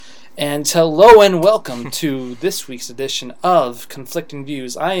And hello and welcome to this week's edition of Conflicting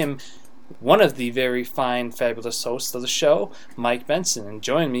Views. I am one of the very fine, fabulous hosts of the show, Mike Benson, and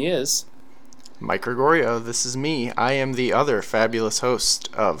joining me is... Mike Gregorio, this is me. I am the other fabulous host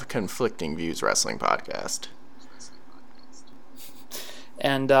of Conflicting Views Wrestling Podcast.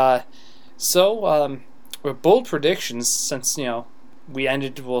 And with bold predictions, since,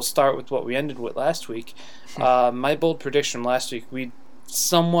 we'll start with what we ended with last week. My bold prediction last week, we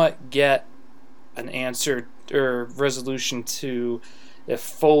somewhat get an answer or resolution to if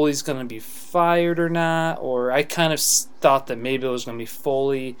Foley's going to be fired or not, or I kind of thought that maybe it was going to be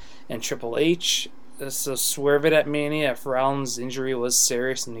Foley and Triple H. So swerve it at Mania if Rollins' injury was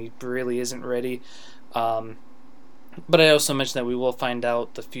serious and he really isn't ready. But I also mentioned that we will find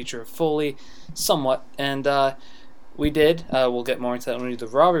out the future of Foley somewhat, and we did. We'll get more into that when we do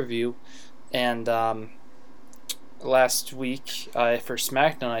the Raw review. And last week for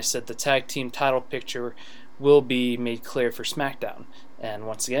SmackDown, I said the tag team title picture will be made clear for SmackDown. And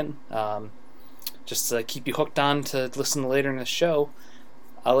once again, just to keep you hooked on to listen later in the show,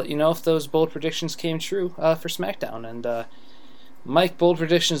 I'll let you know if those bold predictions came true for SmackDown. And Mike, bold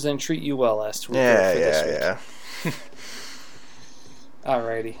predictions didn't treat you well last week. Yeah.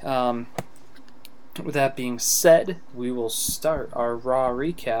 Alrighty. With that being said, we will start our Raw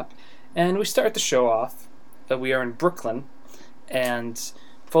recap. And we start the show off. We are in Brooklyn, and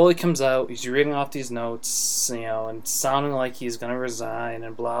Foley comes out. He's reading off these notes, and sounding like he's going to resign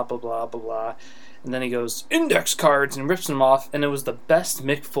and blah, blah, blah, blah, blah. And then he goes, index cards, and rips them off. And it was the best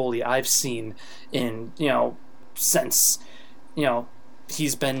Mick Foley I've seen in, since,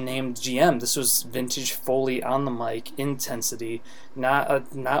 he's been named GM. This was vintage Foley on the mic, intensity,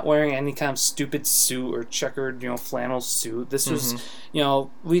 not wearing any kind of stupid suit or checkered, flannel suit. This was,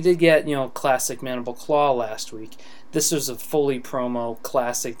 we did get, classic Mandible Claw last week. This was a Foley promo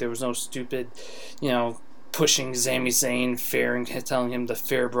classic. There was no stupid, pushing Sami Zayn, telling him to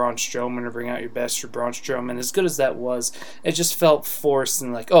fair Braun Strowman or bring out your best for Braun Strowman. As good as that was, it just felt forced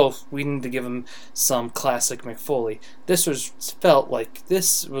and like, oh, we need to give him some classic Mick Foley. This felt like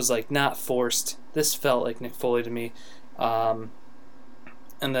not forced. This felt like Mick Foley to me. And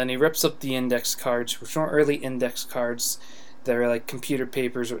then he rips up the index cards, which weren't really index cards. They're like computer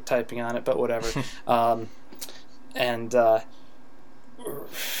papers with typing on it, but whatever.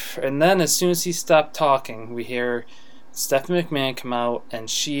 And then as soon as he stopped talking, we hear Stephanie McMahon come out, and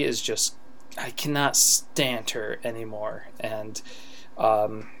she is just, I cannot stand her anymore. And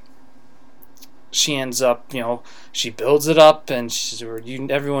she ends up, she builds it up, and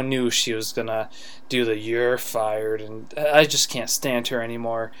everyone knew she was going to do the "you're fired," and I just can't stand her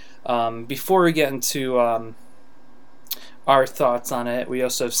anymore. Before we get into our thoughts on it, we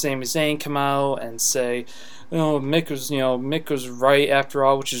also have Sami Zayn come out and say, Mick was right after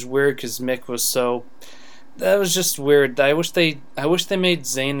all, which is weird because Mick was so. That was just weird. I wish they made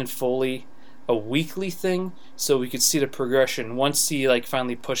Zayn and Foley a weekly thing so we could see the progression. Once he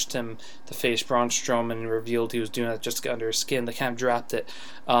finally pushed him to face Braun Strowman and revealed he was doing that just to get under his skin, they kind of dropped it.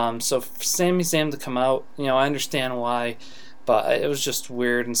 So for Sami Zayn to come out, I understand why, but it was just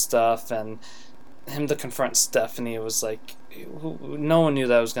weird and stuff. And him to confront Stephanie was like, no one knew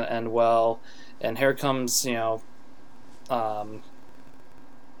that was going to end well. And here comes, Samoa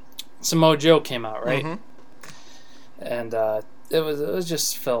Joe came out, right? Mm-hmm. And it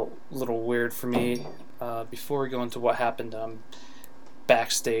just felt a little weird for me. Before we go into what happened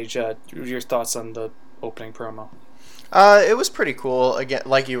backstage, your thoughts on the opening promo? It was pretty cool. Again,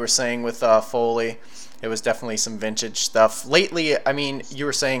 like you were saying with Foley, it was definitely some vintage stuff. Lately, you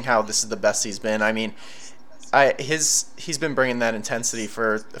were saying how this is the best he's been. He's been bringing that intensity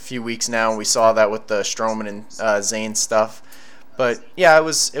for a few weeks now. We saw that with the Strowman and Zayn stuff. But yeah, it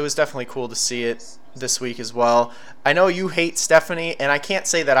was definitely cool to see it this week as well. I know you hate Stephanie, and I can't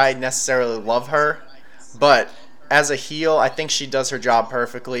say that I necessarily love her, but as a heel, I think she does her job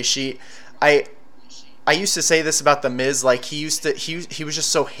perfectly. I used to say this about The Miz, he was just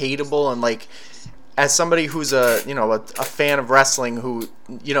so hateable, and as somebody who's a fan of wrestling who,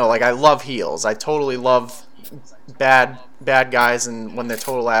 I love heels. I totally love bad guys and when they're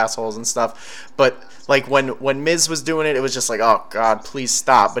total assholes and stuff. But when Miz was doing it, it was just like, oh God, please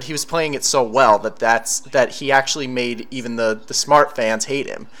stop. But he was playing it so well that he actually made even the smart fans hate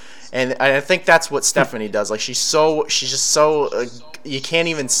him. And I think that's what Stephanie does. She's just so you can't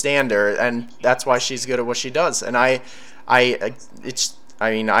even stand her, and that's why she's good at what she does. And I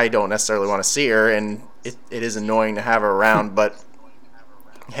don't necessarily want to see her, and it is annoying to have her around, but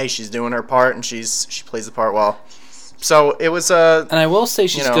hey, she's doing her part, and she plays the part well. So it was and I will say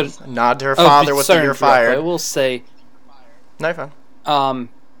she's good. Nod to her father with the "you're fired." I will say, no, you're fine.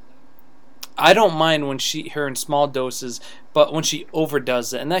 I don't mind when her in small doses, but when she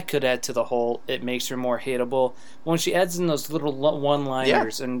overdoes it, and that could add to the whole, it makes her more hateable. When she adds in those little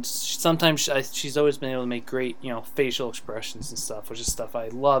one-liners, and sometimes she's always been able to make great, facial expressions and stuff, which is stuff I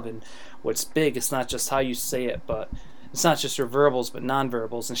love. And what's big, it's not just how you say it, but it's not just her verbals, but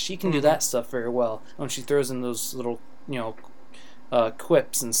non-verbals, and she can do that stuff very well. When she throws in those little,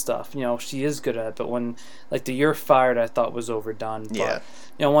 quips and stuff, she is good at it. But when, like, the "you're fired," I thought was overdone. But,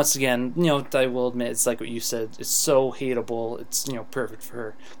 once again, I will admit, it's like what you said, it's so hateable, it's, perfect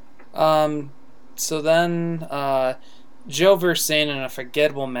for her. So then, Joe versus Zayn in a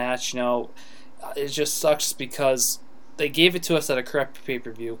forgettable match, it just sucks because they gave it to us at a correct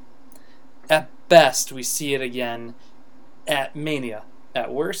pay-per-view. At best, we see it again at Mania.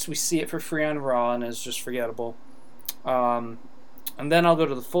 At worst, we see it for free on Raw, and it's just forgettable. And then I'll go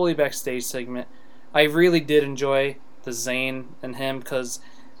to the Foley backstage segment. I really did enjoy the Zayn and him, because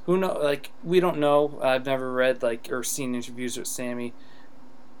we don't know. I've never read or seen interviews with Sammy,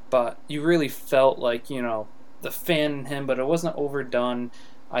 but you really felt like the fan in him, but it wasn't overdone.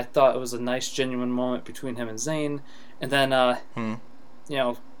 I thought it was a nice, genuine moment between him and Zayn, and then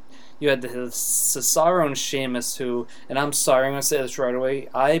you had the Cesaro and Sheamus, who, and I'm sorry, I'm going to say this right away,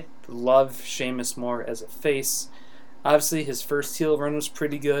 I love Sheamus more as a face. Obviously, his first heel run was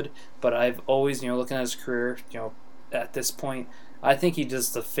pretty good, but I've always, looking at his career, at this point, I think he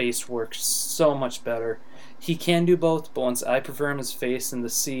does the face work so much better. He can do both, but once I prefer him as face, and to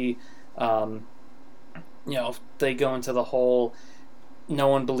see, they go into the whole, no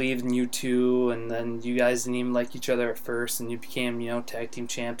one believed in you two, and then you guys didn't even like each other at first, and you became, tag team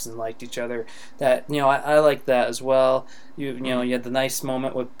champs and liked each other. That, I like that as well. You had the nice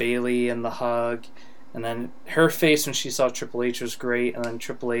moment with Bayley and the hug. And then her face when she saw Triple H was great. And then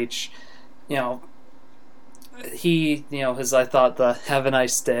Triple H, I thought the "Have a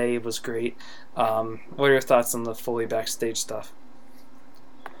nice day" was great. What are your thoughts on the Foley backstage stuff?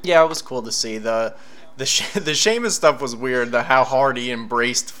 Yeah, it was cool to see. The Sheamus stuff was weird, how hard he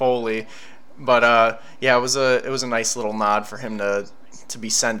embraced Foley. But it was a nice little nod for him to be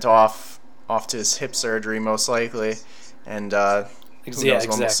sent off to his hip surgery, most likely. And who knows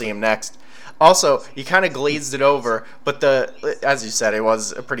when we'll see him next. Also, you kind of glazed it over, but as you said, it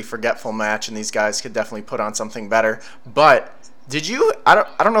was a pretty forgetful match, and these guys could definitely put on something better. But did you? I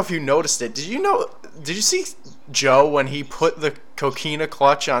don't know if you noticed it. Did you see Joe when he put the coquina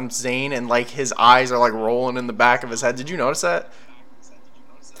clutch on Zayn, and his eyes are rolling in the back of his head? Did you notice that?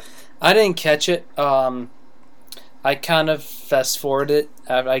 I didn't catch it. I kind of fast forwarded it.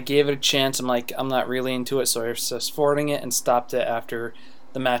 I gave it a chance. I'm not really into it, so I was fast forwarding it and stopped it after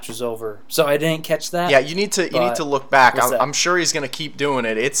the match was over. So I didn't catch that. Yeah, you need to look back. I'm sure he's gonna keep doing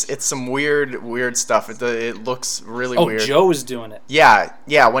it. It's some weird stuff. It looks really weird. Oh, Joe is doing it. Yeah.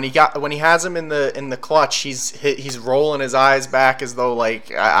 When he has him in the clutch, he's rolling his eyes back as though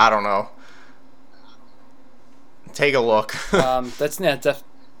I don't know. Take a look. I'll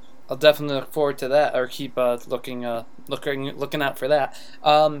definitely look forward to that, or keep looking out for that.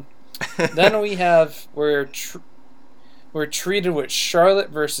 Then we're treated with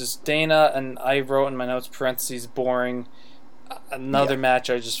Charlotte versus Dana, and I wrote in my notes, parentheses, boring. Another match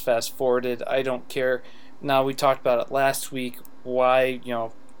I just fast forwarded. I don't care. Now, we talked about it last week, why,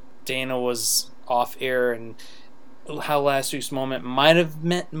 Dana was off air, and how last week's moment might have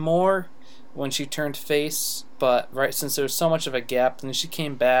meant more when she turned face, but since there was so much of a gap, and then she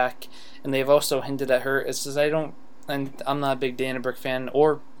came back, and they've also hinted at her. It's just and I'm not a big Dana Brooke fan,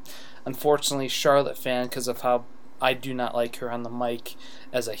 or unfortunately Charlotte fan, because of how I do not like her on the mic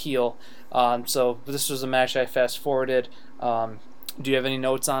as a heel. So this was a match I fast forwarded. Do you have any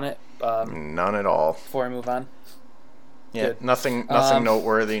notes on it? None at all. Before I move on. Yeah, Good. Nothing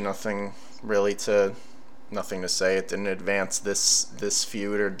noteworthy. Nothing to say. It didn't advance this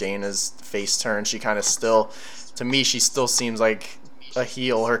feud or Dana's face turn. She kind of to me, she still seems like a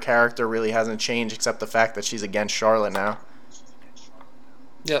heel. Her character really hasn't changed, except the fact that she's against Charlotte now.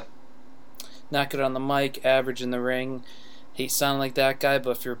 Yep. Not good on the mic, average in the ring. Hate sounding like that guy, but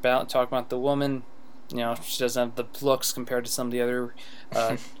if you're talking about the woman, she doesn't have the looks compared to some of the other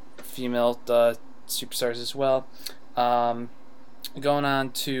female superstars as well. Going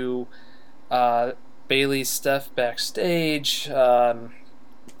on to Bayley, Steph backstage.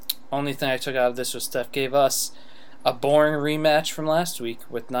 Only thing I took out of this was Steph gave us a boring rematch from last week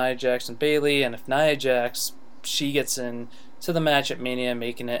with Nia Jax and Bayley, and if Nia Jax, she gets in to the match at Mania,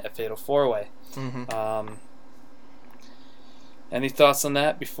 making it a fatal 4-way. Mm-hmm. Any thoughts on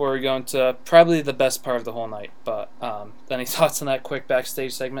that before we go into probably the best part of the whole night? But any thoughts on that quick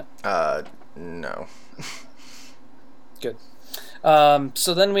backstage segment? No. Good.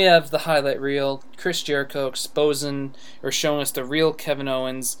 So then we have the highlight reel, Chris Jericho exposing or showing us the real Kevin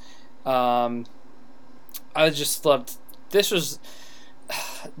Owens. I just loved this. Was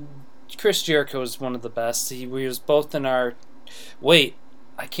Chris Jericho is one of the best. He was both in our I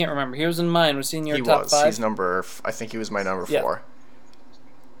can't remember. He was in mine. Was he in your top 5? He's I think he was my number 4.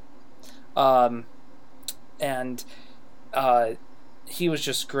 And he was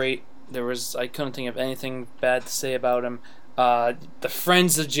just great. I couldn't think of anything bad to say about him. The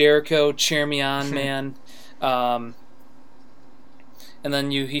Friends of Jericho, cheer me on, man. And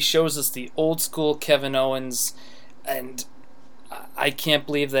then he shows us the old school Kevin Owens, and I can't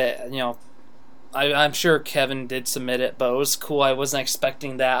believe that, I'm sure Kevin did submit it, but it was cool. I wasn't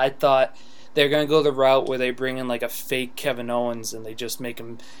expecting that. I thought they're going to go the route where they bring in like a fake Kevin Owens and they just make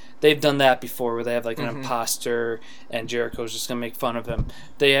him. They've done that before where they have like an imposter and Jericho's just going to make fun of him.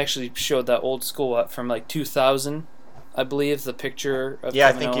 They actually showed that old school from like 2000, I believe, the picture of Kevin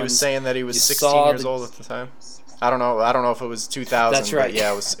I think Owens. He was saying that he was 16 years old at the time. I don't know if it was 2000. That's right. But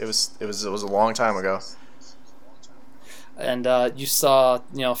yeah, it was a long time ago. And you saw,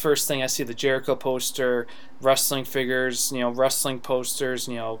 first thing I see the Jericho poster, wrestling figures, wrestling posters,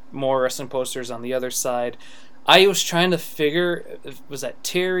 more wrestling posters on the other side. I was trying to figure, was that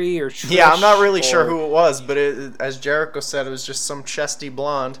Terry or Trish? Yeah, I'm not really sure who it was, but as Jericho said, it was just some chesty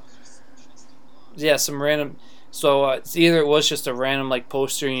blonde. Yeah, some random. So either it was just a random like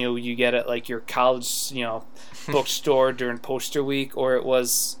poster, you get at like your college, bookstore during poster week, or it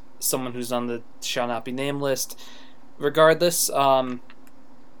was someone who's on the shall not be named list. Regardless, I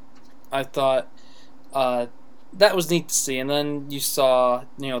thought that was neat to see. And then you saw,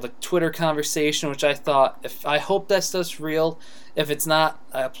 the Twitter conversation, which I thought, I hope that stuff's real. If it's not,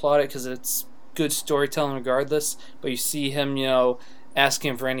 I applaud it because it's good storytelling regardless. But you see him,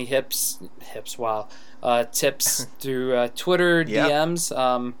 asking for any tips through Twitter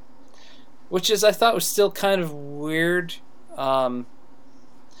DMs, which I thought was still kind of weird.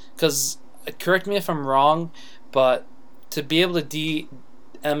 Because, correct me if I'm wrong, but to be able to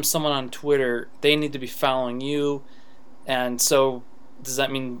DM someone on Twitter, they need to be following you. And so, does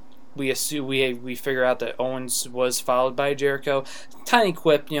that mean we assume we figure out that Owens was followed by Jericho? Tiny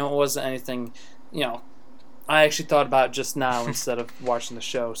quip, it wasn't anything, I actually thought about it just now instead of watching the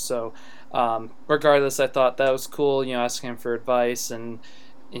show. So, regardless, I thought that was cool, asking him for advice and,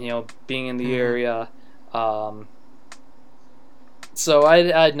 being in the area. So I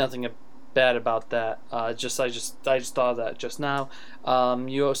had nothing bad about that. I just thought of that just now.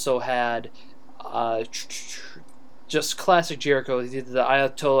 You also had just classic Jericho. He did the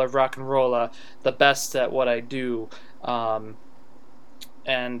Ayatollah of Rock and Roll, the best at what I do, and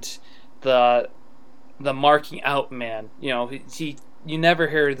the marking out man. You never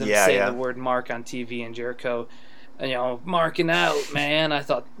hear them say the word mark on TV, and Jericho, marking out man. I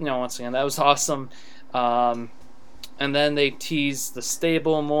thought, once again, that was awesome. And then they tease the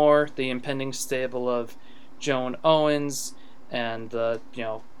stable more, the impending stable of Joe and Owens, and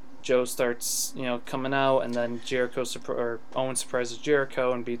Joe starts coming out, and then Owens surprises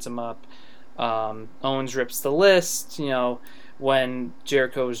Jericho and beats him up. Owens rips the list, when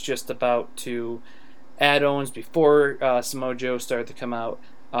Jericho is just about to add Owens before Samoa Joe started to come out.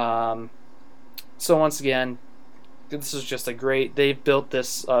 So once again, this is just they've built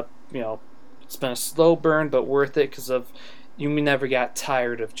this up, it's been a slow burn, but worth it because we never got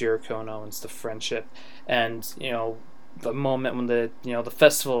tired of Jericho and Owens, the friendship, and the moment when the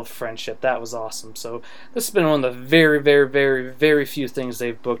festival of friendship, that was awesome. So this has been one of the very, very, very, very few things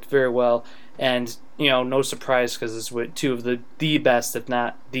they've booked very well, and no surprise because it's with two of the best, if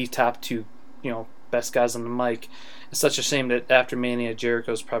not the top two, best guys on the mic. It's such a shame that after Mania,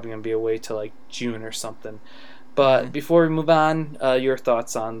 Jericho's probably going to be away till like June or something. But before we move on, your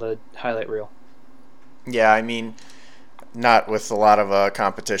thoughts on the highlight reel? Yeah, I mean, not with a lot of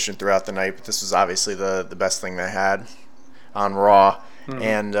competition throughout the night, but this was obviously the best thing they had on Raw.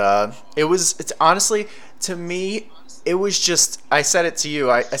 And it's honestly, to me, it was just, I said it to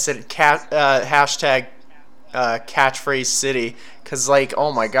you, I said hashtag catchphrase city, because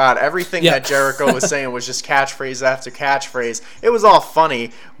oh my god, everything that Jericho was saying was just catchphrase after catchphrase. It was all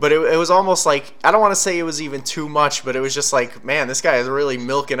funny, but it was almost like, I don't want to say it was even too much, but it was just like, man, this guy is really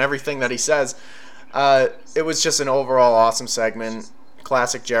milking everything that he says. It was just an overall awesome segment,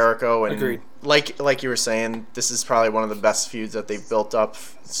 classic Jericho, and agreed. Like you were saying, this is probably one of the best feuds that they've built up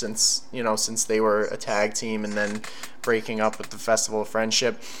since they were a tag team and then breaking up with the Festival of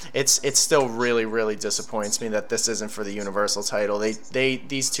Friendship. It still really, really disappoints me that this isn't for the Universal title.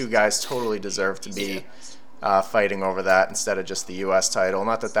 These two guys totally deserve to be fighting over that instead of just the U.S. title.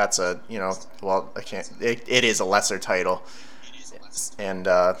 Not that that's it is a lesser title. And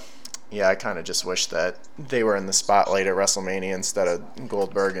yeah, I kind of just wish that they were in the spotlight at WrestleMania instead of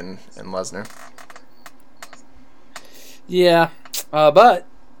Goldberg and Lesnar. Yeah, but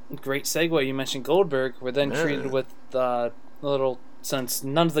great segue. You mentioned Goldberg. We're then treated with a little, since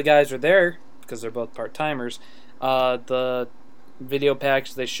none of the guys were there because they're both part timers. The video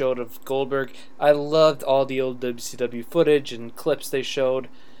package they showed of Goldberg. I loved all the old WCW footage and clips they showed.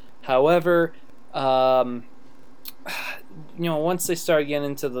 However, once they started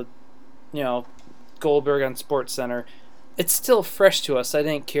getting into the, Goldberg on Sports Center, it's still fresh to us. I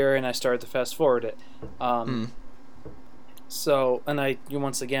didn't care, and I started to fast forward it. So, and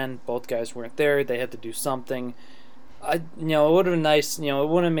once again, both guys weren't there. They had to do something. It would have been nice. It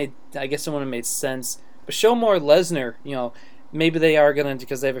wouldn't have made. I guess it wouldn't have made sense. But show more Lesnar. Maybe they are gonna,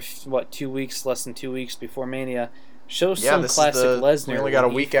 because they have 2 weeks, less than 2 weeks before Mania. Show some classic Lesnar. We only got a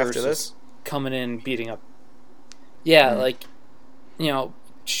week after this. Coming in, beating up. Yeah,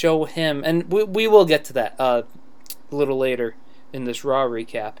 show him, and we will get to that a little later in this Raw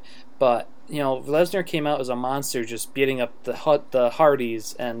recap. But Lesnar came out as a monster, just beating up the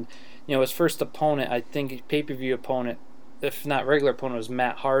Hardys, and his first opponent, I think pay-per-view opponent, if not regular opponent, was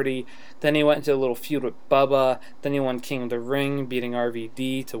Matt Hardy. Then he went into a little feud with Bubba. Then he won King of the Ring, beating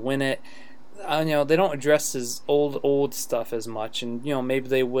RVD to win it. They don't address his old stuff as much, and maybe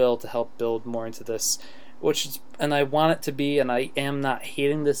they will to help build more into this, and I want it to be, and I am not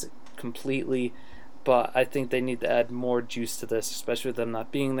hating this completely, but I think they need to add more juice to this, especially with them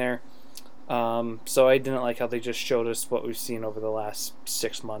not being there. So I didn't like how they just showed us what we've seen over the last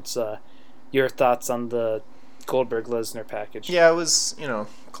 6 months. Your thoughts on the Goldberg Lesnar package? Yeah, it was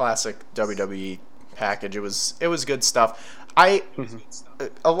classic WWE package. It was good stuff.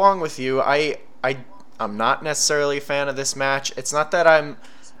 Along with you, I'm not necessarily a fan of this match. It's not that I'm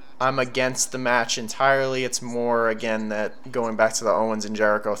against the match entirely. It's more, again, that going back to the Owens and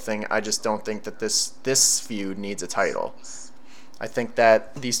Jericho thing, I just don't think that this feud needs a title. I think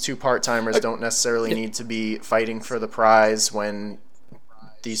that these two part-timers don't necessarily need to be fighting for the prize when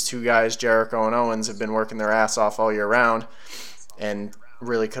these two guys, Jericho and Owens, have been working their ass off all year round and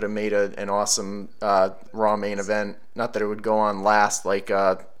really could have made an awesome Raw main event. Not that it would go on last like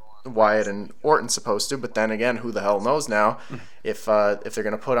Wyatt and Orton's supposed to, but then again, who the hell knows now if they're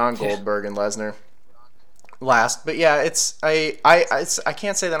going to put on Goldberg and Lesnar last. But yeah, I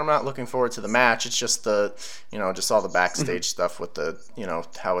can't say that I'm not looking forward to the match. It's just just all the backstage stuff with the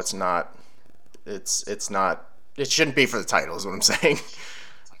how it's not it shouldn't be for the title is what I'm saying.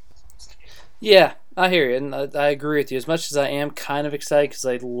 Yeah, I hear you, and I agree with you. As much as I am kind of excited because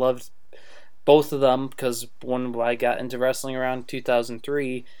I loved both of them, because when I got into wrestling around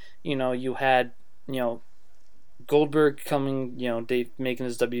 2003, you had Goldberg coming, making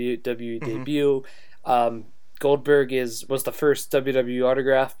his WWE debut. Goldberg was the first WWE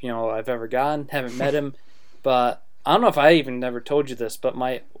autograph I've ever gotten. Haven't met him, but I don't know if I even never told you this, but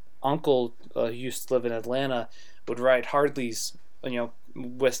my uncle who used to live in Atlanta would ride Harleys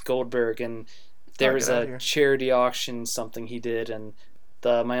with Goldberg, and there was a charity auction, something he did, and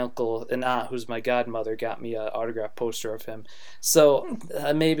my uncle and aunt, who's my godmother, got me an autograph poster of him. So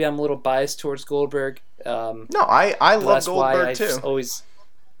maybe I'm a little biased towards Goldberg. No, I love Goldberg too. Always,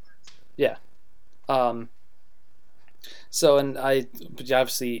 yeah. So, and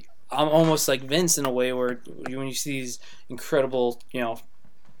obviously I'm almost like Vince in a way, where when you see these incredible,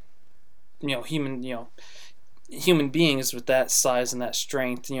 human beings with that size and that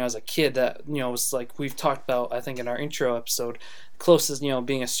strength, as a kid, that was like we've talked about, I think, in our intro episode, closest,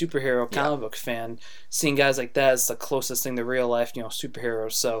 being a superhero comic book fan, seeing guys like that is the closest thing to real life,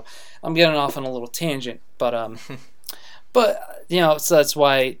 superheroes. So I'm getting off on a little tangent, but so that's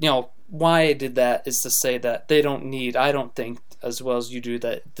why why I did that is to say that they don't need, I don't think, as well as you do,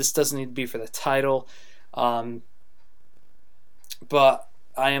 that this doesn't need to be for the title. But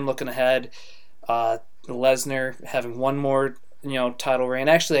I am looking ahead. Lesnar having one more, title reign.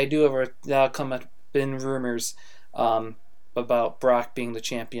 Actually, I do have come up in rumors about Brock being the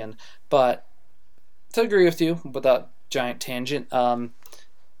champion. But to agree with you, without giant tangent,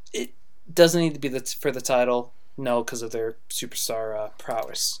 it doesn't need to be for the title. No, because of their superstar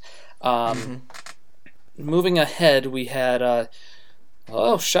prowess. Moving ahead, we had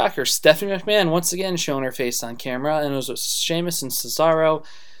shocker, Stephanie McMahon once again showing her face on camera, and it was with Sheamus and Cesaro.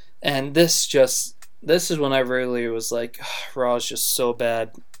 And this is when I really was like, Raw is just so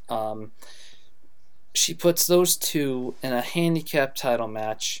bad. She puts those two in a handicap title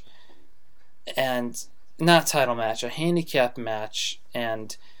match, and not title match, a handicap match,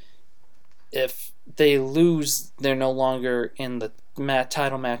 and if they lose, they're no longer in the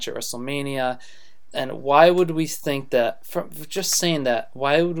title match at WrestleMania. And why would we think that, from just saying that,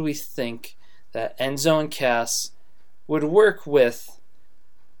 why would we think that Enzo and Cass would work with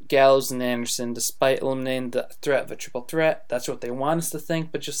Gallows and Anderson despite eliminating the threat of a triple threat? That's what they want us to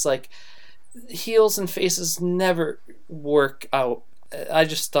think, but just like heels and faces never work out. I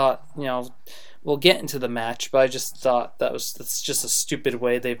just thought, we'll get into the match, but I just thought that's just a stupid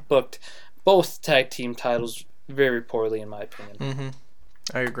way they've booked both tag team titles very poorly, in my opinion. Mm-hmm.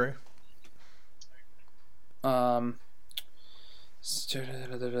 I agree.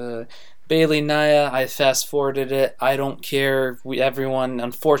 Bayley Nia, I fast forwarded it. I don't care. Everyone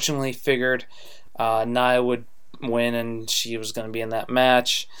unfortunately figured Nia would win and she was going to be in that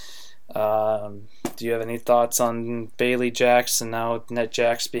match. Do you have any thoughts on Bayley Jax and now Nia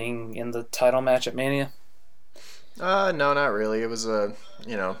Jax being in the title match at Mania? No, not really. It was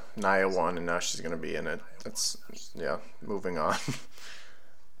Nia won and now she's going to be in it. Moving on.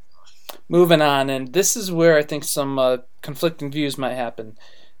 Moving on, and this is where I think some conflicting views might happen.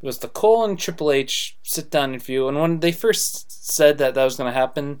 It was the Cole and Triple H sit-down interview, and when they first said that was going to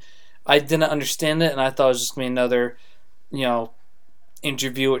happen, I didn't understand it, and I thought it was just going to be another,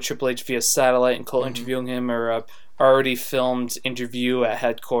 interview with Triple H via satellite and Cole interviewing him, or a already filmed interview at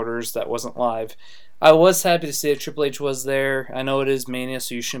headquarters that wasn't live. I was happy to see that Triple H was there. I know it is Mania,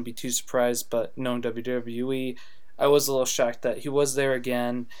 so you shouldn't be too surprised, but knowing WWE, I was a little shocked that he was there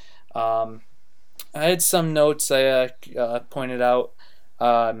again. I had some notes I pointed out.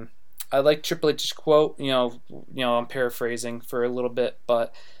 I like Triple H's quote. I'm paraphrasing for a little bit,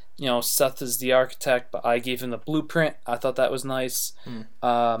 but Seth is the architect, but I gave him the blueprint. I thought that was nice.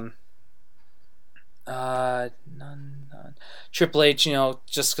 Triple H,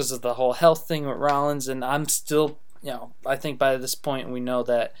 just because of the whole health thing with Rollins, and I'm still, I think by this point we know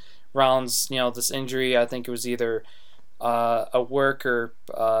that Rollins, this injury, I think it was either a work or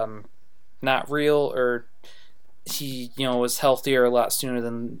not real, or he was healthier a lot sooner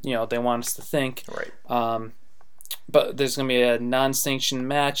than they want us to think. Right. But there's gonna be a non-sanctioned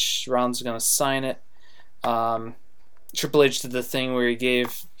match. Rollins is gonna sign it. Triple H did the thing where he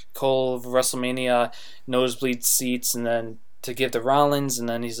gave Cole of WrestleMania nosebleed seats, and then to give to Rollins, and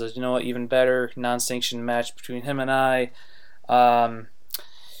then he says, you know what, even better, non-sanctioned match between him and I.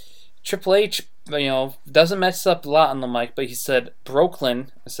 Triple H, doesn't mess up a lot on the mic, but he said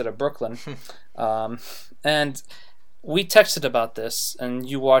Brooklyn instead of Brooklyn. And we texted about this, and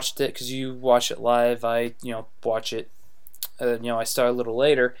you watched it because you watch it live. I, watch it. I start a little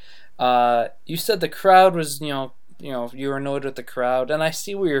later. You said the crowd was, you were annoyed with the crowd, and I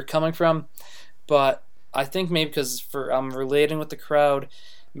see where you're coming from, but I think maybe because I'm relating with the crowd,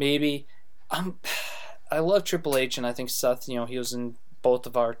 maybe I love Triple H, and I think Seth, he was in both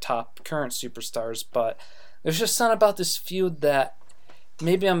of our top current superstars, but there's just something about this feud that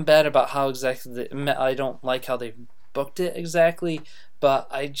maybe I'm bad about how exactly I don't like how they booked it exactly, but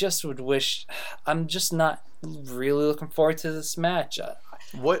I just would wish. I'm just not really looking forward to this match.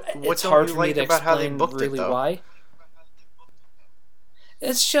 What's hard for me to explain how they booked really it, though? Why.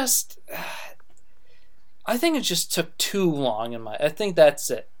 It's just, I think it just took too long I think that's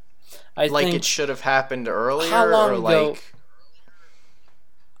it. I think it should have happened earlier. How long ago? Like,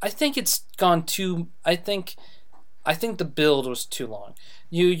 I think it's gone too. I think the build was too long.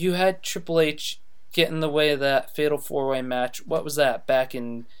 You had Triple H get in the way of that Fatal 4-Way match. What was that?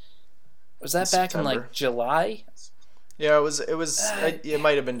 Was that back in like July? Yeah, it was. It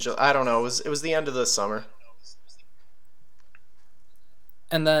might have been July. I don't know. It was the end of the summer.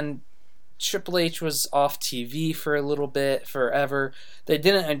 And then Triple H was off TV for a little bit, forever. They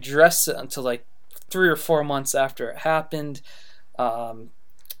didn't address it until like 3 or 4 months after it happened.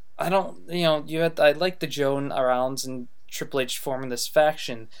 I don't, I like the Joe Rollins and Triple H forming this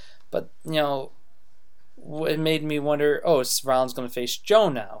faction, but it made me wonder, is Rollins going to face Joe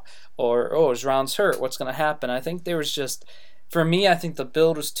now? Or, is Rollins hurt? What's going to happen? I think there was just, for me, I think the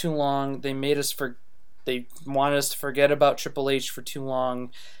build was too long. They wanted us to forget about Triple H for too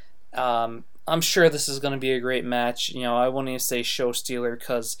long. I'm sure this is going to be a great match. I won't even say show stealer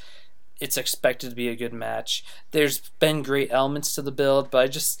because it's expected to be a good match. There's been great elements to the build, but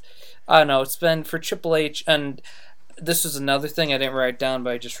I don't know. It's been for Triple H, and this was another thing I didn't write down,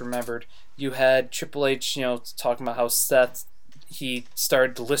 but I just remembered. You had Triple H, talking about how Seth, he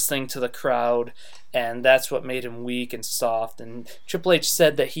started listening to the crowd, and that's what made him weak and soft. And Triple H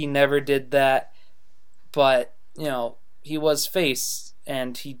said that he never did that, but he was face,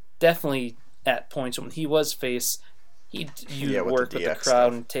 and he definitely at points when he was face, you work with the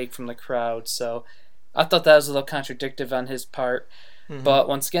crowd and take from the crowd. So I thought that was a little contradictory on his part. Mm-hmm. But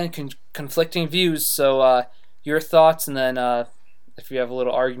once again, conflicting views. So your thoughts, and then if you have a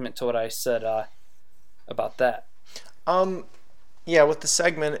little argument to what I said, about that? Yeah, with the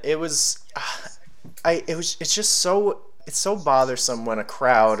segment, it was, it's just so, it's so bothersome when a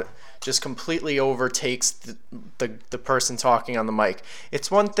crowd just completely overtakes the person talking on the mic.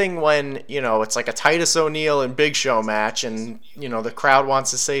 It's one thing when, it's like a Titus O'Neil and Big Show match and, the crowd wants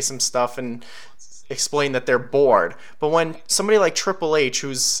to say some stuff and explain that they're bored. But when somebody like Triple H,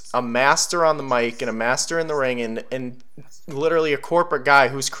 who's a master on the mic and a master in the ring and literally a corporate guy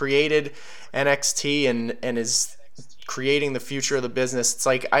who's created NXT and is creating the future of the business, it's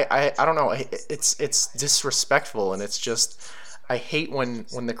like I don't know, it's disrespectful, and it's just, I hate when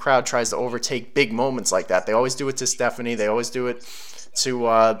the crowd tries to overtake big moments like that. They always do it to Stephanie. They always do it to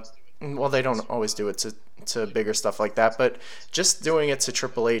well, they don't always do it to bigger stuff like that, but just doing it to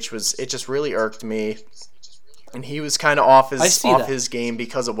Triple H it just really irked me. And he was kind of off his game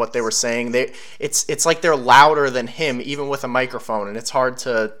because of what they were saying. It's like they're louder than him, even with a microphone, and it's hard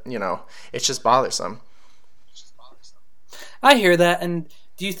to, it's just bothersome. I hear that, and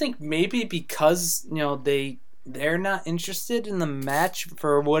do you think maybe because they're not interested in the match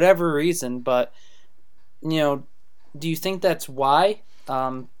for whatever reason, but do you think that's why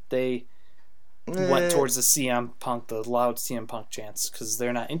they went towards the CM Punk, the loud CM Punk chants, because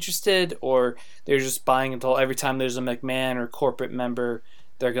they're not interested, or they're just buying until every time there's a McMahon or corporate member,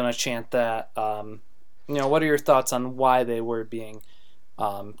 they're gonna chant that? What are your thoughts on why they were being?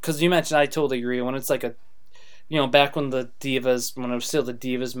 Because you mentioned, I totally agree. When it's like a back when when it was still the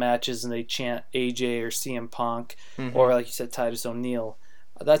Divas matches and they chant AJ or CM Punk, or like you said, Titus O'Neil,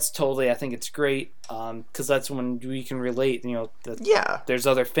 that's totally, I think it's great, because that's when we can relate, there's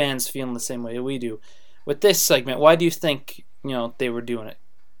other fans feeling the same way we do. With this segment, why do you think, they were doing it?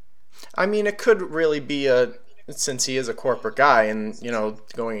 I mean, it could really be since he is a corporate guy and,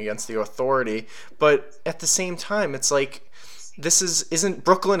 going against the authority, but at the same time, it's like, isn't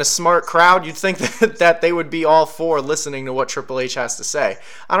Brooklyn a smart crowd? You'd think that they would be all for listening to what Triple H has to say.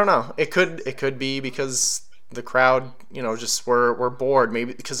 I don't know. It could be because the crowd, just were bored.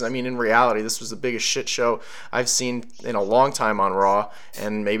 Maybe because, in reality, this was the biggest shit show I've seen in a long time on Raw,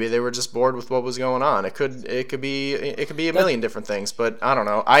 and maybe they were just bored with what was going on. It could be a million different things, but I don't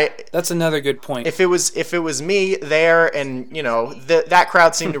know. That's another good point. If it was me there, and that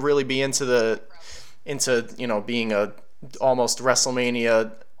crowd seemed to really be into being a almost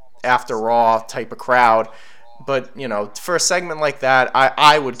WrestleMania after Raw type of crowd, but for a segment like that,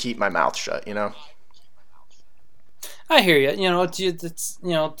 I would keep my mouth shut. I hear you. It's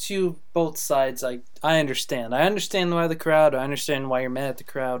to both sides. I understand. I understand why the crowd. I understand why you're mad at the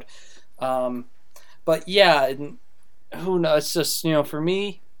crowd. But yeah, who knows? It's just for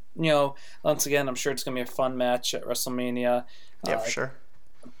me. Once again, I'm sure it's gonna be a fun match at WrestleMania. Yeah, for sure.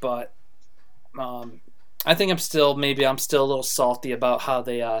 But I think I'm still a little salty about how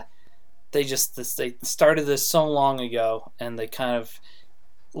they started this so long ago, and they kind of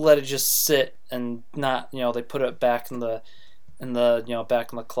let it just sit and not, they put it back in the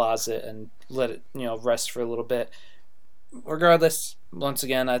back in the closet and let it, rest for a little bit. Regardless, once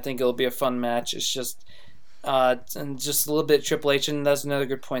again, I think it'll be a fun match. It's just and just a little bit Triple H, and that's another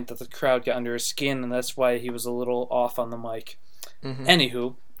good point, that the crowd got under his skin, and that's why he was a little off on the mic. Mm-hmm.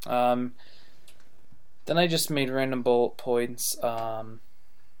 Anywho, then I just made random bullet points.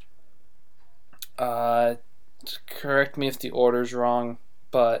 Correct me if the order's wrong,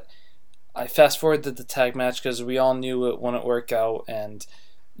 but I fast forwarded the tag match because we all knew it wouldn't work out, and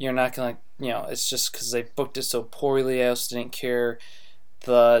you're not gonna, it's just because they booked it so poorly. I also didn't care.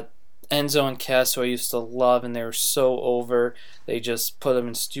 The Enzo and Cass, who I used to love, and they were so over. They just put them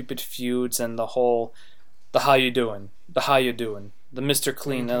in stupid feuds, and the how you doing, the Mr.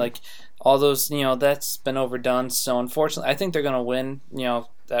 Clean, mm-hmm. Like all those, that's been overdone. So unfortunately, I think they're gonna win,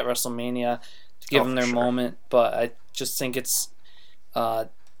 at WrestleMania to give them their moment. But I just think it's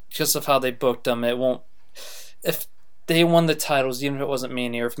because of how they booked them. It won't. If they won the titles, even if it wasn't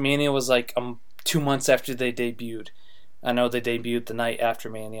Mania, or if Mania was like 2 months after they debuted. I know they debuted the night after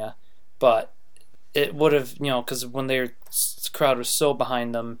Mania, but it would have, because when the crowd was so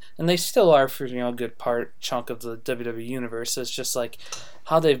behind them, and they still are for a good chunk of the WWE universe. It's just like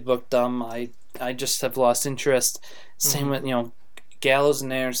how they've booked them. I just have lost interest. Same with Gallows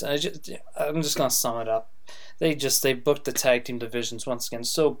and Ayers. I'm just gonna sum it up. They booked the tag team divisions once again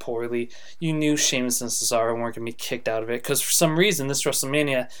so poorly. You knew Sheamus and Cesaro weren't gonna be kicked out of it because for some reason this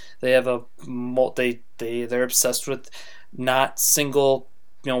WrestleMania they have they're obsessed with not single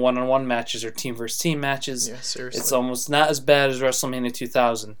one-on-one matches or team versus team matches. Yeah, seriously. It's almost not as bad as WrestleMania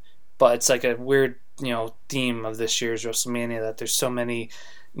 2000, but it's like a weird theme of this year's WrestleMania that there's so many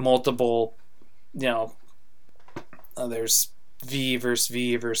multiple there's V versus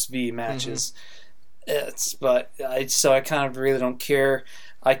V versus V matches. Mm-hmm. I kind of really don't care.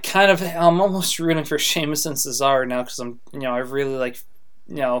 I'm almost rooting for Sheamus and Cesaro now because I really like,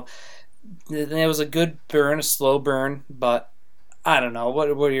 you know, it was a good burn, a slow burn, but I don't know. What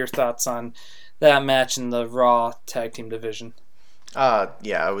are your thoughts on that match in the Raw tag team division?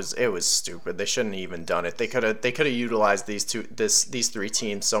 Yeah, it was stupid. They shouldn't have even done it. They could have utilized these three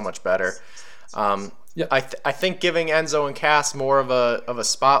teams so much better. Yeah. I think giving Enzo and Cass more of a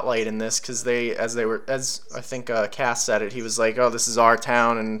spotlight in this because as I think Cass said it, he was like, oh, this is our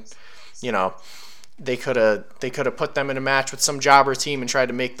town, and you know they could have put them in a match with some jobber team and tried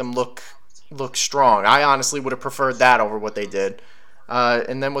to make them look strong. I honestly would have preferred that over what they did.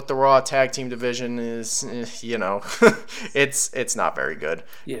 And then with the Raw tag team division is, it's not very good.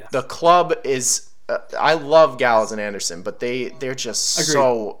 Yeah. The club is. I love Gallows and Anderson, but they're just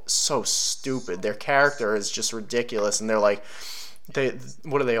Agreed. so stupid. Their character is just ridiculous, and they're like,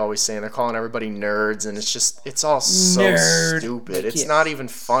 what are they always saying? They're calling everybody nerds, and it's all so Nerd. stupid. It's not even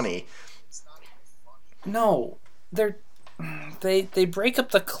funny. No, they break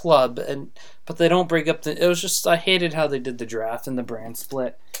up the club, but they don't break up the. It was just I hated how they did the draft and the brand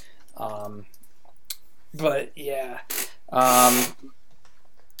split. But yeah.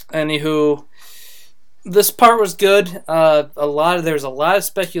 Anywho, this part was good. There's a lot of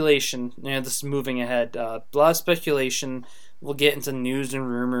speculation. This is moving ahead. A lot of speculation. We'll get into news and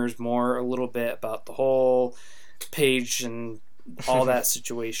rumors more a little bit about the whole page and all that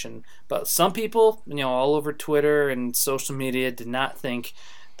situation. But some people, all over Twitter and social media, did not think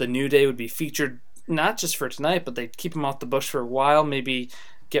the New Day would be featured not just for tonight, but they'd keep them off the bush for a while. Maybe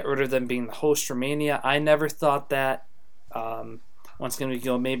get rid of them being the host for Mania. I never thought that. Once again, we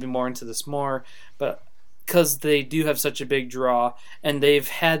go maybe more into this more, but because they do have such a big draw, and they've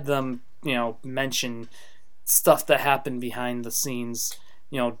had them, mention stuff that happened behind the scenes,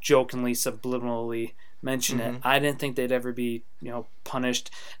 jokingly, subliminally mention it. I didn't think they'd ever be,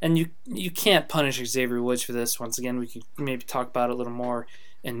 punished, and you can't punish Xavier Woods for this. Once again, we could maybe talk about it a little more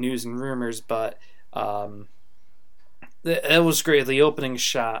in news and rumors, but it was great. The opening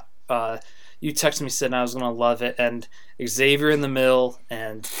shot. You texted me saying I was going to love it, and Xavier in the middle,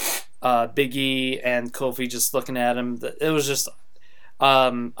 and Big E and Kofi just looking at him. It was just,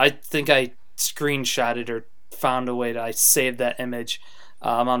 I think I screenshotted or found a way to, I saved that image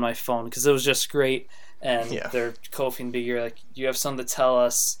on my phone because it was just great. And they're Kofi and Big E are like, you have something to tell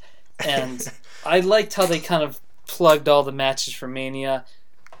us. And I liked how they kind of plugged all the matches for Mania.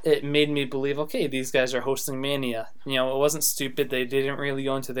 It made me believe, okay, these guys are hosting Mania. It wasn't stupid. They didn't really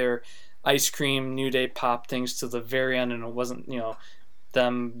go into their ice cream New Day pop things to the very end, and it wasn't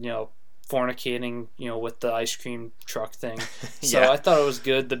them fornicating with the ice cream truck thing. So I thought it was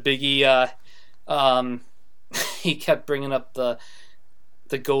good. The Biggie he kept bringing up the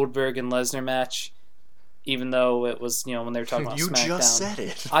Goldberg and Lesnar match, even though it was when they were talking about you SmackDown. You just said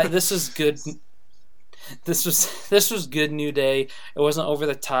it. This was good. This was good New Day. It wasn't over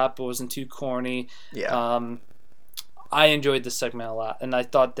the top. It wasn't too corny. Yeah. I enjoyed this segment a lot, and I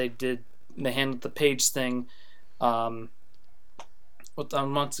thought they handled the Page thing. Once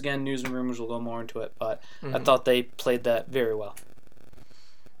again, news and rumors will go more into it, but I thought they played that very well.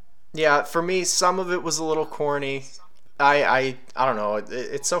 Yeah, for me, some of it was a little corny. I don't know.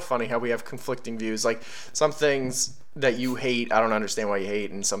 It's so funny how we have conflicting views. Like some things that you hate, I don't understand why you hate,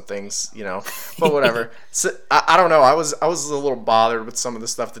 and some things, but whatever. So, I don't know. I was a little bothered with some of the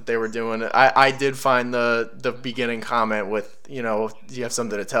stuff that they were doing. I did find the beginning comment with, you have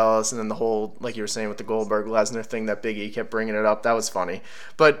something to tell us, and then the whole, like you were saying with the Goldberg Lesnar thing that Big E kept bringing it up. That was funny,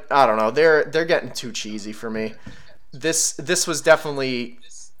 but I don't know. They're getting too cheesy for me. This was definitely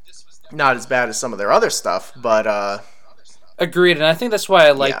not as bad as some of their other stuff, but agreed, and I think that's why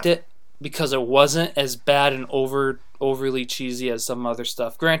I liked it. Because it wasn't as bad and overly cheesy as some other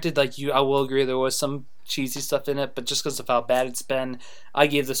stuff. Granted, I will agree there was some cheesy stuff in it, but just because of how bad it's been, I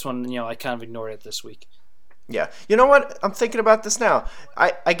gave this one, I kind of ignored it this week. Yeah. You know what? I'm thinking about this now.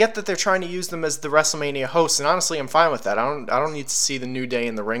 I get that they're trying to use them as the WrestleMania hosts, and honestly, I'm fine with that. I don't need to see the New Day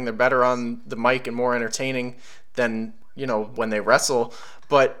in the ring. They're better on the mic and more entertaining than, when they wrestle.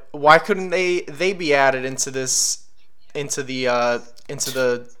 But why couldn't they be added into the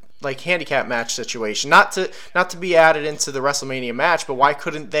like handicap match situation, not to be added into the WrestleMania match, but why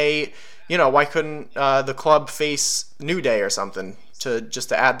couldn't they, why couldn't the club face New Day or something to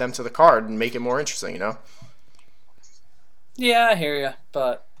add them to the card and make it more interesting, Yeah, I hear you,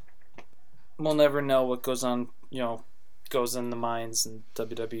 but we'll never know what goes on, goes in the minds and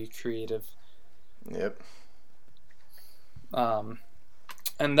WWE creative. Yep. And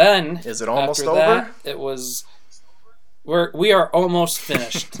then is it almost after over? That, it was. We are almost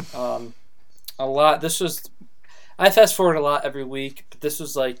finished. a lot. I fast forward a lot every week, but this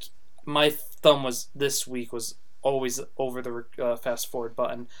was like my thumb was this week was always over the fast forward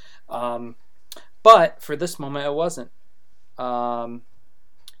button. But for this moment, it wasn't.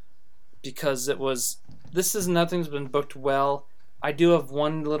 Because this is nothing's been booked well. I do have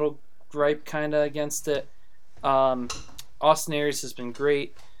one little gripe kind of against it. Austin Aries has been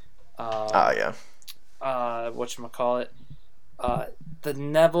great. Yeah. Whatchamacallit. The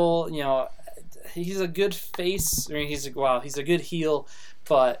Neville, he's a good face. I mean, he's a good heel,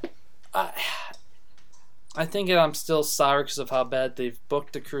 but I think I'm still sour because of how bad they've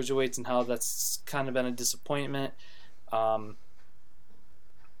booked the cruiserweights and how that's kind of been a disappointment.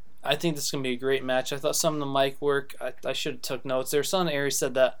 I think this is going to be a great match. I thought some of the mic work, I should have took notes. There's something Aries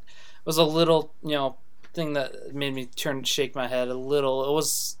said that was a little, thing that made me shake my head a little. It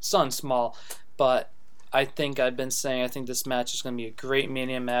was something small, but I think I've been saying I think this match is going to be a great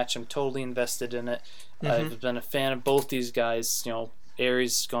Mania match. I'm totally invested in it. Mm-hmm. I've been a fan of both these guys.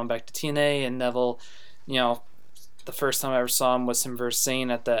 Aries going back to TNA and Neville. The first time I ever saw him was him versus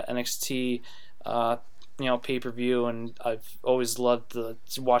Zayn at the NXT pay-per-view, and I've always loved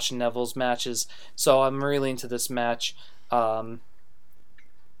watching Neville's matches. So I'm really into this match. But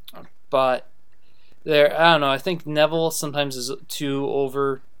I don't know. I think Neville sometimes is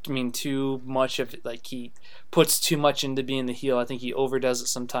too much of it. Like, he puts too much into being the heel. I think he overdoes it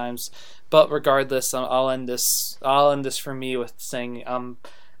sometimes. But regardless, I'll end this for me with saying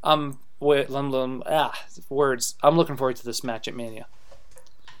words. I'm looking forward to this match at Mania.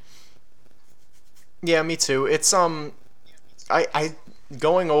 Yeah, me too. It's I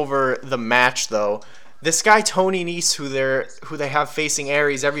going over the match though. This guy Tony Nese, who they have facing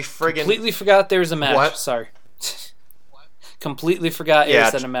Aries every friggin' completely forgot there was a match. What? Sorry. Completely forgot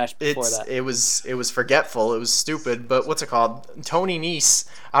Aries had a match before that. It was forgetful. It was stupid. But what's it called? Tony Nese.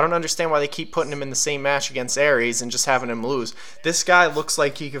 I don't understand why they keep putting him in the same match against Aries and just having him lose. This guy looks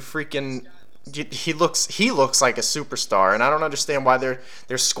like he could freaking. He looks like a superstar, and I don't understand why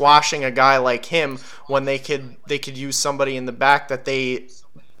they're squashing a guy like him when they could use somebody in the back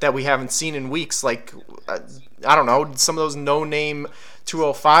that we haven't seen in weeks. Like, I don't know, some of those no-name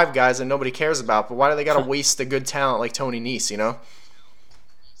 205 guys that nobody cares about. But why do they got to waste a good talent like Tony Nese?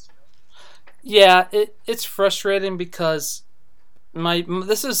 Yeah, it's frustrating because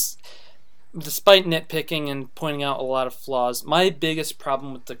this is. Despite nitpicking and pointing out a lot of flaws, my biggest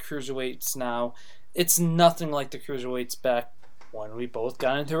problem with the cruiserweights now, it's nothing like the cruiserweights back when we both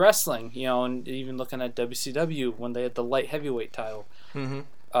got into wrestling, and even looking at WCW when they had the light heavyweight title. Mm-hmm.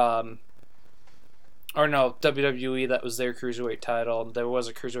 Or no, WWE, that was their cruiserweight title. There was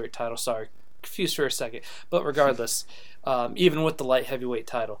a cruiserweight title, sorry. Confused for a second. But regardless, even with the light heavyweight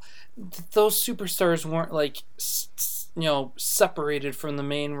title, those superstars weren't like... separated from the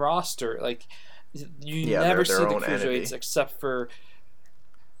main roster. Like, you never see the cruiserweights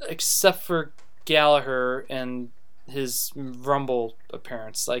except for Gallagher and his Rumble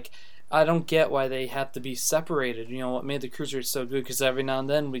appearance. Like, I don't get why they have to be separated. What made the cruiserweights so good? Because every now and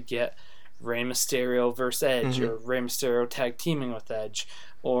then we get Rey Mysterio versus Edge, or Rey Mysterio tag teaming with Edge,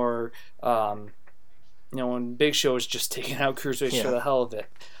 or when Big Show was just taking out cruiserweights for the hell of it.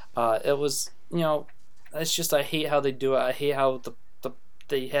 It was it's just, I hate how they do it. I hate how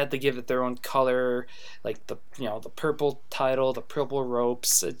they had to give it their own color, like the purple title, the purple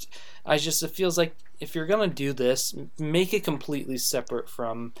ropes. It feels like if you're gonna do this, make it completely separate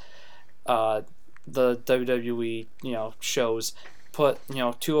from the WWE shows. Put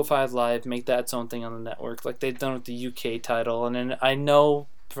 205 Live, make that its own thing on the network, like they've done with the UK title. And then I know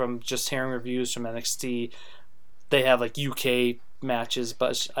from just hearing reviews from NXT, they have like UK matches,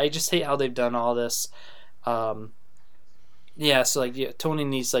 but I just hate how they've done all this. Tony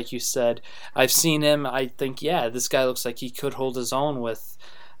Nese, like you said, I've seen him. I think, this guy looks like he could hold his own with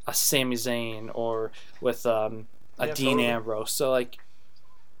a Sami Zayn or with Dean totally. Ambrose. So, like,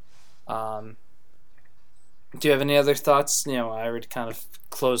 do you have any other thoughts? I already kind of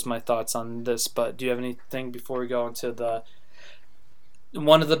closed my thoughts on this, but do you have anything before we go into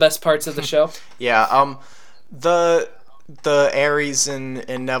one of the best parts of the show? The Aries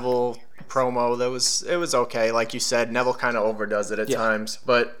and Neville promo, it was okay. Like you said, Neville kind of overdoes it at times,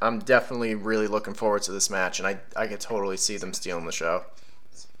 but I'm definitely really looking forward to this match, and I could totally see them stealing the show.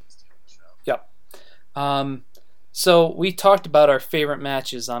 Yep. So we talked about our favorite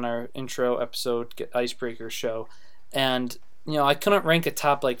matches on our intro episode, Icebreaker show, and I couldn't rank a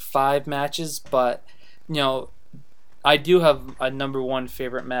top 5 matches, but I do have a number one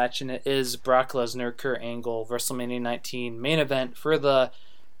favorite match, and it is Brock Lesnar, Kurt Angle, WrestleMania 19 main event for the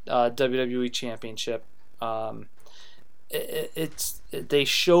WWE Championship. they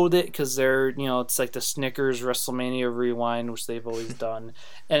showed it because they're, it's like the Snickers WrestleMania Rewind, which they've always done,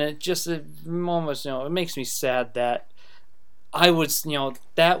 and it almost, it makes me sad that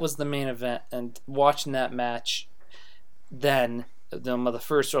that was the main event, and watching that match then, the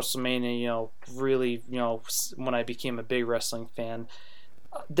first WrestleMania, really, when I became a big wrestling fan,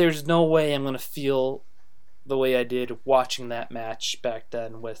 there's no way I'm going to feel the way I did watching that match back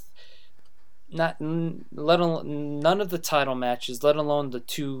then, with none of the title matches, let alone the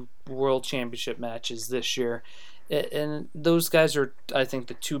 2 World Championship matches this year. And those guys are, I think,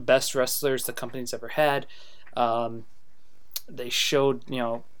 the 2 best wrestlers the company's ever had. They showed,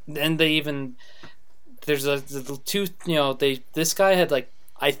 and they even, there's the 2, this guy had, like,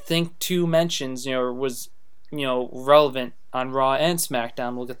 I think 2 mentions, was, relevant on Raw and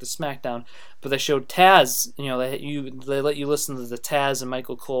SmackDown. We'll get to SmackDown, but they showed Taz. They let you listen to the Taz and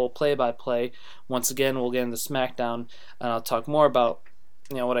Michael Cole play-by-play. Once again, we'll get into SmackDown, and I'll talk more about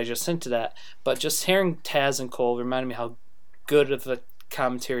what I just hinted at. But just hearing Taz and Cole reminded me how good of a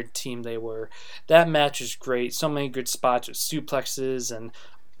commentary team they were. That match was great. So many good spots with suplexes and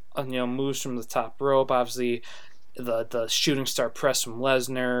moves from the top rope. Obviously, the shooting star press from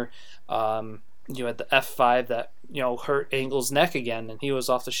Lesnar. You had the F5 that hurt Angle's neck again, and he was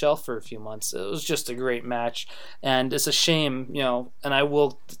off the shelf for a few months. It was just a great match, and it's a shame, and I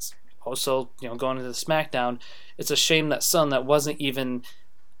will also, going into the SmackDown, it's a shame that that wasn't even,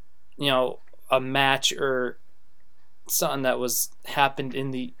 a match or something that happened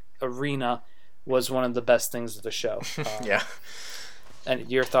in the arena was one of the best things of the show. Yeah. And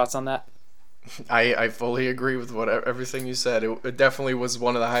your thoughts on that? I fully agree with everything you said. It definitely was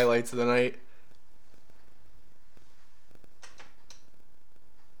one of the highlights of the night.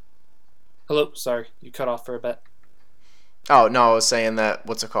 Hello, sorry, you cut off for a bit. Oh no, I was saying that,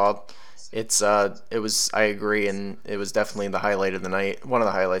 what's it called? It was, I agree, and it was definitely the highlight of the night, one of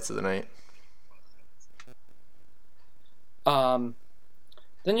the highlights of the night.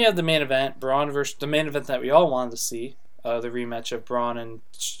 Then you have the main event, Braun versus the main event that we all wanted to see, the rematch of Braun and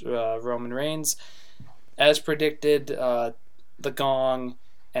Roman Reigns. As predicted, the gong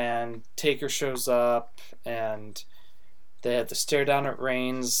and Taker shows up, and they have to stare down at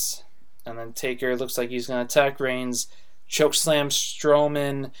Reigns. And then Taker looks like he's going to attack Reigns, chokeslams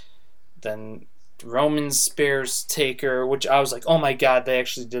Strowman, then Roman spears Taker, which I was like, oh my god, they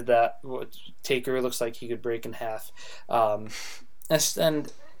actually did that. Taker looks like he could break in half.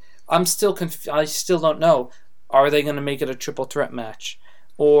 And I'm still I still don't know, are they going to make it a triple threat match?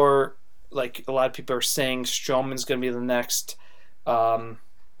 Or, like a lot of people are saying, Strowman's going to be the next Rusev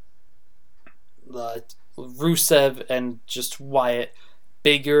and just Wyatt.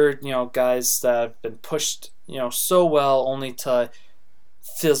 Bigger, guys that have been pushed, so well, only to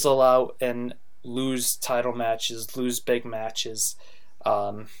fizzle out and lose title matches, lose big matches.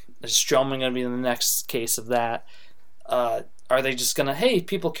 Is Strowman going to be the next case of that? Are they just going to, hey,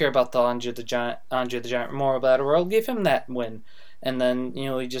 people care about the Andre the Giant Memorial Battle Royal, give him that win. And then,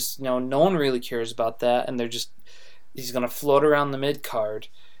 he just, no one really cares about that, and he's going to float around the mid-card.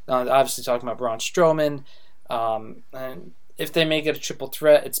 Obviously talking about Braun Strowman, and if they make it a triple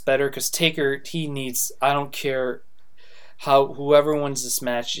threat, it's better because Taker, I don't care whoever wins this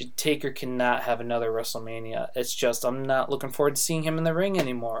match, Taker cannot have another WrestleMania. It's just, I'm not looking forward to seeing him in the ring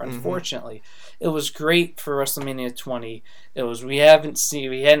anymore, unfortunately. It was great for WrestleMania 20. We hadn't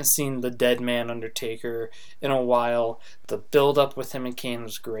seen the dead man Undertaker in a while. The build up with him and Kane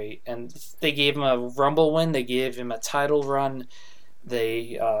was great. And they gave him a Rumble win, they gave him a title run.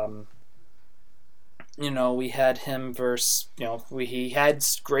 They we had him versus, he had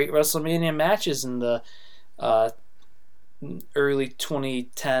great WrestleMania matches in the early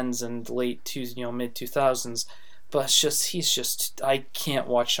 2010s and late mid 2000s, but I can't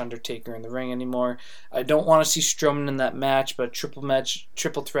watch Undertaker in the ring anymore. I don't want to see Strowman in that match, but a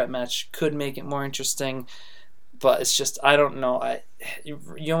triple threat match could make it more interesting. But it's just, I don't know.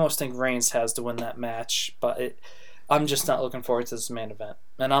 You almost think Reigns has to win that match, but I'm just not looking forward to this main event.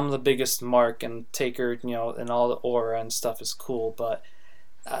 And I'm the biggest mark, and Taker, and all the aura and stuff is cool, but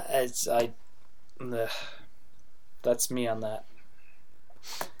that's me on that.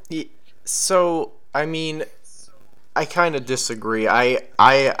 So, I mean, I kind of disagree. I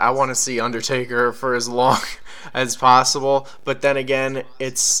want to see Undertaker for as long as possible, but then again,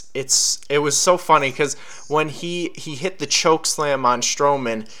 it was so funny because when he hit the choke slam on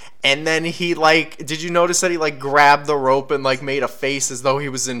Strowman, and then he did you notice that he grabbed the rope and made a face as though he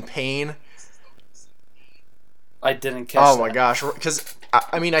was in pain? I didn't catch Oh that. my gosh, because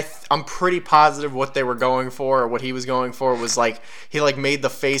I mean I'm pretty positive what they were going for, or what he was going for was like he like made the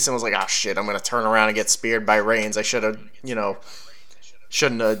face and was like, oh shit, I'm gonna turn around and get speared by Reigns. I should have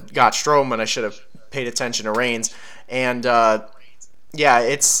shouldn't have got Strowman. I should have paid attention to Reigns. And yeah,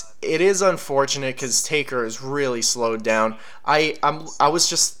 it is unfortunate because Taker is really slowed down. I was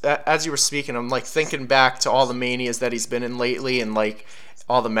just as you were speaking, I'm like thinking back to all the manias that he's been in lately, and like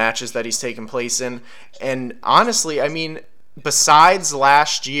all the matches that he's taken place in. And honestly, I mean, besides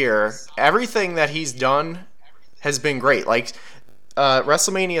last year, everything that he's done has been great. Like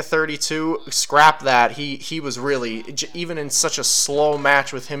WrestleMania 32, scrap that. He was really, even in such a slow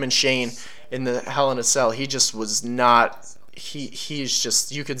match with him and Shane in the Hell in a Cell, he just was not. He's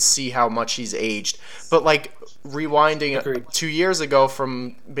just, you could see how much he's aged. But like rewinding Agreed. 2 years ago,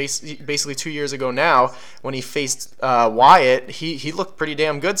 from basically 2 years ago now, when he faced Wyatt, he looked pretty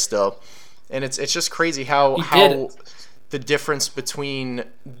damn good still. And it's just crazy how the difference between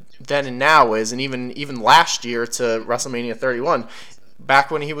then and now is, and even last year to WrestleMania 31,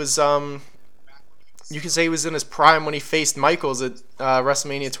 back when he was you could say he was in his prime when he faced Michaels at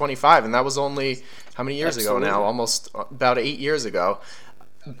WrestleMania 25, and that was only how many years ago now? Almost about 8 years ago.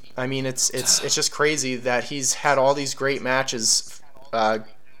 I mean, it's just crazy that he's had all these great matches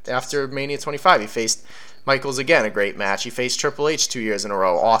after Mania 25. He faced Michaels again, a great match. He faced Triple H 2 years in a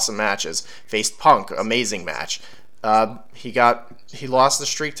row, awesome matches. Faced Punk, amazing match. He lost the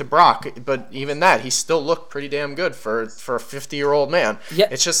streak to Brock, but even that, he still looked pretty damn good for a 50-year-old man. Yeah.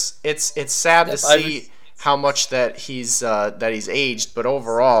 It's just it's sad to see how much that he's aged, but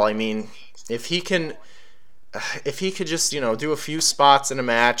overall, I mean, if he could just do a few spots in a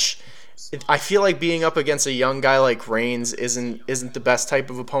match. I feel like being up against a young guy like Reigns isn't the best type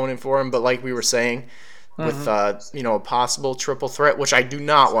of opponent for him, but like we were saying, with a possible triple threat, which I do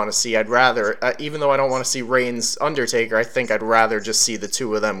not want to see. I'd rather, even though I don't want to see Reigns Undertaker, I think I'd rather just see the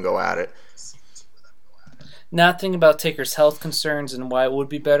two of them go at it. Not thinking about Taker's health concerns and why it would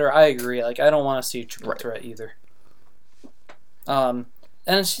be better, I agree. Like, I don't want to see a triple threat either. And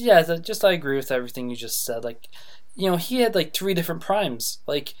I agree with everything you just said. Like, he had like 3 different primes.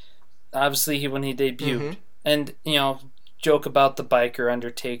 Like, obviously when he debuted, and joke about the biker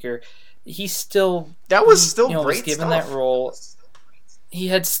Undertaker. He still great was stuff. given that role. He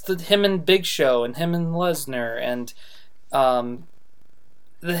had him and Big Show and him and Lesnar and him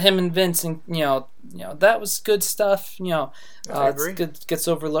and Vince, and that was good stuff. I agree. It gets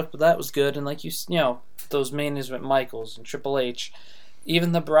overlooked, but that was good. And like those manias with Michaels and Triple H,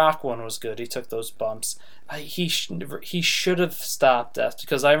 even the Brock one was good. He took those bumps. He should have stopped after,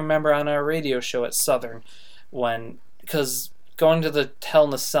 because I remember on our radio show at Southern because going to the Hell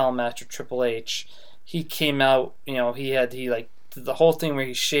in a Cell match with Triple H, he came out, the whole thing where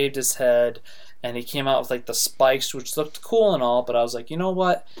he shaved his head and he came out with like the spikes, which looked cool and all, but I was like, you know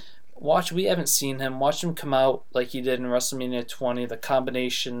what? We haven't seen him. Watch him come out like he did in WrestleMania 20, the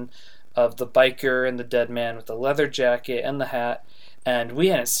combination of the biker and the dead man with the leather jacket and the hat, and we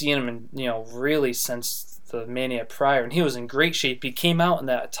hadn't seen him in, really since the Mania prior, and he was in great shape. He came out in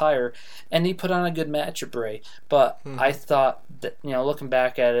that attire, and he put on a good match at Bray. But I thought that, looking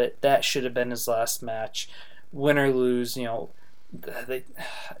back at it, that should have been his last match. Win or lose,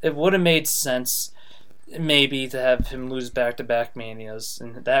 it would have made sense maybe to have him lose back-to-back Manias,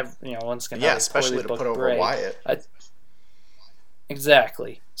 and that, once again, especially to put over Bray. Wyatt.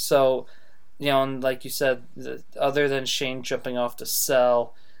 Exactly. So, and like you said, other than Shane jumping off the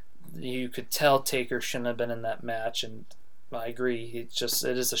cell, you could tell Taker shouldn't have been in that match, and I agree. It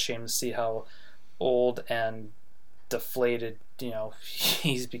is a shame to see how old and deflated,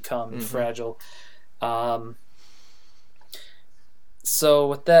 he's become, fragile. So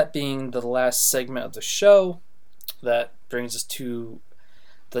with that being the last segment of the show, that brings us to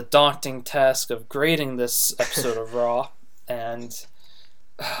the daunting task of grading this episode of Raw, and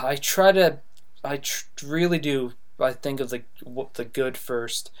I really do. I think of the good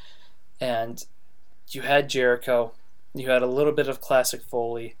first. And you had Jericho. You had a little bit of classic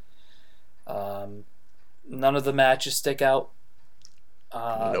Foley. None of the matches stick out.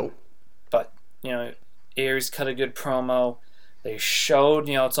 Nope. But, Aries cut a good promo. They showed,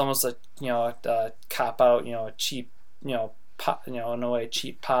 it's almost like, a cop-out, a cheap, pop, in a way, a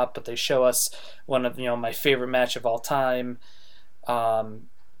cheap pop. But they show us one of, my favorite match of all time.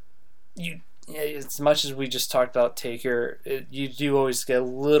 As much as we just talked about Taker, you do always get a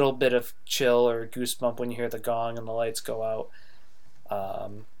little bit of chill or goosebump when you hear the gong and the lights go out.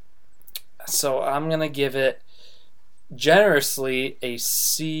 So I'm going to give it generously a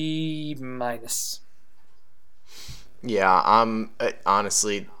C-. Yeah,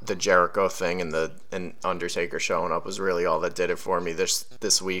 honestly, the Jericho thing and Undertaker showing up was really all that did it for me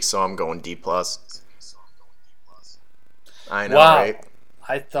this week. So I'm going D plus. I know, Wow, right?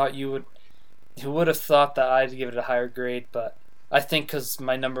 I thought you would. Who would have thought that I'd give it a higher grade? But I think because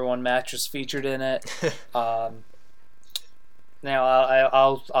my number one match was featured in it. Um, Now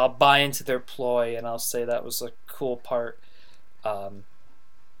I'll buy into their ploy and I'll say that was a cool part. Um,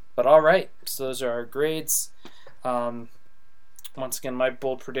 but all right, so those are our grades. Um, Once again, my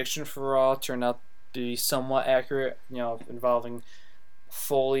bold prediction for Raw turned out to be somewhat accurate. Involving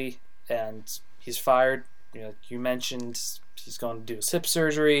Foley and he's fired. You mentioned he's going to do his hip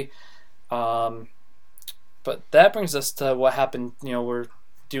surgery. Um, but that brings us to what happened. We're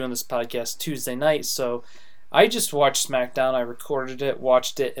doing this podcast Tuesday night, so I just watched SmackDown. I recorded it,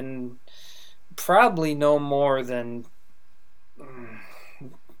 watched it, and probably no more than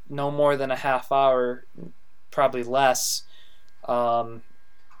a half hour, probably less. Um,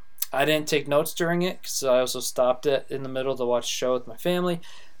 I didn't take notes during it because I also stopped it in the middle to watch a show with my family.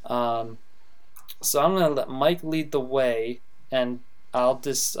 Um, so I'm gonna let Mike lead the way, and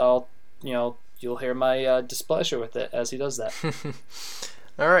you'll hear my displeasure with it as he does that.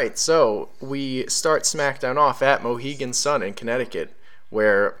 All right, so we start SmackDown off at Mohegan Sun in Connecticut,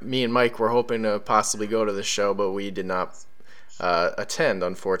 where me and Mike were hoping to possibly go to the show, but we did not attend,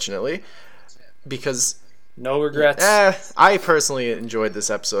 unfortunately, because No regrets. I personally enjoyed this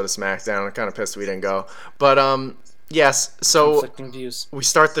episode of SmackDown. I'm kind of pissed we didn't go, but yes. So Conflicting views. we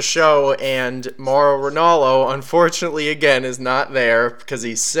start the show, and Mauro Ranallo, unfortunately, again, is not there because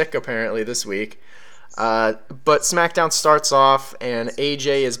he's sick apparently this week. But SmackDown starts off, and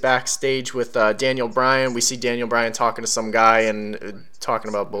AJ is backstage with Daniel Bryan. We see Daniel Bryan talking to some guy and talking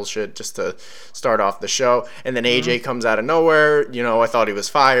about bullshit just to start off the show. And then AJ comes out of nowhere. I thought he was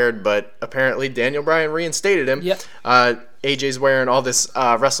fired, but apparently Daniel Bryan reinstated him. Yep. AJ's wearing all this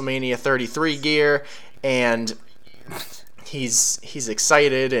WrestleMania 33 gear, and he's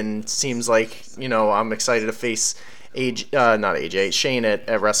excited and seems like, I'm excited to face Shane at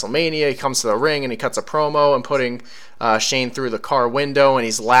WrestleMania. He comes to the ring and he cuts a promo and putting Shane through the car window, and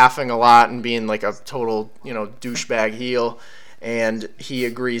he's laughing a lot and being like a total, douchebag heel. And he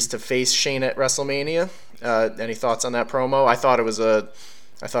agrees to face Shane at WrestleMania. Any thoughts on that promo? I thought it was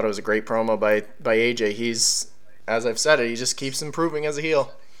a great promo by AJ. He's, as I've said it, he just keeps improving as a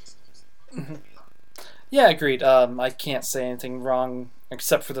heel. Mm-hmm. Yeah, agreed. I can't say anything wrong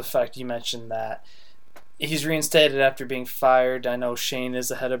except for the fact you mentioned that he's reinstated after being fired. I know Shane is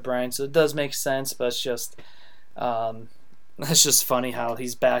ahead of Bryan, so it does make sense, but it's just funny how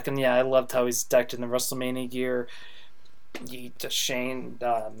he's back. And yeah, I loved how he's decked in the WrestleMania gear. Shane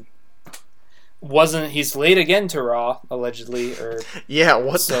he's late again to Raw, allegedly, or yeah,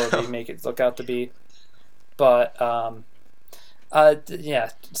 they make it look out to be. But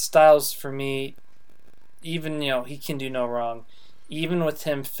yeah, Styles for me, even he can do no wrong. Even with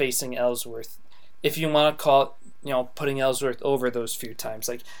him facing Ellsworth, if you want to call it, putting Ellsworth over those few times,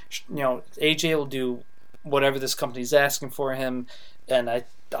 like AJ will do whatever this company's asking for him, and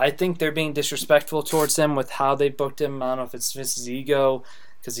I think they're being disrespectful towards him with how they booked him. I don't know if it's Vince's ego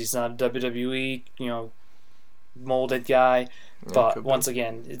because he's not a WWE molded guy, but once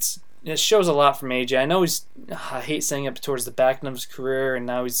again, it shows a lot from AJ. I know I hate saying it, towards the back end of his career, and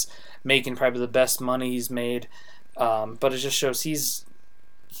now he's making probably the best money he's made, but it just shows he's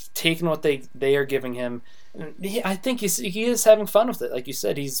taking what they are giving him. I think he is having fun with it. Like you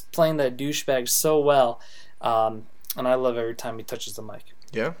said, he's playing that douchebag so well, and I love every time he touches the mic.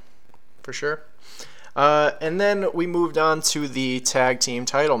 Yeah, for sure. And then we moved on to the tag team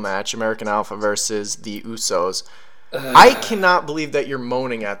title match, American Alpha versus the Usos. I cannot believe that you're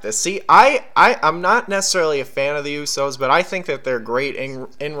moaning at this. See, I'm not necessarily a fan of the Usos, but I think that they're great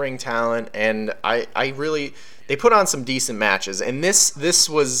in-ring talent, and I really... They put on some decent matches, and this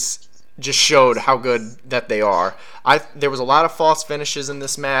was just showed how good that they are. There was a lot of false finishes in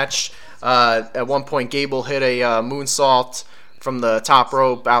this match. At one point, Gable hit a moonsault from the top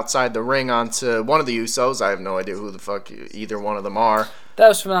rope outside the ring onto one of the Usos. I have no idea who the fuck either one of them are. That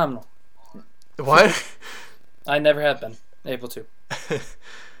was phenomenal. What? I never have been able to.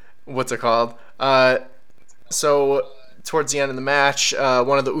 What's it called? So towards the end of the match,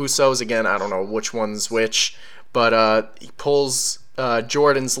 one of the Usos, again, I don't know which one's which, but he pulls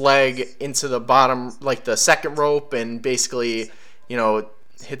Jordan's leg into the bottom, like the second rope, and basically,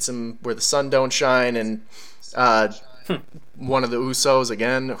 hits him where the sun don't shine. And one of the Usos,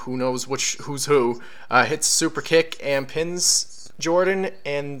 again, who knows who's who, hits a super kick and pins Jordan,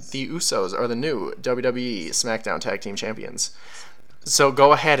 and the Usos are the new WWE SmackDown Tag Team Champions. So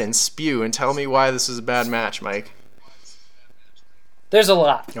go ahead and spew and tell me why this is a bad match, Mike. There's a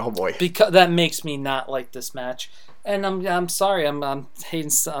lot. Oh boy. Because that makes me not like this match. And I'm sorry. I'm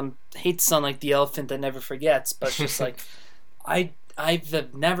hating hate to sound like the elephant that never forgets, but it's just like I've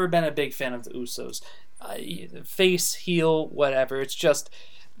never been a big fan of the Usos. Face, heel, whatever. It's just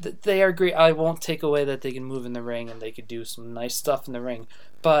they are great. I won't take away that they can move in the ring and they could do some nice stuff in the ring.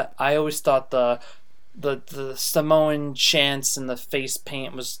 But I always thought the Samoan chants and the face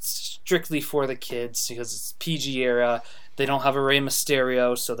paint was strictly for the kids because it's PG era. They don't have a Rey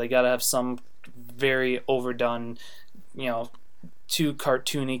Mysterio, so they gotta have some very overdone, too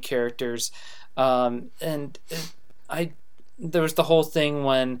cartoony characters. There was the whole thing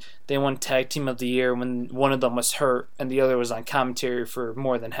when they won Tag Team of the Year when one of them was hurt and the other was on commentary for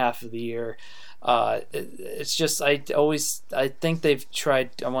more than half of the year. It's just I think they've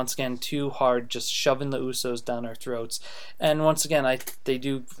tried once again too hard, just shoving the Usos down our throats. And once again, they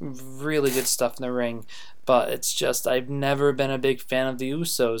do really good stuff in the ring, but it's just I've never been a big fan of the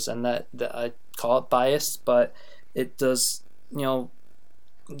Usos, and that I call it bias, but it does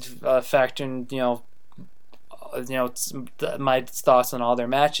factor in my thoughts on all their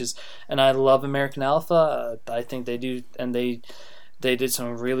matches. And I love American Alpha. I think they do, and they did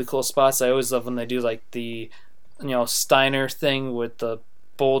some really cool spots. I always love when they do like the Steiner thing with the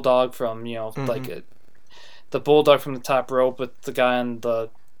bulldog from the bulldog from the top rope with the guy on the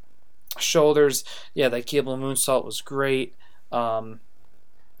shoulders. Yeah, that cable moonsault was great. I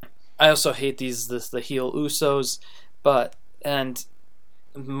also hate the heel Usos,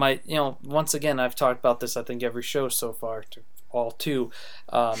 once again, I've talked about this I think every show so far, all two.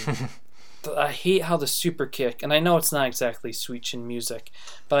 I hate how the super kick, and I know it's not exactly sweet chin music,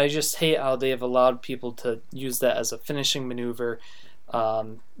 but I just hate how they have allowed people to use that as a finishing maneuver.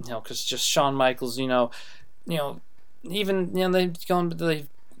 Because just Shawn Michaels, they've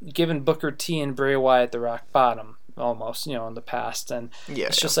given Booker T and Bray Wyatt the rock bottom almost, in the past, and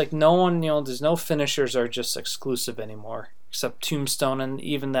it's just like no one, there's no finishers are just exclusive anymore, except Tombstone, and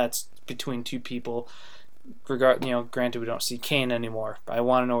even that's between two people. Granted we don't see Kane anymore. I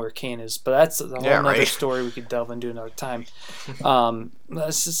want to know where Kane is, but that's a whole other story we could delve into another time. So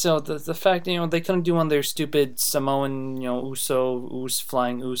the fact they couldn't do one of their stupid Samoan Uso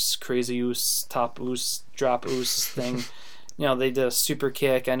flying Us crazy Us top Us drop Us thing. They did a super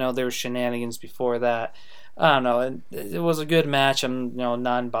kick. I know there were shenanigans before that. I don't know. It was a good match. I'm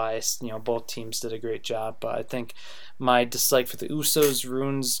non-biased. Both teams did a great job, but I think my dislike for the Usos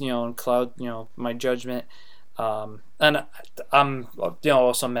ruins and cloud my judgment. And I'm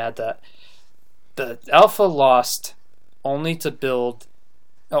also mad that the Alpha lost only to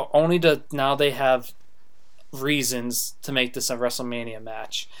now they have reasons to make this a WrestleMania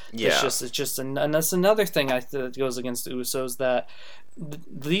match. Yeah. It's just and that's another thing that goes against the Usos, that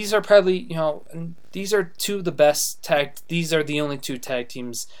these are probably these are two of the best these are the only two tag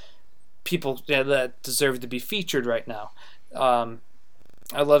teams people that deserve to be featured right now.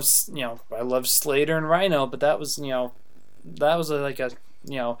 I love Slater and Rhino, but that was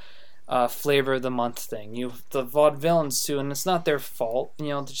a flavor of the month thing. The Vaudevillains too, and it's not their fault.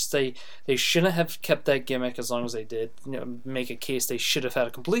 They shouldn't have kept that gimmick as long as they did. Make a case they should have had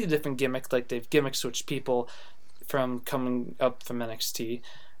a completely different gimmick, like they've gimmick switched people from coming up from NXT.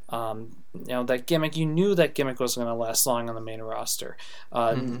 That gimmick, you knew that gimmick wasn't going to last long on the main roster.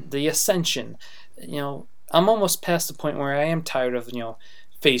 The Ascension, I'm almost past the point where I am tired of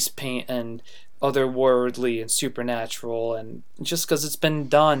face paint and otherworldly and supernatural, and just because it's been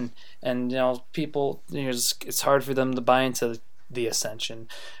done, and people, it's hard for them to buy into the Ascension.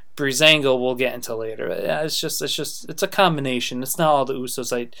 Breezango we'll get into later. It's a combination. It's not all the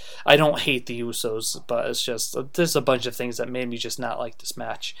Usos. I don't hate the Usos, but it's just there's a bunch of things that made me just not like this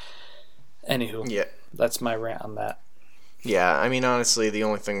match. Anywho, that's my rant on that. Yeah, I mean, honestly, the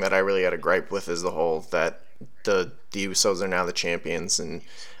only thing that I really had a gripe with is the whole that the Usos are now the champions, and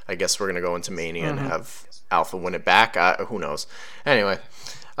I guess we're gonna go into Mania and have Alpha win it back. Who knows? Anyway.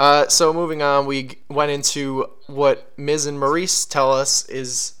 So moving on, we went into what Miz and Maurice tell us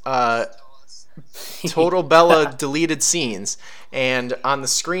is Total Bella deleted scenes. And on the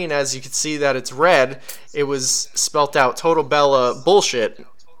screen, as you can see that it's red, it was spelt out Total Bella bullshit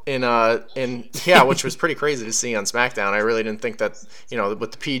which was pretty crazy to see on SmackDown. I really didn't think that,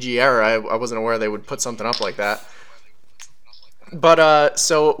 with the PG era, I wasn't aware they would put something up like that. But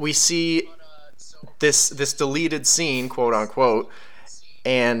so we see this deleted scene, quote unquote.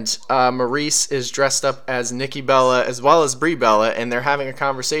 And Maurice is dressed up as Nikki Bella as well as Brie Bella, and they're having a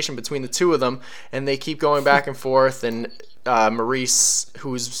conversation between the two of them, and they keep going back and forth, and Maurice,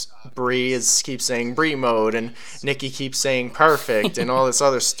 who's Brie, keeps saying Brie mode, and Nikki keeps saying perfect, and all this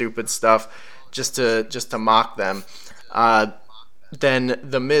other stupid stuff just to mock them. then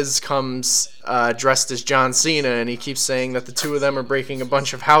The Miz comes dressed as John Cena, and he keeps saying that the two of them are breaking a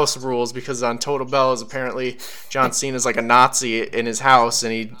bunch of house rules because on Total Bellas, apparently John Cena's like a Nazi in his house,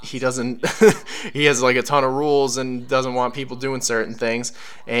 and he doesn't he has like a ton of rules and doesn't want people doing certain things,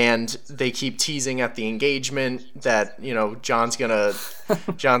 and they keep teasing at the engagement that John's gonna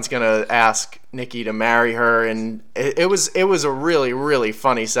ask Nikki to marry her, and it was a really, really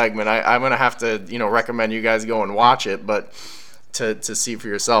funny segment. I'm gonna have to recommend you guys go and watch it, but to see for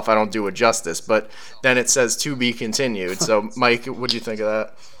yourself, I don't do it justice. But then it says to be continued. So Mike, what do you think of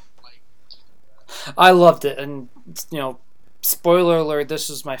that? I loved it, and spoiler alert, this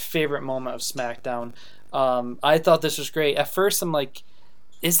was my favorite moment of SmackDown. I thought this was great. At first I'm like,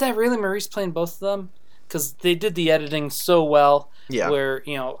 is that really Maurice playing both of them? Because they did the editing so well. Yeah. Where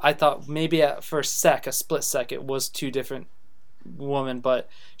I thought maybe for a split sec, it was two different women, but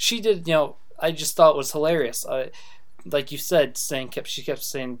she did. I just thought it was hilarious. Like you said, she kept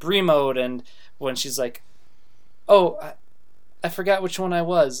saying Brie mode, and when she's like, "Oh, I forgot which one I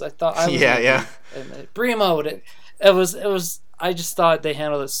was. I thought I was." Yeah. Brie mode. It was. I just thought they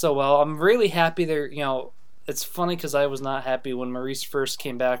handled it so well. I'm really happy they're. It's funny because I was not happy when Maurice first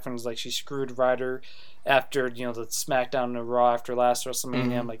came back and was like she screwed Ryder after the SmackDown and Raw after last WrestleMania.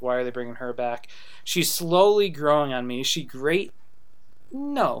 Mm-hmm. I'm like, why are they bringing her back? She's slowly growing on me. Is she great?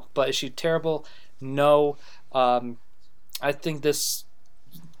 No. But is she terrible? No. I think this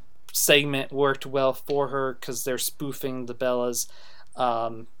segment worked well for her because they're spoofing the Bellas,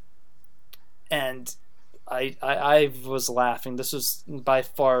 and I was laughing. This was by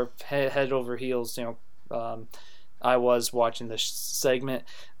far head over heels. I was watching this segment.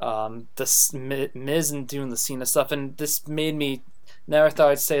 The Miz and doing the Cena stuff, and this made me. Never thought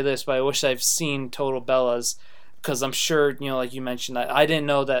I'd say this, but I wish I've seen Total Bellas. Because I'm sure, like you mentioned, I didn't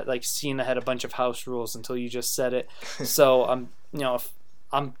know that like Cena had a bunch of house rules until you just said it. So I'm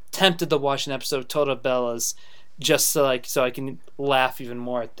tempted to watch an episode of Total Bellas just so I can laugh even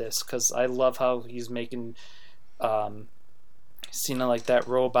more at this, because I love how he's making Cena like that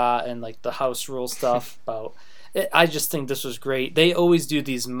robot and like the house rule stuff about it. I just think this was great. They always do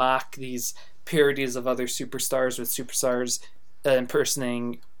these parodies of other superstars with superstars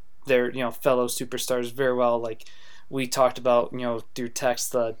impersonating their fellow superstars very well. Like we talked about through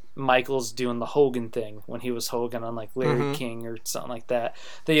text, Michaels doing the Hogan thing when he was Hogan on like Larry King or something like that.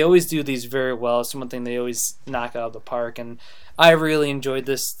 They always do these very well. It's one thing they always knock out of the park, and I really enjoyed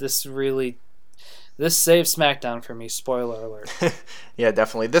this. This saved SmackDown for me. Spoiler alert. Yeah,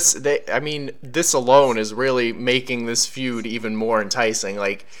 definitely. This alone is really making this feud even more enticing.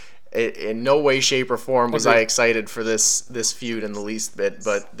 Like, in no way, shape, or form was I excited for this feud in the least bit.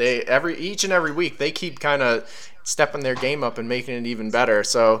 But each and every week they keep kind of stepping their game up and making it even better.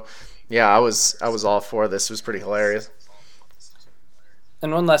 So yeah, I was all for this. It was pretty hilarious.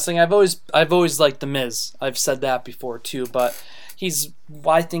 And one last thing, I've always liked The Miz. I've said that before too, but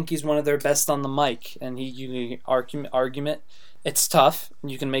I think he's one of their best on the mic, and you can argument. It's tough.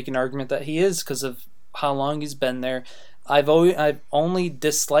 You can make an argument that he is because of how long he's been there. I've only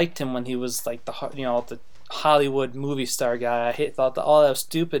disliked him when he was like the Hollywood movie star guy. I thought that that was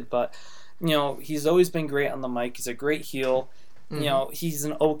stupid, but he's always been great on the mic. He's a great heel. Mm-hmm. He's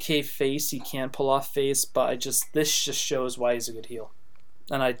an okay face. He can pull off face, but this just shows why he's a good heel,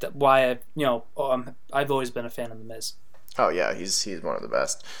 and I've always been a fan of The Miz. Oh yeah, he's one of the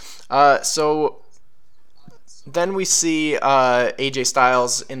best. So then we see AJ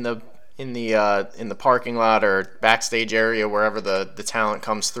Styles in the parking lot or backstage area, wherever the talent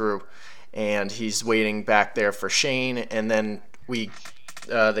comes through, and he's waiting back there for Shane. And then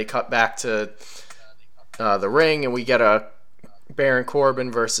they cut back to the ring, and we get a Baron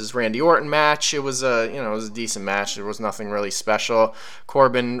Corbin versus Randy Orton match. It was a decent match. There was nothing really special.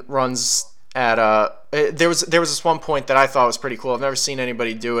 Corbin runs at there was this one point that I thought was pretty cool. I've never seen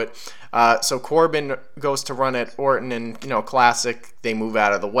anybody do it. So Corbin goes to run at Orton, and classic, they move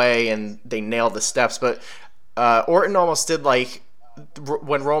out of the way and they nail the steps. But Orton almost did like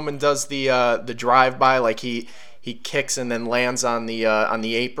when Roman does the drive by, like he kicks and then lands on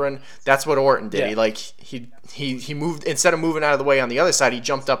the apron. That's what Orton did. Yeah. He moved, instead of moving out of the way on the other side, he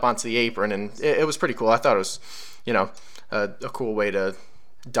jumped up onto the apron, and it was pretty cool. I thought it was a cool way to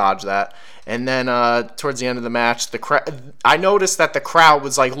dodge that. And then towards the end of the match, I noticed that the crowd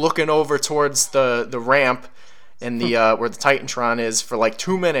was like looking over towards the ramp and the where the Titantron is for like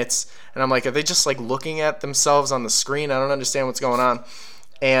 2 minutes, and I'm like, are they just like looking at themselves on the screen? I don't understand what's going on.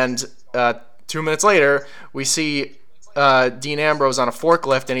 And 2 minutes later, we see Dean Ambrose on a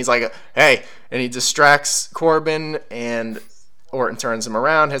forklift, and he's like, hey, and he distracts Corbin, and Orton turns him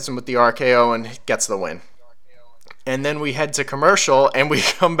around, hits him with the RKO, and gets the win. And then we head to commercial, and we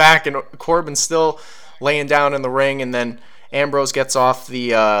come back, and Corbin's still laying down in the ring, and then Ambrose gets off the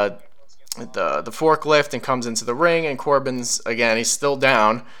forklift and comes into the ring, and Corbin's, again, he's still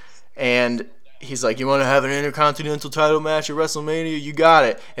down, and he's like, you want to have an Intercontinental title match at WrestleMania? You got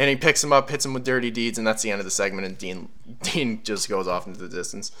it. And he picks him up, hits him with dirty deeds, and that's the end of the segment, and Dean just goes off into the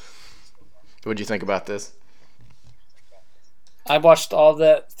distance. What do you think about this? I watched all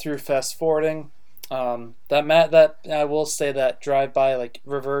that through fast forwarding. That I will say that drive by, like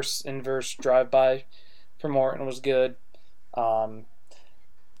inverse drive by from Orton was good. But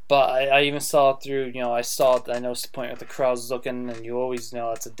I even saw it through, I noticed the point with the crowd's looking, and you always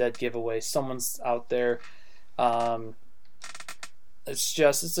know it's a dead giveaway. Someone's out there. It's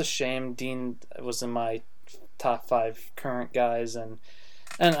a shame. Dean was in my top 5 current guys, and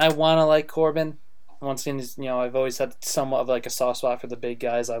I want to like Corbin. Once again, I've always had somewhat of like a soft spot for the big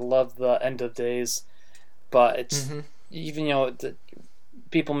guys. I love the end of days, but it's even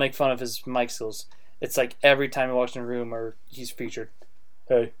people make fun of his mic skills. It's like every time he walks in a room or he's featured,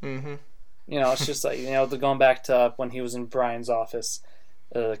 hey, it's just like going back to when he was in Brian's office,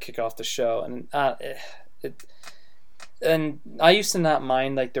 kick off the show, and I used to not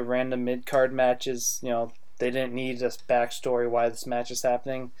mind like the random mid card matches. They didn't need a backstory why this match is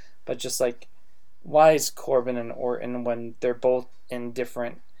happening, but just like, why is Corbin and Orton when they're both in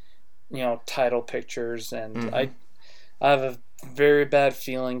different, title pictures? And I have a very bad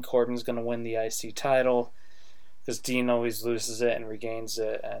feeling Corbin's going to win the IC title because Dean always loses it and regains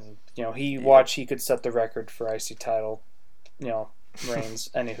it. And, he could set the record for IC title,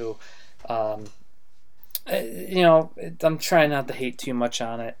 reigns. Anywho, I'm trying not to hate too much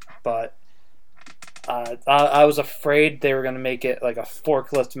on it, but I was afraid they were going to make it like a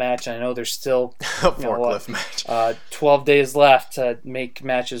forklift match. I know there's still a forklift match. 12 days left to make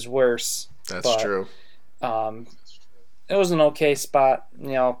matches worse. That's true. It was an okay spot,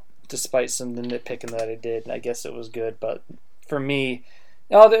 despite some of the nitpicking that I did. I guess it was good, but for me,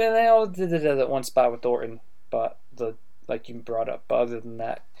 they all did that one spot with Orton, but like you brought up. But other than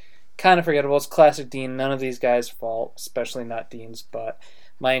that, kind of forgettable. It's classic Dean. None of these guys' fault, especially not Dean's. But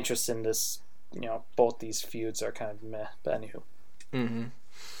my interest in this. Both these feuds are kind of meh, but anywho.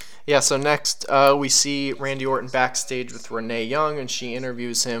 Yeah, so next we see Randy Orton backstage with Renee Young, and she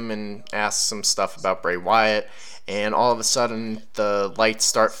interviews him and asks some stuff about Bray Wyatt, and all of a sudden the lights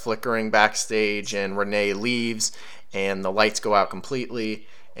start flickering backstage, and Renee leaves, and the lights go out completely,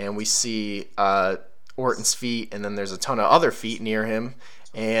 and we see Orton's feet, and then there's a ton of other feet near him,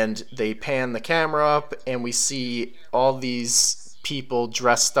 and they pan the camera up, and we see all these people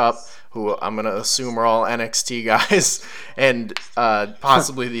dressed up who I'm going to assume are all NXT guys, and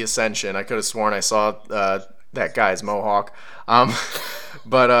possibly the Ascension. I could have sworn I saw that guy's mohawk.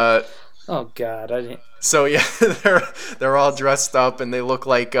 But oh God, I didn't. So yeah, they're all dressed up, and they look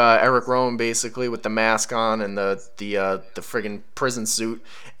like Eric Rowan basically with the mask on and the friggin' prison suit,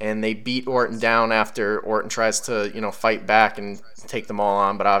 and they beat Orton down after Orton tries to fight back and take them all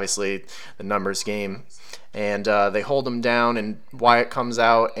on, but obviously the numbers game, and they hold him down, and Wyatt comes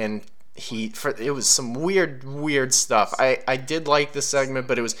out, and it was some weird stuff. I did like this segment,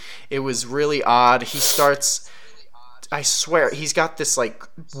 but it was really odd. He starts, I swear, he's got this like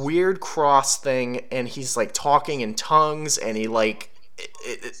weird cross thing, and he's like talking in tongues, and he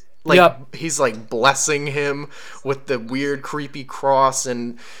he's like blessing him with the weird creepy cross,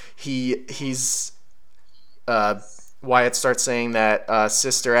 and he's Wyatt starts saying that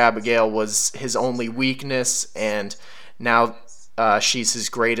Sister Abigail was his only weakness, and now she's his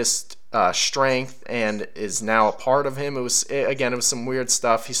greatest strength and is now a part of him. It was some weird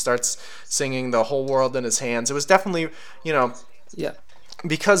stuff. He starts singing "The Whole World in His Hands." It was definitely,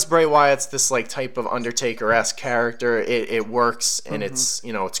 because Bray Wyatt's this like type of Undertaker-esque character, it works, and it's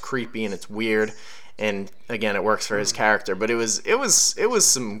it's creepy and it's weird, and again it works for his character. But it was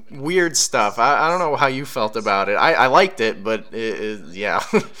some weird stuff. I don't know how you felt about it. I liked it, but yeah.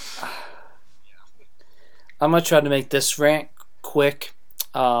 I'm gonna try to make this rant quick.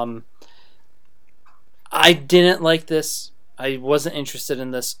 I didn't like this. I wasn't interested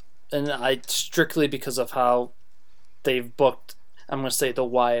in this, and strictly because of how they've booked. I'm going to say the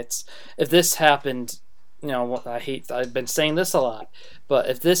Wyatts. If this happened, I've been saying this a lot, but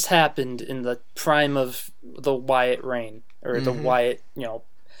if this happened in the prime of the Wyatt reign, or the Wyatt,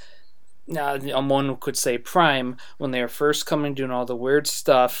 one could say prime, when they were first coming, doing all the weird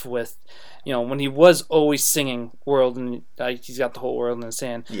stuff with, when he was always singing "World," and he's got the whole world in his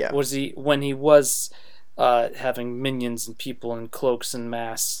hand. Yeah. When he was having minions and people in cloaks and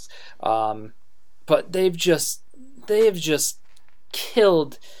masks, but they have just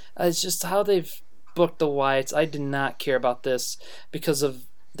killed. It's just how they've booked the Wyatts. I did not care about this because of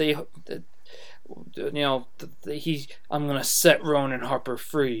they. I'm gonna set Rowan and Harper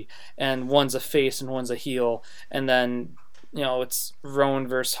free, and one's a face and one's a heel, and then it's Rowan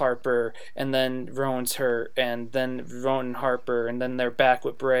versus Harper, and then Rowan's hurt, and then Rowan and Harper, and then they're back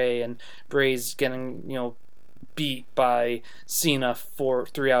with Bray, and Bray's getting beat by Cena for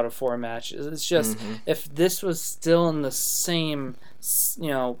 3 out of 4 matches. It's just if this was still in the same,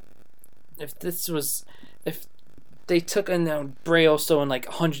 if they took in Bray also in like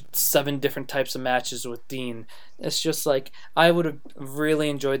 107 different types of matches with Dean. It's just like I would have really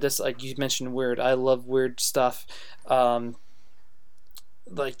enjoyed this. Like you mentioned, weird. I love weird stuff.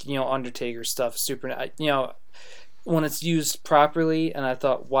 Undertaker stuff. Super. When it's used properly, and I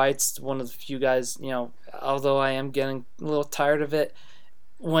thought Wyatt's one of the few guys. Although I am getting a little tired of it.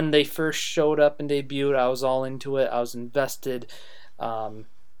 When they first showed up and debuted, I was all into it. I was invested. But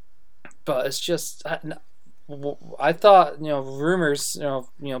it's just. I thought, rumors,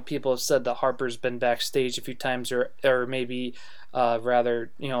 people have said that Harper's been backstage a few times, or maybe,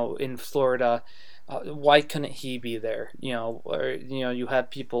 in Florida. Why couldn't he be there? You have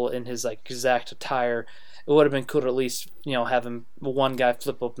people in his like exact attire. It would have been cool to at least, have him one guy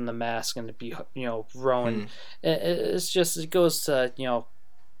flip open the mask and it be, Rowan. It's just it goes to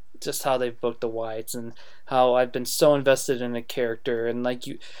just how they've booked the Wyatts and how I've been so invested in a character and like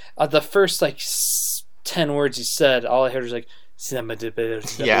the first like 10 words he said, all I heard was like,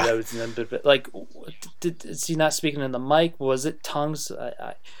 like, is he not speaking in the mic? Was it tongues?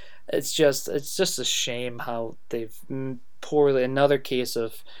 It's just a shame how they've another case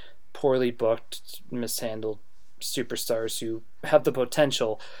of poorly booked, mishandled superstars who have the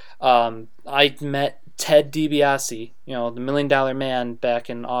potential. I met Ted DiBiase, the $1 Million Man, back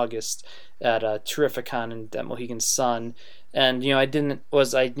in August at Terrificon at Mohegan Sun. And I don't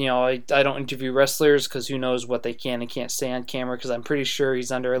interview wrestlers because who knows what they can and can't say on camera, because I'm pretty sure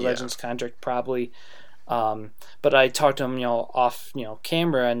he's under a Legends contract probably. But I talked to him off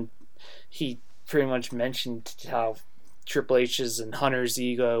camera, and he pretty much mentioned how Triple H's and Hunter's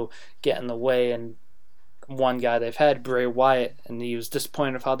ego get in the way, and one guy they've had, Bray Wyatt, and he was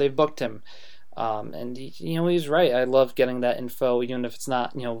disappointed of how they booked him. And he's right. I love getting that info, even if it's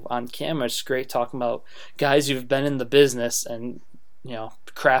not on camera. It's great talking about guys who've been in the business and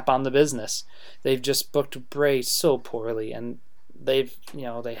crap on the business. They've just booked Bray so poorly, and they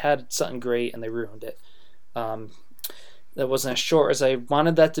had something great and they ruined it. That wasn't as short as I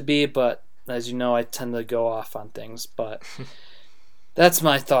wanted that to be, but as you know, I tend to go off on things. But that's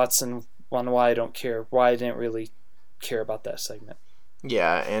my thoughts on why I don't care. Why I didn't really care about that segment.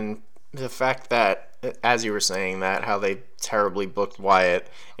 Yeah, and the fact that, as you were saying, that how they terribly booked Wyatt,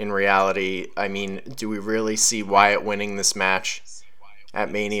 in reality, I mean, do we really see Wyatt winning this match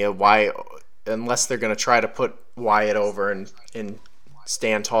at Mania? Why, unless they're going to try to put Wyatt over and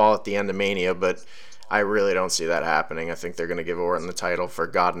stand tall at the end of Mania, but I really don't see that happening. I think they're going to give Orton the title for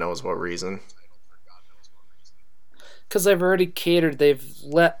God knows what reason. Because they've already catered. They've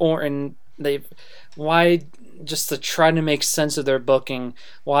let Orton... Why... Just to try to make sense of their booking,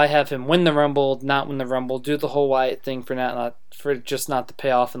 why have him win the Rumble, not win the Rumble, do the whole Wyatt thing for not to pay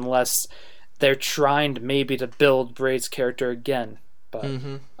off, unless they're trying to build Bray's character again. But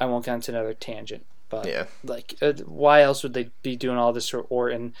I won't get into another tangent. But why else would they be doing all this for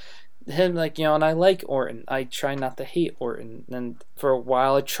Orton? Him, and I like Orton. I try not to hate Orton. And for a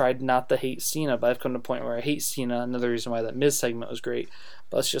while, I tried not to hate Cena, but I've come to a point where I hate Cena. Another reason why that Miz segment was great.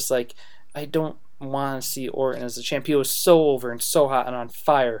 But it's just I don't want to see Orton as a champ. He was so over and so hot and on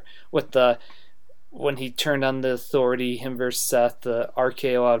fire with when he turned on the Authority, him versus Seth, the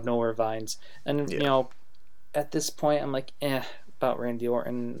RKO out of nowhere vines. And, at this point, I'm about Randy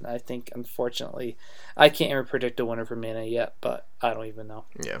Orton. I think, unfortunately, I can't even predict a winner for Mania yet, but I don't even know.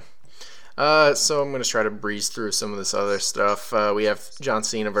 Yeah. So I'm going to try to breeze through some of this other stuff. We have John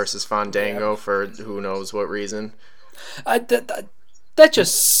Cena versus Fandango for who knows what reason. That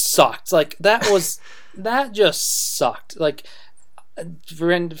just sucked. That just sucked.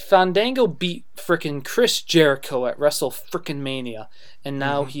 Fandango beat frickin' Chris Jericho at Wrestle frickin' Mania, and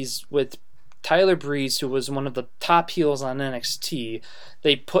now he's with Tyler Breeze, who was one of the top heels on NXT.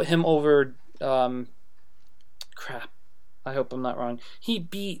 They put him over. Crap. I hope I'm not wrong. He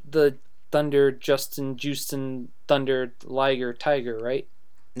beat the Thunder Justin Thunder Liger Tiger, right?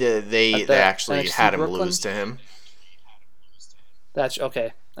 Yeah, they actually NXT had him Brooklyn? lose to him. That's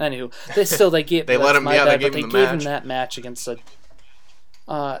okay. Anywho, they gave they let him. They gave gave him the him match. that match against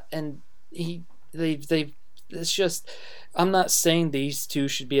and they it's just, I'm not saying these two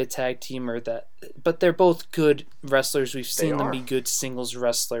should be a tag team or that, but they're both good wrestlers. We've seen them be good singles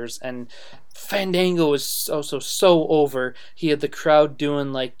wrestlers, and Fandango was also so over. He had the crowd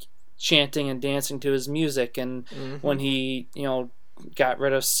doing like chanting and dancing to his music, and when he got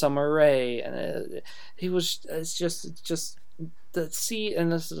rid of Summer Rae, and he was it's just the see,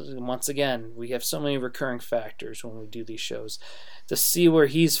 and this is, once again, we have so many recurring factors when we do these shows. To see where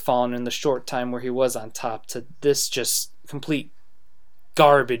he's fallen in the short time where he was on top to this just complete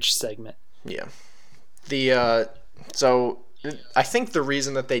garbage segment. Yeah. So I think the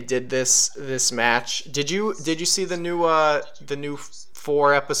reason that they did this match, did you see the new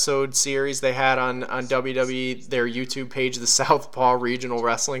 4-episode series they had on WWE, their YouTube page, the Southpaw Regional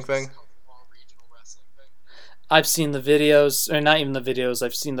Wrestling thing? I've seen the videos, or not even the videos,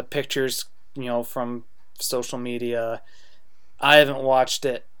 I've seen the pictures, from social media. I haven't watched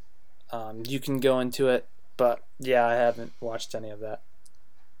it. You can go into it, but yeah, I haven't watched any of that.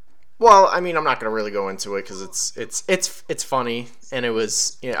 Well, I mean, I'm not gonna really go into it because it's funny, and it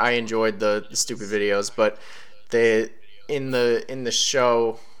was, I enjoyed the stupid videos, but in the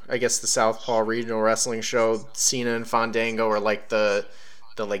show, I guess the Southpaw Regional Wrestling show, Cena and Fandango are like the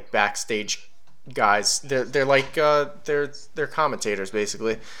like backstage guys. They're like they're commentators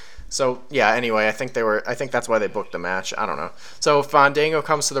basically. So yeah, anyway, I think that's why they booked the match. I don't know. So Fandango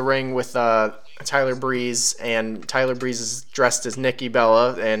comes to the ring with Tyler Breeze, and Tyler Breeze is dressed as Nikki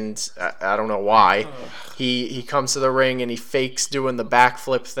Bella, and I don't know why. He comes to the ring and he fakes doing the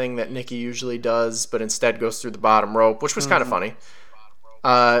backflip thing that Nikki usually does, but instead goes through the bottom rope, which was kind of funny.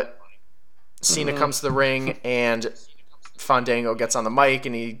 Cena comes to the ring, and Fandango gets on the mic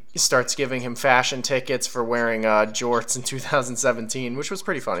and he starts giving him fashion tickets for wearing jorts in 2017, which was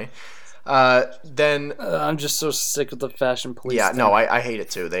pretty funny. Then I'm just so sick of the fashion police. Yeah, no, I hate it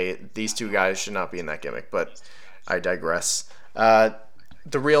too. These two guys should not be in that gimmick, but I digress.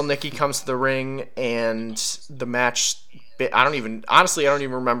 The real Nikki comes to the ring, and the match, I don't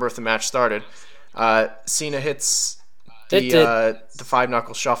even remember if the match started. Cena hits the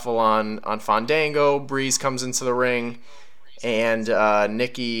 5-knuckle shuffle on Fandango. Breeze comes into the ring, and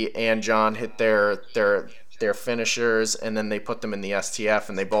Nikki and John hit their finishers, and then they put them in the STF,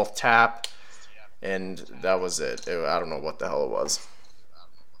 and they both tap, and that was it. I don't know what the hell it was.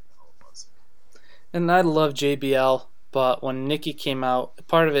 And I love JBL, but when Nikki came out,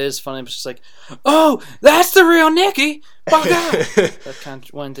 part of it is funny, but it's just like, oh, that's the real Nikki! Oh, God! That kind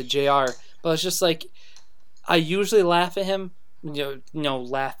of went to JR. But it's just like, I usually laugh at him,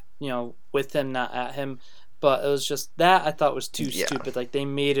 laugh with him, not at him. But it was just that I thought was too stupid. Like, they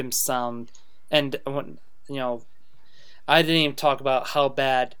made him sound, and when I didn't even talk about how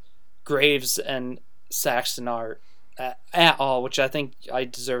bad Graves and Saxton are at all, which I think I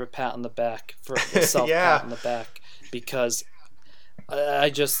deserve a pat on the back for myself. Pat on the back, because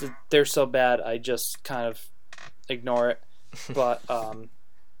they're so bad. I just kind of ignore it. But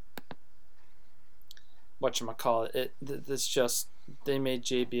whatchamacallit, it's just, they made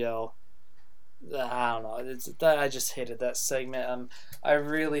JBL. I don't know. I just hated that segment. I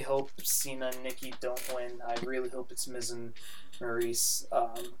really hope Cena and Nikki don't win. I really hope it's Miz and Maurice.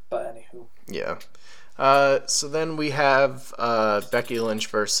 But anywho. Yeah. So then we have Becky Lynch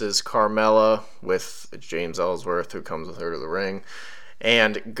versus Carmella with James Ellsworth, who comes with her to the ring.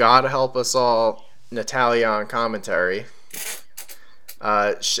 And God help us all, Natalya on commentary.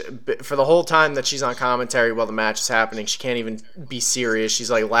 For the whole time that she's on commentary while the match is happening, she can't even be serious. She's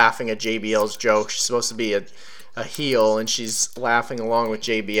like laughing at JBL's joke. She's supposed to be a heel, and she's laughing along with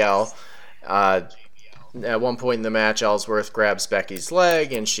JBL. At one point in the match, Ellsworth grabs Becky's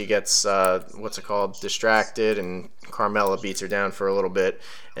leg, and she gets distracted, and Carmella beats her down for a little bit.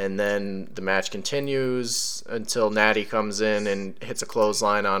 And then the match continues until Natty comes in and hits a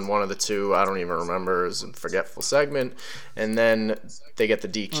clothesline on one of the two. I don't even remember. It was a forgetful segment. And then they get the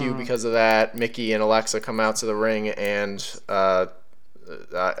DQ because of that. Mickey and Alexa come out to the ring, and I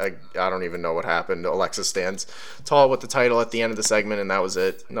don't even know what happened. Alexa stands tall with the title at the end of the segment, and that was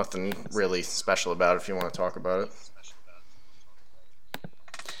it. Nothing really special about it if you want to talk about it.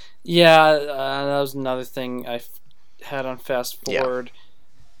 Yeah, that was another thing I had on fast forward. Yeah.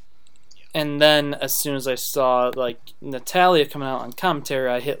 And then as soon as I saw Natalya coming out on commentary,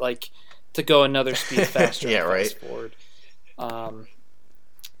 I hit to go another speed faster. Yeah, right. Fast forward.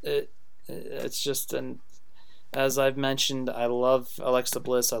 It's just as I've mentioned, I love Alexa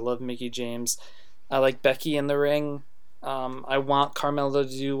Bliss. I love Mickie James. I like Becky in the ring. I want Carmella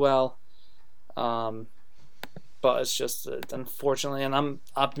to do well. But it's just unfortunately, and I'm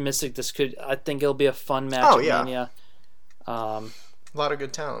optimistic I think it'll be a fun match at Mania. A lot of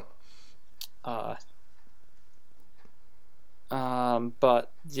good talent.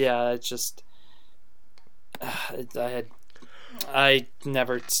 But yeah, it just I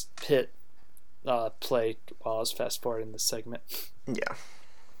never hit play while I was fast forwarding this segment. Yeah.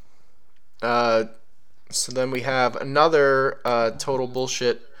 So then we have another total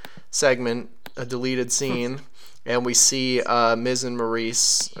bullshit segment, a deleted scene, and we see Miz and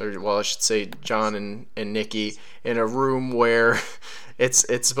Maurice, or well, I should say John and Nikki, in a room where it's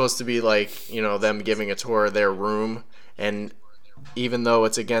supposed to be like, you know, them giving a tour of their room, and even though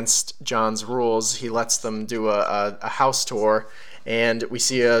it's against John's rules, he lets them do a house tour. And we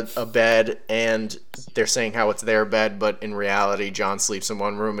see a bed, and they're saying how it's their bed, but in reality, John sleeps in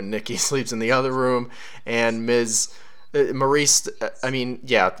one room and Nikki sleeps in the other room. And Maurice, I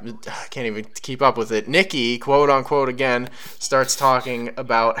can't even keep up with it. Nikki, quote unquote, again, starts talking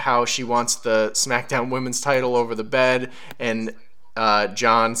about how she wants the SmackDown Women's title over the bed, and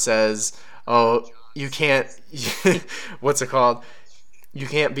John says, "Oh, you can't." What's it called? You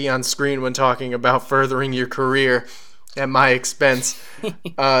can't be on screen when talking about furthering your career at my expense.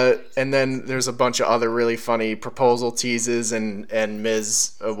 And then there's a bunch of other really funny proposal teases, and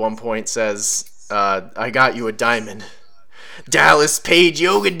Miz at one point says, I got you a diamond. Dallas Page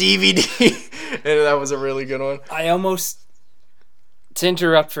yoga DVD. And that was a really good one. I almost, to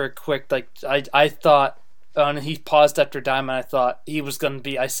interrupt for a quick, I thought, and he paused after diamond, I thought he was going to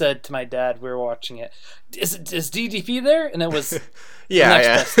be, I said to my dad, we were watching it, is DDP there? And it was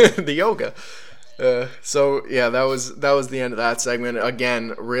yeah. The yoga. So yeah, that was the end of that segment.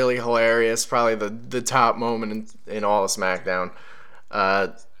 Again, really hilarious. Probably the top moment in all of SmackDown.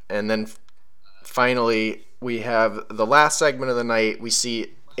 And then finally, we have the last segment of the night. We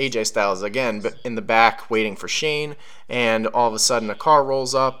see AJ Styles again in the back waiting for Shane, and all of a sudden a car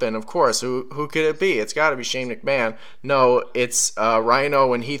rolls up, and of course, who could it be? It's got to be Shane McMahon. No, it's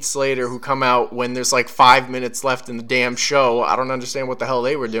Rhino and Heath Slater, who come out when there's like 5 minutes left in the damn show. I don't understand what the hell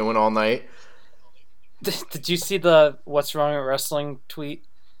they were doing all night. Did you see the "What's Wrong with Wrestling" tweet?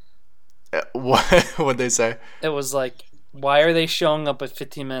 What'd they say? It was like, why are they showing up with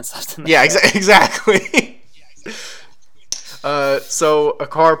 15 minutes left in the show? Exactly. So a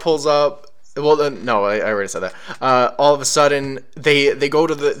car pulls up. Well, no, I already said that. All of a sudden,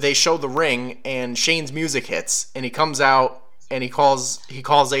 they show the ring, and Shane's music hits, and he comes out, and he calls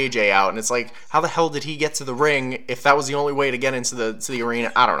AJ out, and it's like, how the hell did he get to the ring if that was the only way to get into the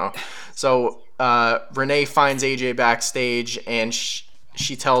arena? I don't know. So Renee finds AJ backstage, and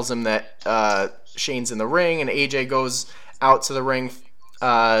she tells him that Shane's in the ring, and AJ goes out to the ring,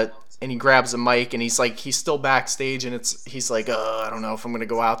 and he grabs a mic, and he's still backstage, and he's like, I don't know if I'm gonna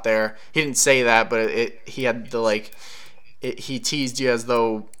go out there. He didn't say that, but he had the he teased you as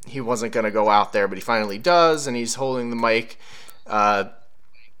though he wasn't gonna go out there, but he finally does, and he's holding the mic. For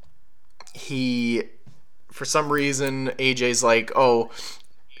some reason, AJ's like, oh,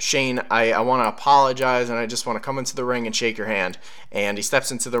 Shane, I want to apologize, and I just want to come into the ring and shake your hand. And he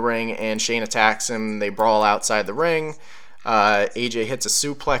steps into the ring, and Shane attacks him. They brawl outside the ring. AJ hits a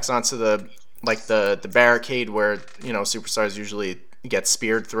suplex onto the barricade where, you know, superstars usually get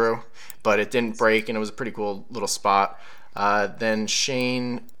speared through, but it didn't break, and it was a pretty cool little spot. Then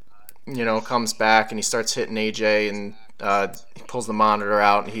Shane, you know, comes back, and he starts hitting AJ, and he pulls the monitor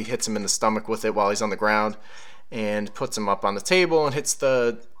out, and he hits him in the stomach with it while he's on the ground, and puts him up on the table, and hits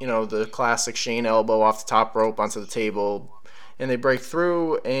the classic Shane elbow off the top rope onto the table, and they break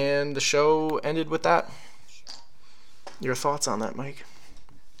through, and the show ended with that. Your thoughts on that, Mike?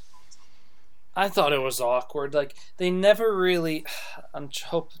 I thought it was awkward. Like, they never really... I'm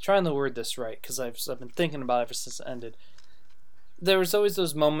trying to word this right, because I've been thinking about it ever since it ended. There was always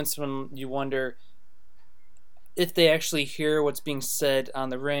those moments when you wonder if they actually hear what's being said on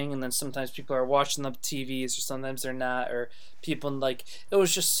the ring, and then sometimes people are watching the TVs, or sometimes they're not, or people, like... It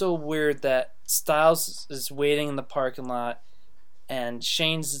was just so weird that Styles is waiting in the parking lot, and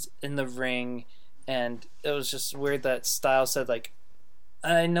Shane's in the ring, and it was just weird that Styles said, like,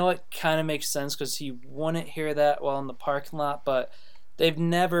 I know it kind of makes sense because he wouldn't hear that while in the parking lot, but they've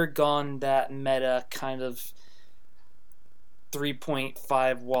never gone that meta kind of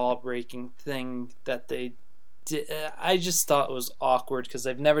 3.5 wall breaking thing that they did. I just thought it was awkward because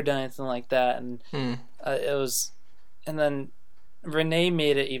they've never done anything like that, and it was. And then Renee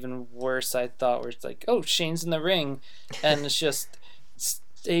made it even worse, I thought, where it's like, oh, Shane's in the ring, and it's just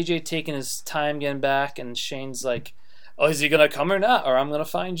AJ taking his time getting back, and Shane's like, oh, is he going to come or not? Or I'm going to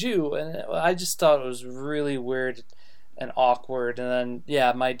find you. And I just thought it was really weird and awkward. And then,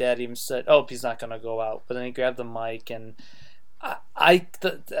 yeah, my dad even said, oh, he's not going to go out. But then he grabbed the mic. And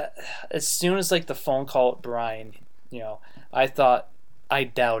as soon as, like, the phone call with Brian, you know, I thought, I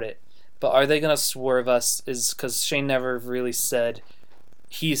doubt it. But are they going to swerve us? Is because Shane never really said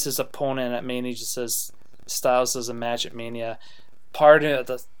he's his opponent at Mania. He just says Styles does a match at Mania. Part of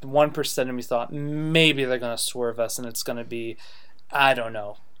the 1% of me thought maybe they're going to swerve us, and it's going to be, I don't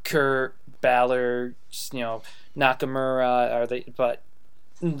know, Kurt, Balor, Nakamura. Are they? But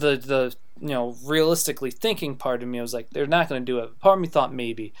the realistically thinking part of me was like, they're not going to do it. Part of me thought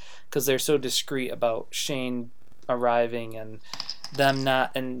maybe because they're so discreet about Shane arriving and them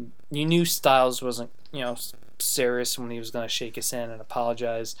not, and you knew Styles wasn't serious when he was going to shake his hand and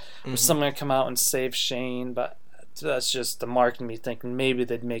apologize. Was someone going to come out and save Shane? But that's just the mark in me thinking maybe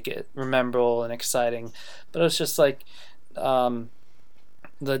they'd make it memorable and exciting. But it was just like the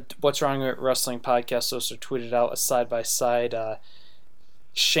What's Wrong with Wrestling podcast also tweeted out a side-by-side.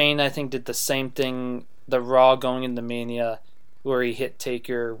 Shane, I think, did the same thing, the Raw going into Mania, where he hit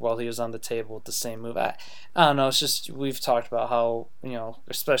Taker while he was on the table with the same move. I don't know, it's just, we've talked about how,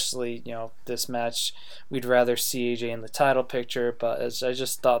 especially, this match, we'd rather see AJ in the title picture, but I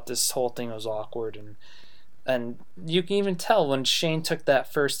just thought this whole thing was awkward, and you can even tell when Shane took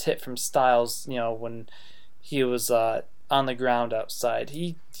that first hit from Styles, when he was on the ground outside.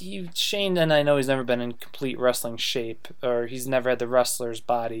 Shane, and I know he's never been in complete wrestling shape, or he's never had the wrestler's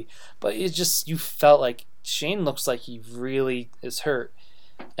body, but you felt like Shane looks like he really is hurt,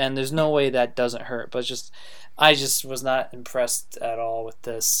 and there's no way that doesn't hurt. But I just was not impressed at all with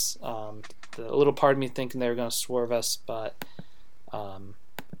this. A little part of me thinking they were going to swerve us, but I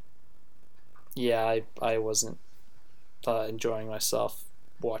wasn't enjoying myself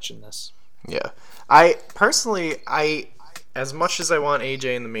watching this. Yeah, I personally, as much as I want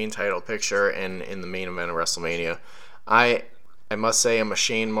AJ in the main title picture and in the main event of WrestleMania, I must say I'm a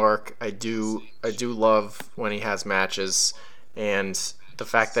Shane mark. I do love when he has matches, and the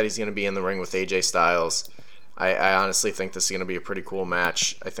fact that he's going to be in the ring with AJ Styles, I honestly think this is going to be a pretty cool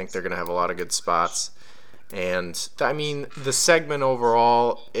match. I think they're going to have a lot of good spots, and I mean the segment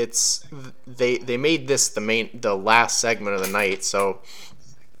overall, they made this the last segment of the night, so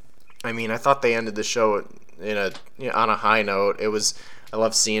I mean I thought they ended the show on a high note. I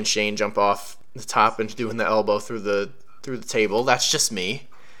love seeing Shane jump off the top and doing the elbow through the table. That's just me.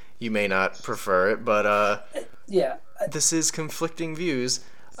 You may not prefer it, but this is conflicting views.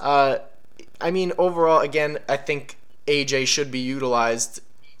 I mean, overall, again, I think AJ should be utilized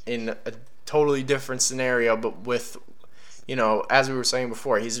in a totally different scenario, but with, as we were saying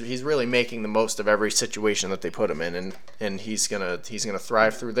before, he's really making the most of every situation that they put him in, and he's gonna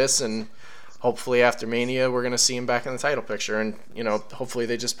thrive through this, and hopefully after Mania we're gonna see him back in the title picture, and hopefully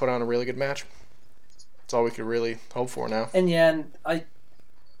they just put on a really good match. That's all we could really hope for now. And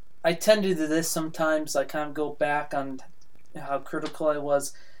I tend to do this sometimes. I kind of go back on how critical I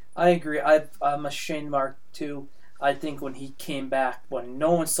was. I agree. I'm a Shane mark too. I think when he came back, when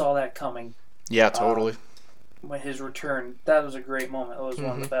no one saw that coming. Yeah, totally. When his return, that was a great moment. It was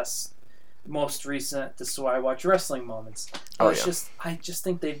one of the best, most recent, this is why I watch wrestling moments. I just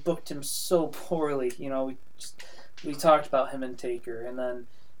think they booked him so poorly. We talked about him and Taker, and then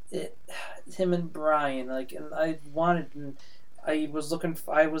him and Bryan, and I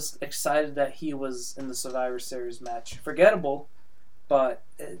was excited that he was in the Survivor Series match. Forgettable, but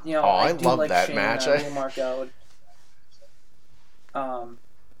I do love like that Shane, match. I will mark out.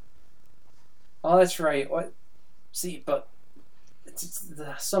 Oh, that's right. What? See, but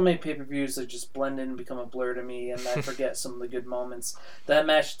so many pay-per-views that just blend in and become a blur to me, and I forget some of the good moments. That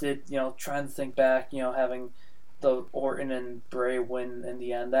match did, trying to think back, having the Orton and Bray win in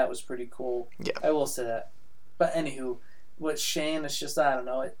the end, that was pretty cool. Yeah. I will say that. But anywho, with Shane, it's just, I don't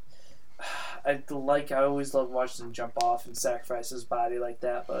know. I always love watching him jump off and sacrifice his body like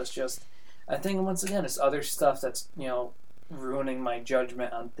that, but it's just, I think once again, it's other stuff that's, ruining my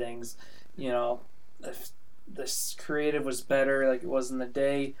judgment on things. If this creative was better like it was in the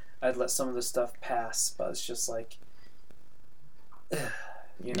day, I'd let some of the stuff pass, but it's just like,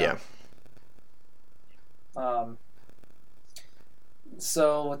 Yeah.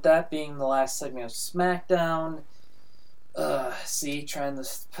 So with that being the last segment of SmackDown, trying to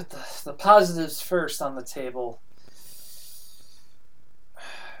put the positives first on the table.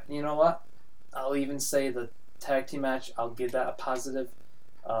 You know what? I'll even say the tag team match, I'll give that a positive.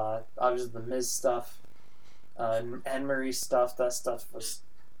 Obviously the Miz stuff, and Marie stuff, that stuff was,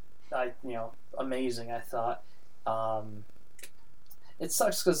 amazing, I thought. It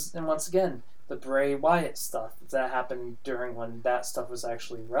sucks because, and once again, the Bray Wyatt stuff, that happened during when that stuff was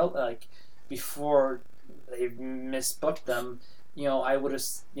actually before they misbooked them, I would have,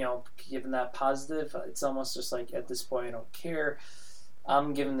 given that positive. It's almost just like, at this point, I don't care.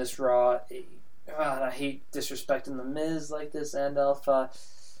 I'm giving this Raw and I hate disrespecting the Miz like this, and Alpha.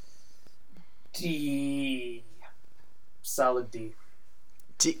 D. Solid D.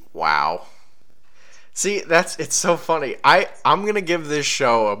 Wow. See, it's so funny. I'm gonna give this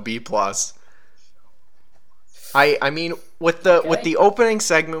show a B plus. I mean with the opening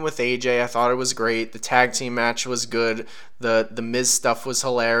segment with AJ, I thought it was great. The tag team match was good. The Miz stuff was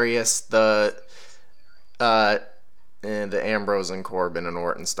hilarious. Uh the Ambrose and Corbin and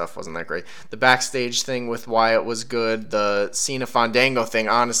Orton stuff wasn't that great. The backstage thing with Wyatt was good. The Cena Fandango thing,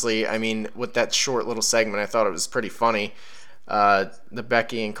 honestly, I mean, with that short little segment, I thought it was pretty funny. The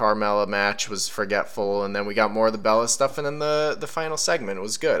Becky and Carmella match was forgetful, and then we got more of the Bella stuff, and then the final segment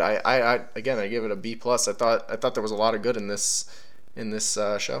was good. I again, I give it a B plus. I thought there was a lot of good in this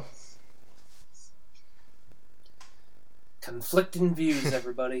show. Conflicting views,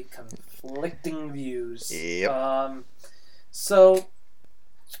 everybody. Conflicting views. Yep. So,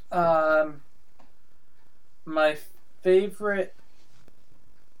 my favorite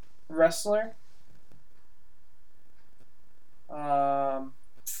wrestler. And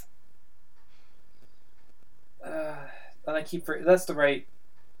I keep that's the right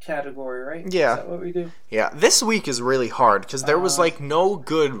category, right? Yeah. Is that what we do? Yeah. This week is really hard because there was like no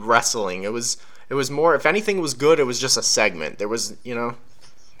good wrestling. It was more, if anything was good, it was just a segment. There was,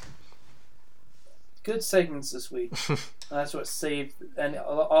 good segments this week. That's what saved, and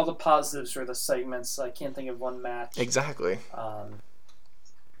all the positives were the segments. I can't think of one match. Exactly.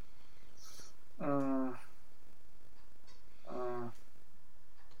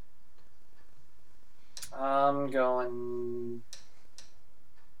 I'm going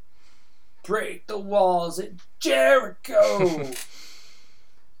break the walls at Jericho.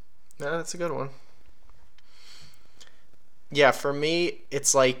 No, that's a good one. Yeah, for me,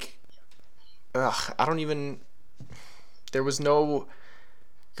 it's like, I don't even. There was no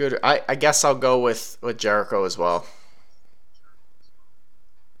good. I guess I'll go with Jericho as well.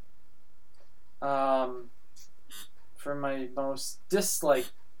 For my most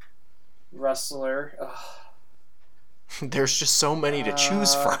disliked wrestler, there's just so many to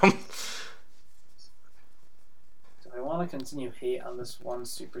choose from. Do I want to continue hate on this one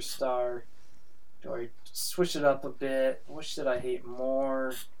superstar? Do I switch it up a bit? Which did I hate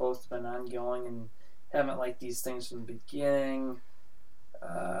more? Both been ongoing and haven't liked these things from the beginning. I'm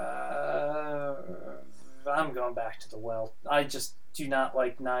going back to the well. I just do not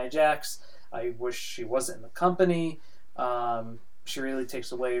like Nia Jax. I wish she wasn't in the company. She really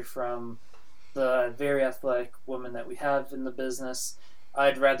takes away from the very athletic woman that we have in the business.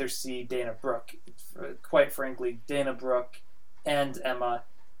 I'd rather see Dana Brooke. Quite frankly, Dana Brooke and Emma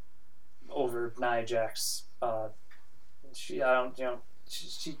over Nia Jax.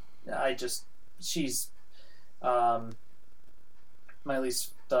 She's my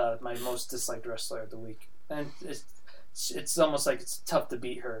most disliked wrestler of the week, and it's almost like it's tough to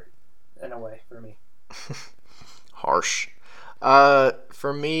beat her in a way for me. Harsh.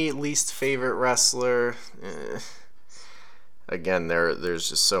 For me, least favorite wrestler. Again, there's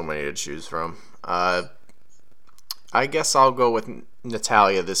just so many to choose from. I guess I'll go with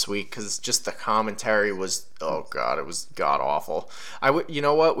Natalya this week because just the commentary was, oh god, it was god awful. You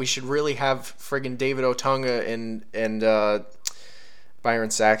know what? We should really have friggin' David Otunga and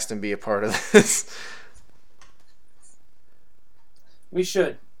Byron Saxton be a part of this. We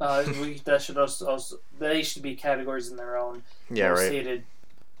should. That should also they should be categories in their own. Yeah, right. Stated,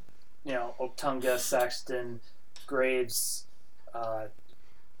 Otunga, Saxton, Graves.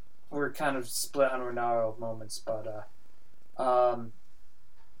 We're kind of split on Renaro moments, but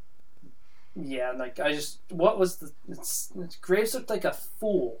yeah, like what was Graves looked like a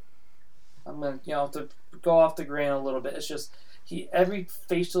fool. I'm gonna to go off the grain a little bit. It's just every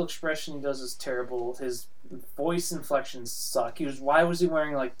facial expression he does is terrible. His voice inflections suck. Why was he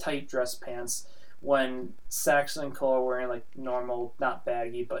wearing like tight dress pants when Saxon and Cole are wearing like normal, not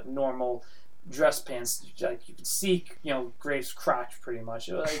baggy, but normal dress pants? Like you could see, Graves' crotch pretty much.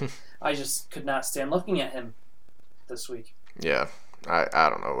 I just could not stand looking at him this week. Yeah, I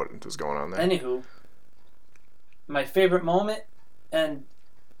don't know what was going on there. Anywho, my favorite moment, and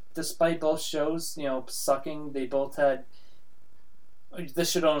despite both shows, sucking, they both had.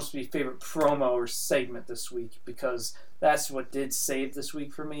 This should almost be favorite promo or segment this week because that's what did save this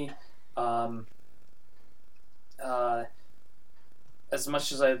week for me. As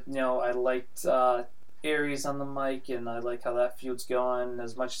much as I liked Aries on the mic and I like how that feud's going,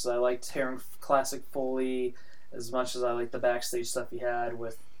 as much as I liked hearing classic Foley, as much as I liked the backstage stuff he had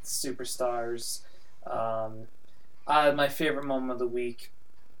with superstars, my favorite moment of the week,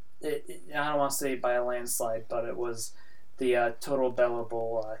 I don't want to say by a landslide, but it was the Total Bella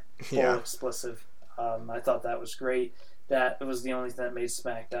Bowl, full explosive. I thought that was great. that was the only thing that made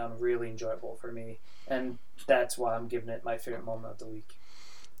SmackDown really enjoyable for me, and that's why I'm giving it my favorite moment of the week.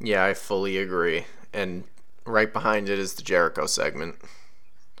 Yeah, I fully agree. And right behind it is the Jericho segment.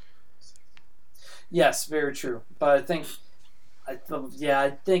 Yes, very true. But I think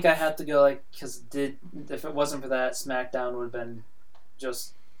I have to go because if it wasn't for that, SmackDown would have been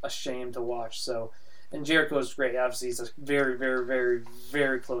just a shame to watch. So, and Jericho is great. Obviously, he's a very, very, very,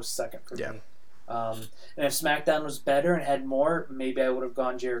 very close second for me. And if SmackDown was better and had more, maybe I would have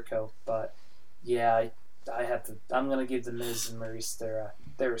gone Jericho. But yeah, I have to. I'm gonna give the Miz and Maurice their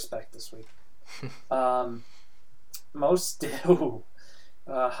respect this week. Most.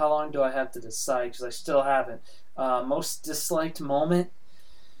 How long do I have to decide? Because I still haven't. Most disliked moment.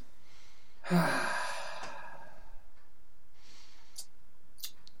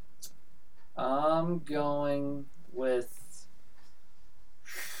 I'm going with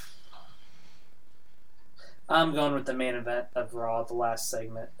the main event of Raw, the last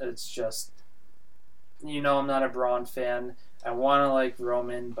segment. It's just, I'm not a Braun fan. I want to like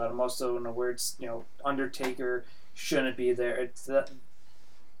Roman, but I'm also in a weird, Undertaker shouldn't be there. It's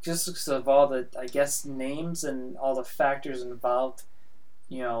just because of all the, I guess, names and all the factors involved.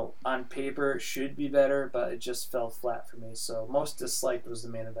 On paper it should be better, but it just fell flat for me. So most disliked was the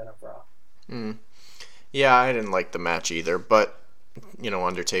main event of Raw. Yeah, I didn't like the match either, but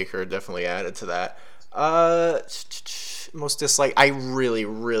Undertaker definitely added to that. Most disliked, I really,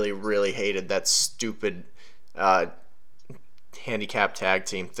 really, really hated that stupid handicap tag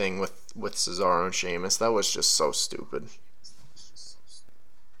team thing with Cesaro and Sheamus. That was just so stupid.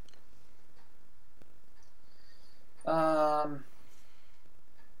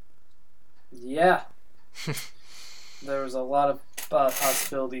 Yeah. There was a lot of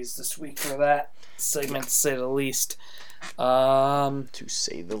possibilities this week for that segment, to say the least. To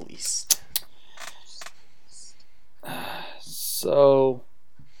say the least. So,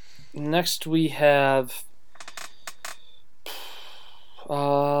 next we have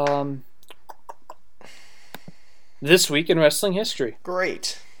This Week in Wrestling History.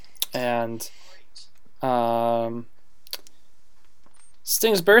 Great. And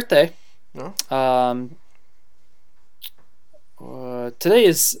Sting's birthday. No? Today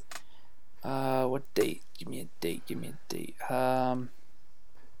is what date? Give me a date. Come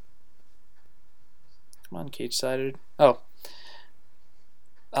on, Cage Sided.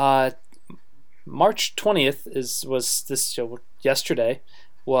 March 20th was this show yesterday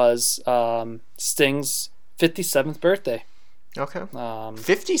was Sting's 57th birthday. Okay.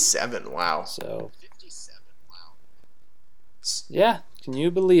 57. Wow. So. Yeah. Can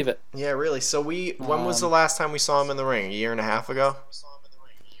you believe it? Yeah, really. So when was the last time we saw him in the ring? A year and a half ago?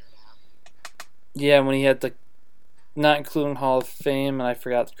 Yeah, when he had not including Hall of Fame, and I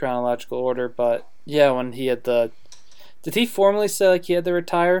forgot the chronological order, but yeah, when he had did he formally say he had to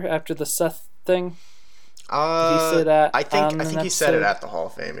retire after the Seth thing? Did he say that? I think he said it at the Hall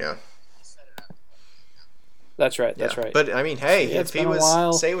of Fame, yeah. That's right. That's right. But I mean, hey, if he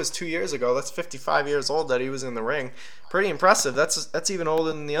was say it was 2 years ago, that's 55 years old that he was in the ring. Pretty impressive. That's even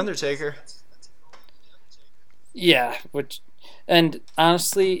older than the Undertaker. Yeah, and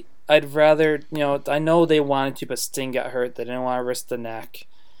honestly, I'd rather I know they wanted to, but Sting got hurt. They didn't want to risk the neck,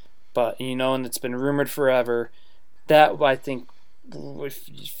 but and it's been rumored forever. That I think,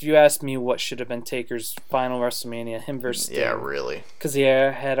 if you ask me, what should have been Taker's final WrestleMania, him versus Sting. Yeah, really. Because he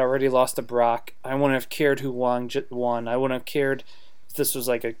had already lost to Brock. I wouldn't have cared who won. I wouldn't have cared if this was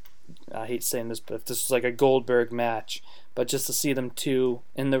I hate saying this, but if this was a Goldberg match. But just to see them two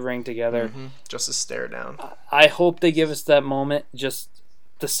in the ring together. Mm-hmm. Just a stare down. I hope they give us that moment just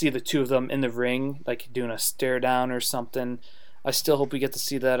to see the two of them in the ring, doing a stare down or something. I still hope we get to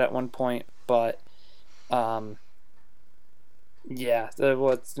see that at one point. But, yeah,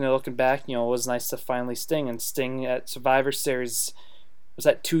 looking back, it was nice to finally Sting. And Sting at Survivor Series, was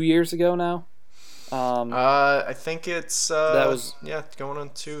that 2 years ago now? I think it's that was going on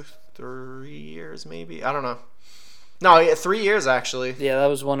 2-3 years maybe. I don't know. No, yeah, 3 years actually. Yeah, that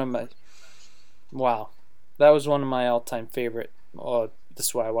was one of my. Wow, that was one of my all-time favorite. This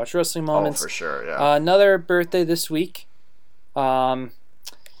is why I watch wrestling moments. Oh, for sure. Yeah. Another birthday this week. Happy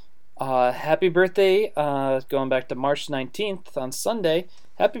birthday! Going back to March 19th on Sunday.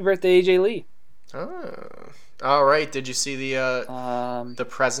 Happy birthday, AJ Lee. Oh, all right. Did you see the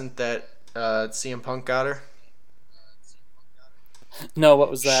present that CM Punk got her? No,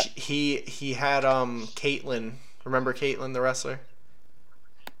 what was that? He had Caitlyn. Remember Caitlyn, the wrestler?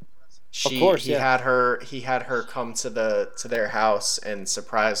 Of course, he had her come to their house and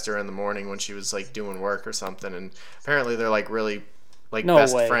surprised her in the morning when she was doing work or something, and apparently they're really no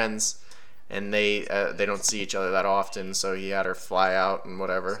best way. friends. and they don't see each other that often, so he had her fly out and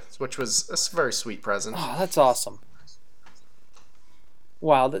whatever, which was a very sweet present. Oh, that's awesome.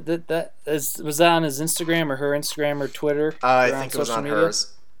 Wow, was that on his Instagram or her Instagram or Twitter? I think it was on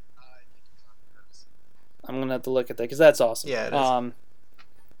hers. I'm gonna have to look at that because that's awesome. Yeah, it is.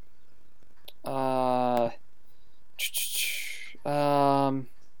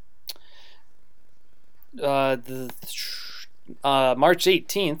 March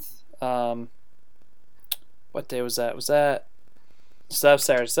 18th. What day was that? So that was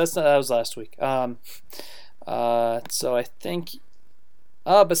Saturday. So that was last week. So I think.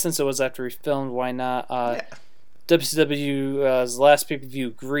 But since it was after we filmed, why not? Yeah. WCW's last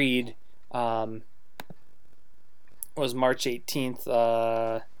pay-per-view, Greed, was March 18th,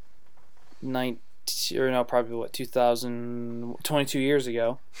 22 years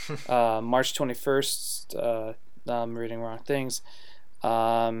ago. March 21st, I'm reading wrong things.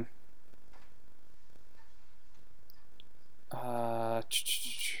 Trying to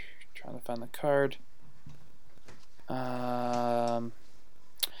find the card.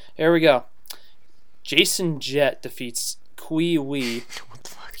 Here we go. Jason Jett defeats Kui Wee. What the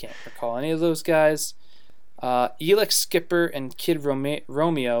fuck? Can't recall any of those guys. Elix Skipper and Kid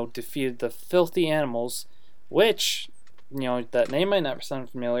Romeo defeated the Filthy Animals, which, that name might not sound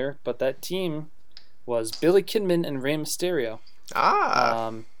familiar, but that team was Billy Kidman and Rey Mysterio.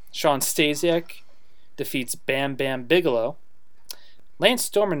 Sean Stasiak defeats Bam Bam Bigelow. Lance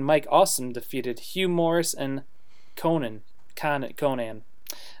Storm and Mike Awesome defeated Hugh Morris and Conan.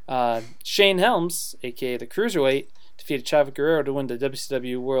 Shane Helms, a.k.a. the Cruiserweight, defeated Chavo Guerrero to win the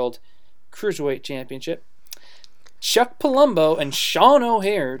WCW World Cruiserweight Championship. Chuck Palumbo and Sean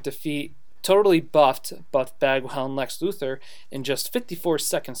O'Haire defeat totally buffed Buff Bagwell and Lex Luthor in just 54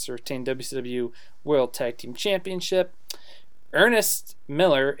 seconds to retain WCW World Tag Team Championship. Ernest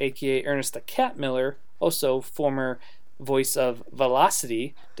Miller, a.k.a. Ernest the Cat Miller, also former voice of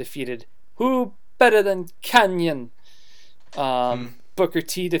Velocity, defeated Who Better Than Canyon? Booker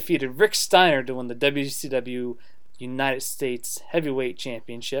T defeated Rick Steiner to win the WCW United States Heavyweight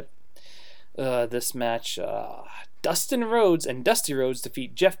Championship. This match, Dustin Rhodes and Dusty Rhodes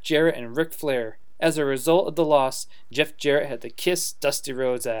defeat Jeff Jarrett and Ric Flair. As a result of the loss, Jeff Jarrett had to kiss Dusty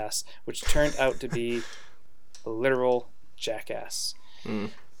Rhodes' ass, which turned out to be a literal jackass.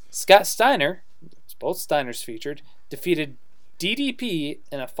 Scott Steiner, both Steiners featured, defeated DDP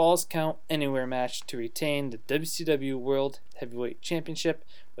in a Falls Count Anywhere match to retain the WCW World Heavyweight Championship.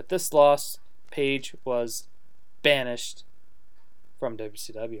 With this loss, Page was banished from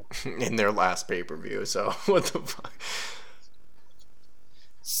WCW. In their last pay-per-view, so what the fuck?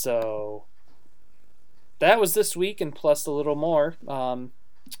 So, that was this week, and plus a little more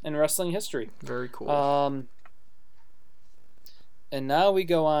in wrestling history. Very cool. And now we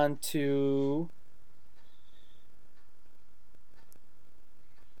go on to...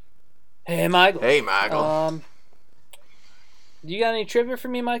 Hey, Michael. Hey, Michael. You got any trivia for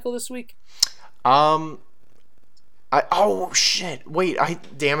me, Michael, this week? Oh shit! Wait,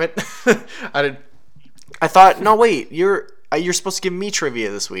 damn it! I thought no, wait. You're supposed to give me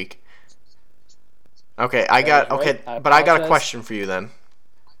trivia this week. Okay, I got a question for you then.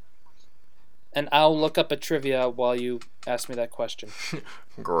 And I'll look up a trivia while you ask me that question.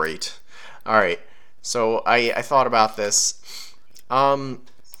 Great. All right. So I thought about this.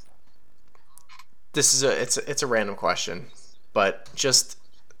 This is it's a random question, but just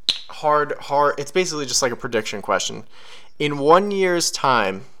hard. It's basically just like a prediction question. In 1 year's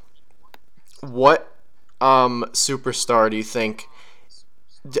time, what superstar do you think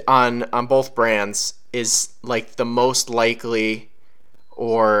on both brands is like the most likely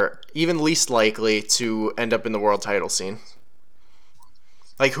or even least likely to end up in the world title scene?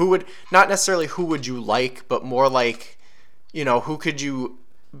 Like who would, not necessarily who would you like, but more like, who could you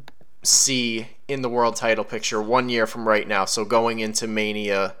see in the world title picture 1 year from right now, so going into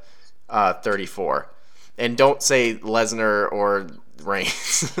Mania 34. And don't say Lesnar or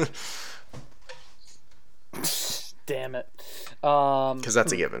Reigns. Damn it. Because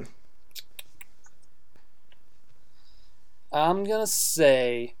that's a given. I'm going to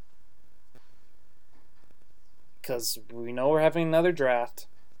say, because we know we're having another draft,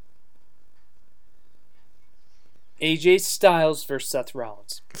 AJ Styles versus Seth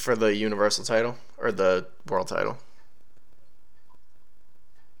Rollins. For the Universal title? Or the world title?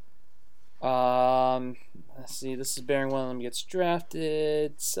 Let's see. This is bearing one of them gets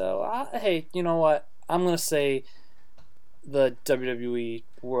drafted. So, hey, you know what? I'm going to say the WWE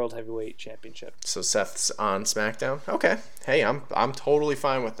World Heavyweight Championship. So Seth's on SmackDown? Okay. Hey, I'm totally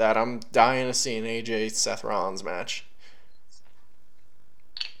fine with that. I'm dying to see an AJ Seth Rollins match.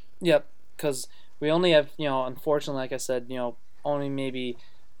 Yep. because we only have, unfortunately, like I said, only maybe,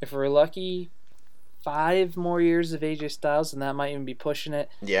 if we're lucky, 5 more years of AJ Styles, and that might even be pushing it.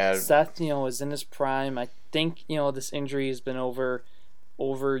 Yeah. Seth, is in his prime. I think, this injury has been overused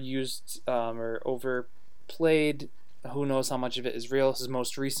or overplayed. Who knows how much of it is real? His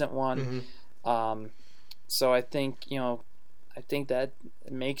most recent one. Mm-hmm. So I think, that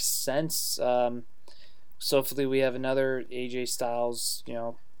makes sense. So hopefully we have another AJ Styles,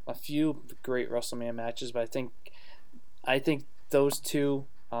 a few great WrestleMania matches, but I think those two,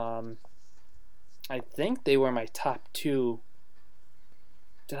 I think they were my top 2.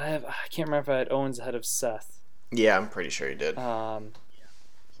 I can't remember if I had Owens ahead of Seth. Yeah, I'm pretty sure you did.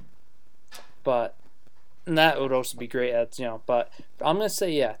 But that would also be great but I'm going to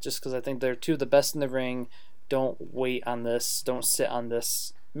say just because I think they're 2 of the best in the ring. Don't wait on this. Don't sit on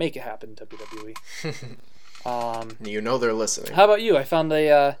this. Make it happen, WWE. They're listening. How about you? I found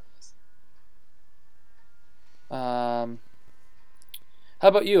how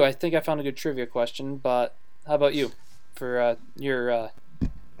about you? I think I found a good trivia question, but how about you for your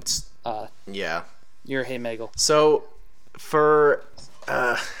Hey Megal? So for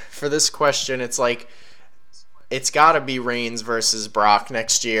this question, it's like it's got to be Reigns versus Brock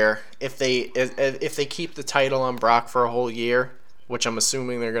next year. If they keep the title on Brock for a whole year, which I'm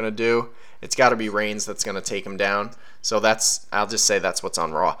assuming they're going to do, it's got to be Reigns that's going to take him down. So I'll just say that's what's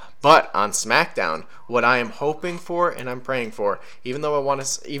on Raw. But on SmackDown, what I am hoping for and I'm praying for, even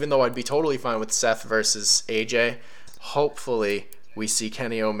though I'd be totally fine with Seth versus AJ, hopefully we see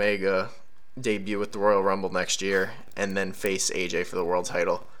Kenny Omega debut at the Royal Rumble next year and then face AJ for the world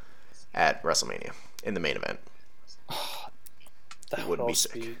title at WrestleMania in the main event. That would be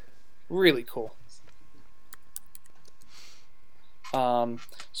sick. Be really cool. So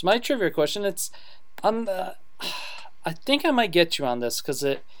my trivia question, I think I might get you on this because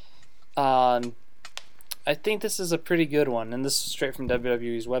I think this is a pretty good one, and this is straight from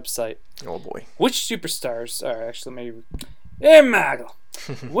WWE's website. Oh boy! Which superstars? Or actually, maybe. Hey, Maggle.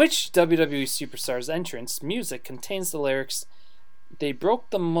 Which WWE superstar's entrance music contains the lyrics, "They broke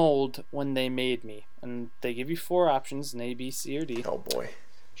the mold when they made me"? And they give you 4 options: an A, B, C, or D. Oh boy!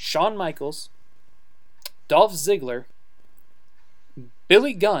 Shawn Michaels, Dolph Ziggler,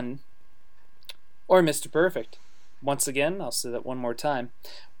 Billy Gunn, or Mr. Perfect. Once again, I'll say that one more time.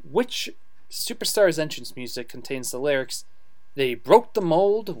 Which superstar's entrance music contains the lyrics, "They broke the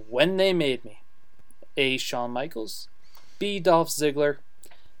mold when they made me"? A. Shawn Michaels, B. Dolph Ziggler,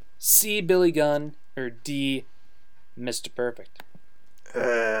 C. Billy Gunn, or D. Mr. Perfect.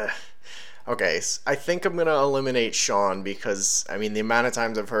 Okay, so I think I'm gonna eliminate Shawn because the amount of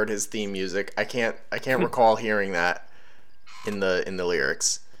times I've heard his theme music, I can't recall hearing that in the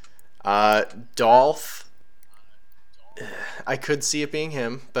lyrics. Dolph, I could see it being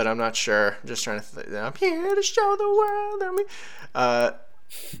him, but I'm not sure. I'm just trying to think. I'm here to show the world.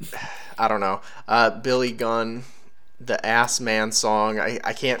 I don't know. Billy Gunn, the Ass Man song.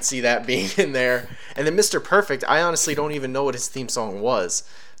 I can't see that being in there. And then Mr. Perfect, I honestly don't even know what his theme song was.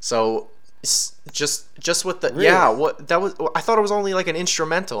 So just with the really? what that was. I thought it was only like an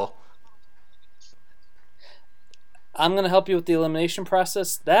instrumental. I'm gonna help you with the elimination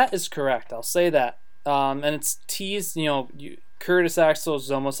process. That is correct. I'll say that. And it's teased. Curtis Axel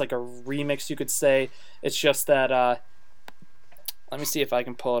is almost like a remix, you could say. It's just that. Let me see if I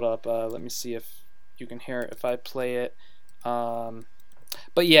can pull it up. Let me see if you can hear it if I play it.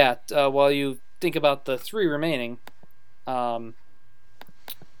 But yeah, while you think about the 3 remaining,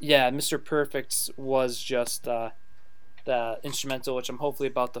 Mr. Perfect was just the instrumental, which I'm hopefully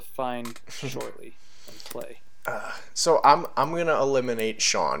about to find shortly and play. So I'm gonna eliminate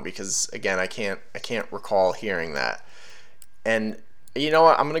Shawn because again I can't recall hearing that, and you know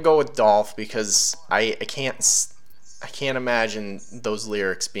what, I'm gonna go with Dolph because I can't imagine those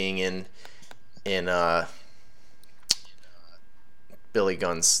lyrics being in Billy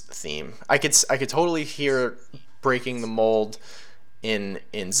Gunn's theme. I could totally hear breaking the mold in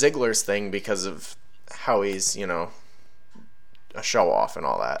Ziggler's thing because of how he's a show off and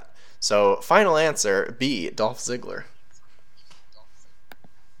all that. So, final answer, B, Dolph Ziggler.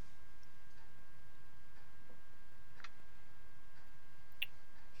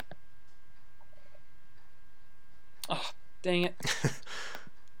 Oh, dang it.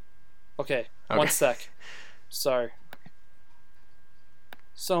 Okay, 1 sec. Sorry.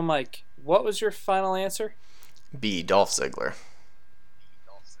 So, Mike, what was your final answer? B, Dolph Ziggler.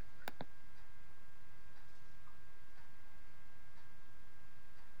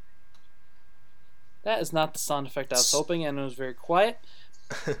 That is not the sound effect I was hoping, and it was very quiet.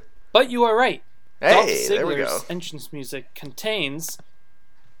 But you are right. Hey, Dolph there we go. Ziggler's entrance music contains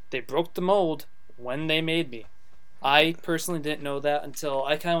they broke the mold when they made me. I personally didn't know that until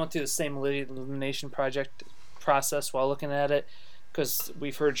I kind of went through the same elimination project process while looking at it, because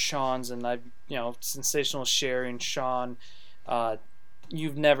we've heard Sean's, and I've, sensational sharing Sean.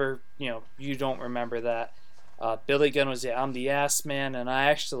 You've never, you don't remember that. Billy Gunn was the I'm the ass man, and I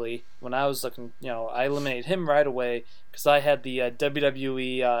actually, when I was looking, I eliminated him right away because I had the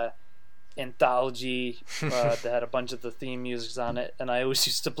WWE anthology that had a bunch of the theme musics on it, and I always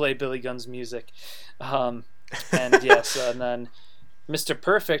used to play Billy Gunn's music. And yes, and then Mr.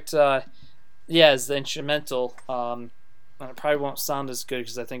 Perfect, is the instrumental. And it probably won't sound as good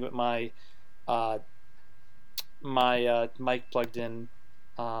because I think with my mic plugged in,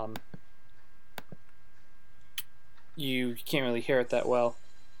 you can't really hear it that well.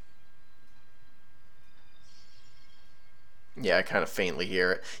 Yeah, I kind of faintly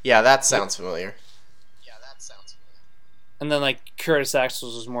hear it. Yeah, that sounds familiar. And then like Curtis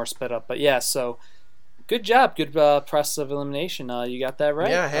Axel's was more sped up, but yeah. So good job, good process of elimination. You got that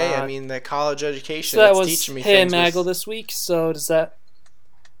right. Yeah. Hey, I mean, that college education. So that was teaching me Hey things Maggle this week. So does that?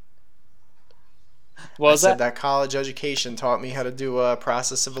 I said that college education taught me how to do a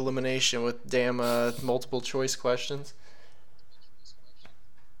process of elimination with damn multiple choice questions.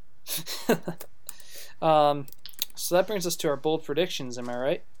 So that brings us to our bold predictions. Am I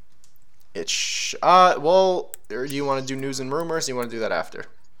right? Well, do you want to do news and rumors? Or you want to do that after?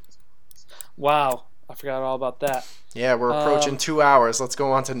 Wow, I forgot all about that. Yeah, we're approaching 2 hours. Let's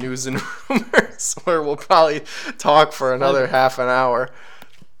go on to news and rumors, where we'll probably talk for another half an hour.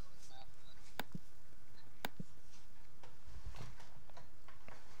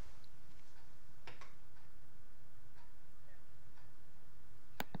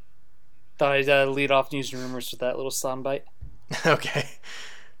 Thought I'd lead off news and rumors with that little soundbite. Okay.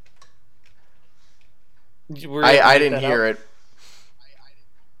 I didn't hear it.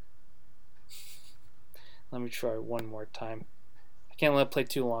 Let me try one more time. I can't let it play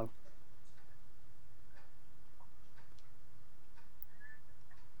too long.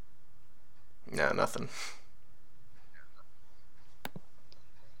 No, nothing.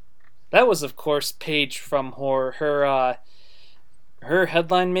 That was, of course, Paige from her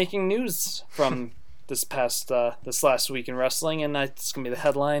headline making news from this last week in wrestling, and that's gonna be the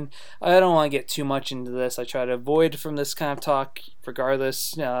headline. I don't want to get too much into this. I try to avoid from this kind of talk,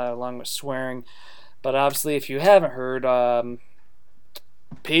 regardless, along with swearing. But obviously, if you haven't heard,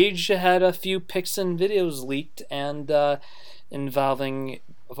 Paige had a few pics and videos leaked, and involving,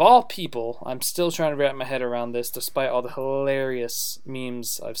 of all people, I'm still trying to wrap my head around this, despite all the hilarious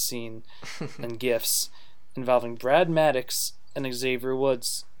memes I've seen and GIFs involving Brad Maddox and Xavier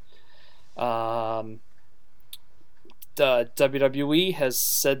Woods. The WWE has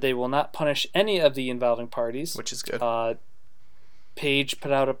said they will not punish any of the involving parties, which is good. Paige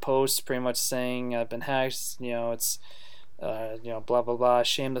put out a post pretty much saying, I've been hacked, it's blah blah blah,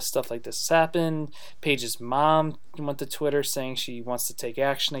 shame that stuff like this has happened. Paige's mom went to Twitter saying she wants to take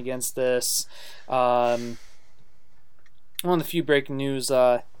action against this. One of the few breaking news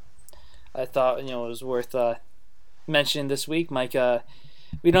I thought it was worth mentioning this week, Mike.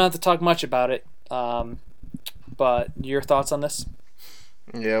 We don't have to talk much about it, but your thoughts on this?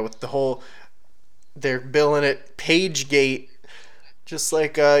 Yeah, with the whole, they're billing it Pagegate, just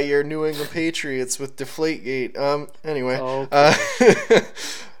like your New England Patriots with Deflategate. Anyway, okay.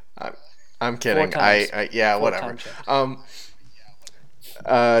 I'm kidding. Whatever.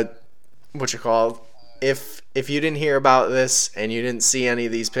 What you call? If you didn't hear about this and you didn't see any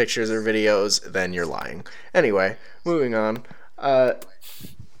of these pictures or videos, then you're lying. Anyway, moving on.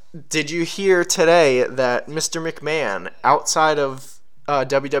 Did you hear today that Mr. McMahon, outside of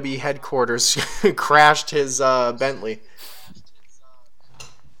WWE headquarters, crashed his Bentley?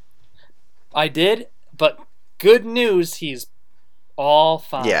 I did, but good news, he's all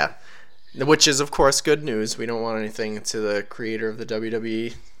fine. Yeah, which is, of course, good news. We don't want anything to the creator of the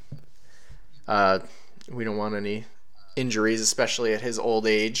WWE. We don't want any injuries, especially at his old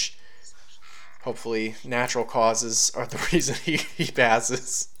age. Hopefully, natural causes are the reason he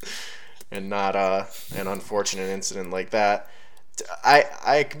passes, and not an unfortunate incident like that.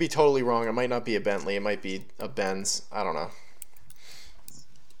 I could be totally wrong. It might not be a Bentley. It might be a Benz. I don't know.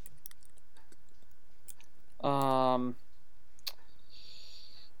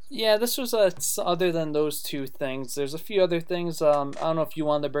 Yeah, this was other than those two things. There's a few other things. I don't know if you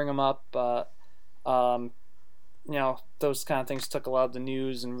wanted to bring them up, but those kind of things took a lot of the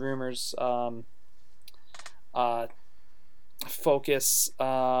news and rumors focus.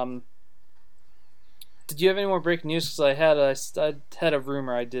 Did you have any more breaking news? Because I had a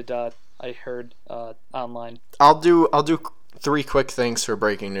rumor I heard online. I'll do 3 quick things for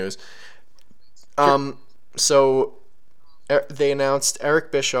breaking news. Sure. So they announced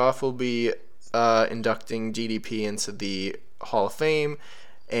Eric Bischoff will be inducting DDP into the Hall of Fame,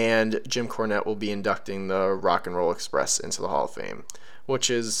 and Jim Cornette will be inducting the Rock and Roll Express into the Hall of Fame, which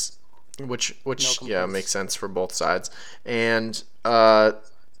makes sense for both sides. And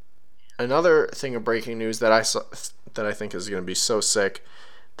another thing of breaking news that I saw that I think is going to be so sick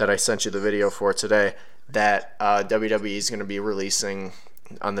that I sent you the video for today, that WWE is going to be releasing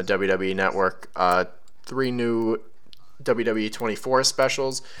on the WWE Network 3 new WWE 24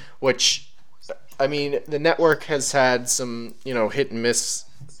 specials, which, I mean, the network has had some, hit and miss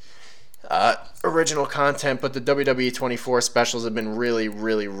original content, but the WWE 24 specials have been really,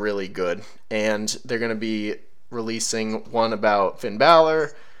 really, really good. And they're going to be releasing one about Finn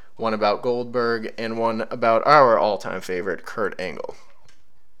Balor, one about Goldberg, and one about our all-time favorite, Kurt Angle.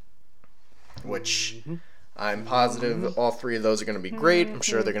 Which I'm positive all 3 of those are going to be great. I'm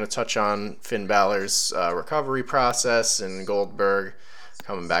sure they're going to touch on Finn Balor's recovery process, and Goldberg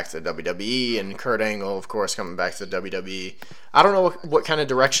coming back to the WWE, and Kurt Angle, of course, coming back to the WWE. I don't know what kind of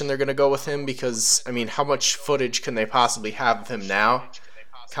direction they're going to go with him, because, I mean, how much footage can they possibly have of him now?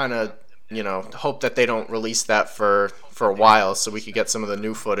 Kind of, hope that they don't release that for a while, so we could get some of the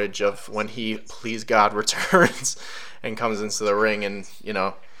new footage of when he, please God, returns and comes into the ring and,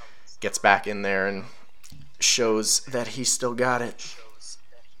 gets back in there and shows that he still got it.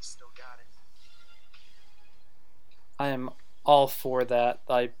 I am all for that.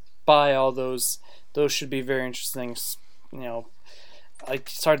 I buy all those. Those should be very interesting. It's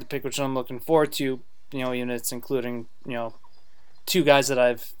hard to pick which one I'm looking forward to. Units including 2 guys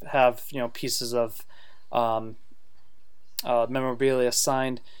that have pieces of memorabilia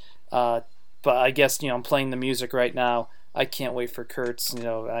signed. But I guess I'm playing the music right now. I can't wait for Kurt's.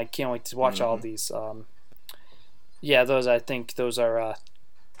 I can't wait to watch all these. I think those are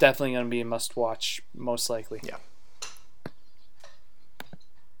definitely going to be a must watch, most likely. Yeah.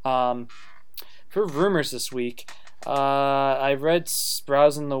 For rumors this week, I read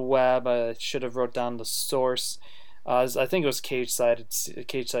browsing the web. I should have wrote down the source. I think it was cage side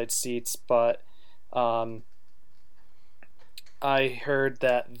seats, but I heard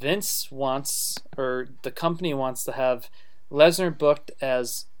that Vince wants, or the company wants, to have Lesnar booked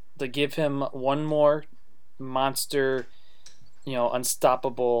as to give him one more monster,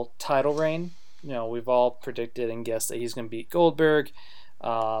 unstoppable title reign. We've all predicted and guessed that he's going to beat Goldberg.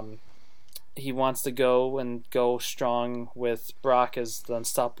 He wants to go strong with Brock as the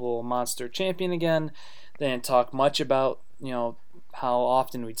unstoppable monster champion again. They didn't talk much about, how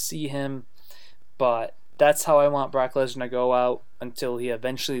often we'd see him, but that's how I want Brock Lesnar to go out until he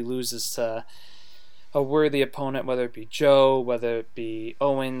eventually loses to a worthy opponent, whether it be Joe, whether it be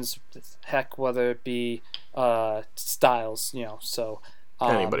Owens, heck, whether it be Styles, So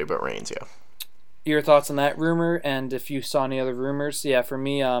anybody but Reigns, yeah. Your thoughts on that rumor, and if you saw any other rumors? Yeah, for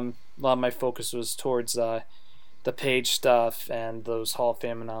me, a lot of my focus was towards the Page stuff and those Hall of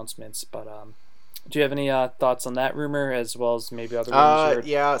Fame announcements. But do you have any thoughts on that rumor, as well as maybe other rumors?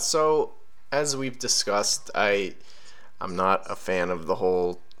 Yeah, so as we've discussed, I'm not a fan of the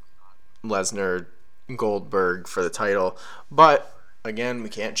whole Lesnar Goldberg for the title, but again, we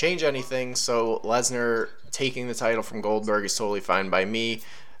can't change anything, so Lesnar taking the title from Goldberg is totally fine by me.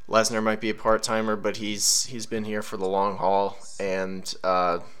 Lesnar might be a part-timer, but he's been here for the long haul, and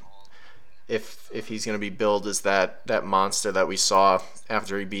if he's going to be billed as that monster that we saw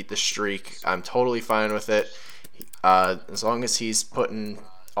after he beat the Streak, I'm totally fine with it. As long as he's putting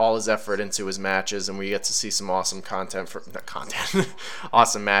all his effort into his matches, and we get to see some awesome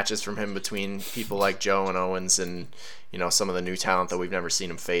awesome matches from him between people like Joe and Owens, and some of the new talent that we've never seen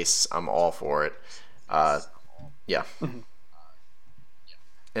him face, I'm all for it. Yeah.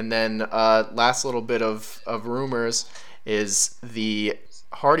 And then last little bit of rumors is the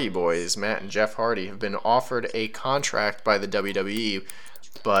Hardy Boys, Matt and Jeff Hardy, have been offered a contract by the WWE,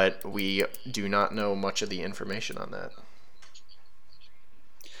 but we do not know much of the information on that.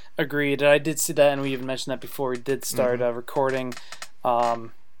 Agreed. I did see that, and we even mentioned that before we did start recording.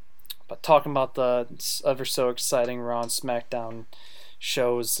 But talking about the ever so exciting Raw and SmackDown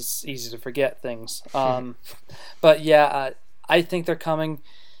shows, it's easy to forget things. But yeah, I think they're coming.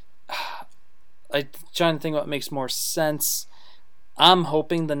 I'm trying to think what makes more sense. I'm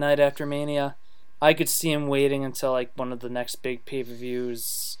hoping the night after Mania. I could see him waiting until like one of the next big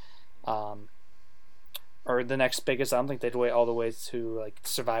pay-per-views, or the next biggest. I don't think they'd wait all the way to like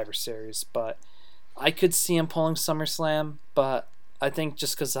Survivor Series, but I could see him pulling SummerSlam. But I think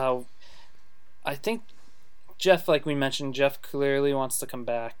just because I think Jeff, like we mentioned, Jeff clearly wants to come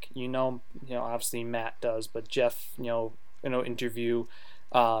back. Obviously Matt does, but Jeff, interview,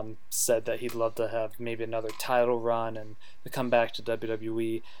 said that he'd love to have maybe another title run and to come back to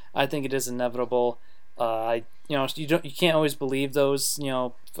WWE. I think it is inevitable. You can't always believe those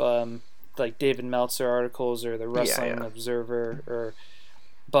like David Meltzer articles or the Wrestling Observer,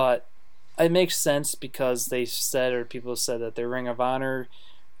 but it makes sense because they said, or people said, that their Ring of Honor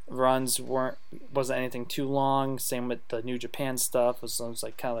runs wasn't anything too long. Same with the New Japan stuff. It was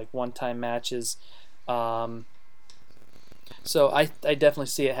like kind of like one-time matches. So I definitely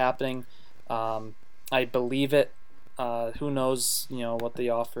see it happening. I believe it. Who knows, what the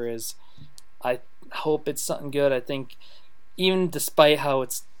offer is. I hope it's something good. I think even despite how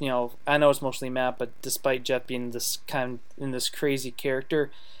it's, I know it's mostly Matt, but despite Jeff being this crazy character,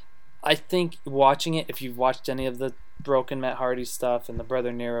 I think watching it, if you've watched any of the Broken Matt Hardy stuff and the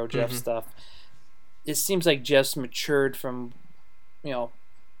Brother Nero Jeff stuff, it seems like Jeff's matured from,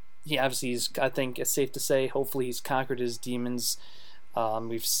 he obviously I think it's safe to say, hopefully he's conquered his demons.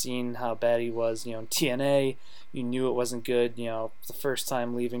 We've seen how bad he was, in TNA. You knew it wasn't good, the first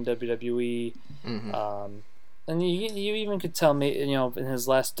time leaving WWE. And you even could tell me, in his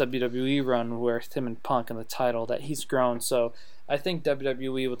last WWE run with him and Punk in the title, that he's grown. So I think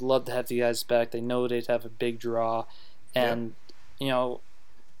WWE would love to have the guys back. They know they'd have a big draw. And,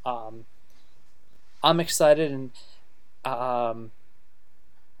 I'm excited, and I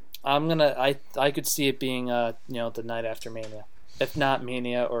could see it being, the night after Mania. If not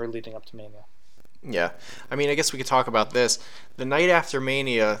Mania, or leading up to Mania. Yeah. I mean, I guess we could talk about this. The night after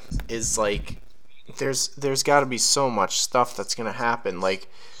Mania is like, there's got to be so much stuff that's going to happen. Like,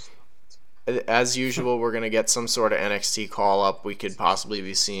 as usual, we're going to get some sort of NXT call-up. We could possibly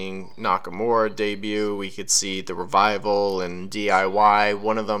be seeing Nakamura debut. We could see the Revival and DIY.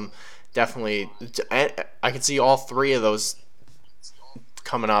 One of them definitely... I could see all three of those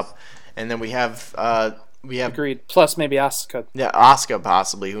coming up. And then we have... Agreed. Plus maybe Asuka. Yeah, Asuka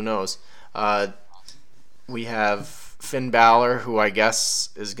possibly. Who knows? We have Finn Balor, who I guess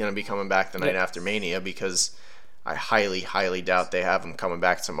is going to be coming back the night after Mania, because I highly, highly doubt they have him coming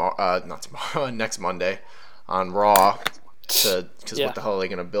back next Monday on Raw, because what the hell are they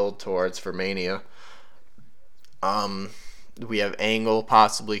going to build towards for Mania? We have Angle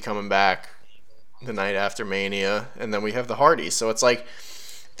possibly coming back the night after Mania, and then we have the Hardys. So it's like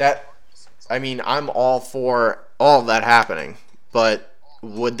that. I mean, I'm all for all of that happening, but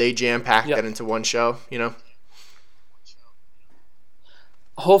would they jam-pack that into one show,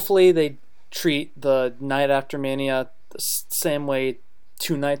 Hopefully they treat the night after Mania the same way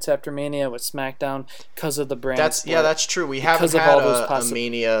 2 nights after Mania with SmackDown, because of the brand. That's true. We haven't had a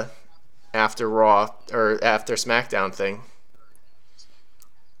Mania after Raw or after SmackDown thing.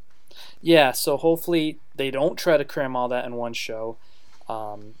 Yeah, so hopefully they don't try to cram all that in one show.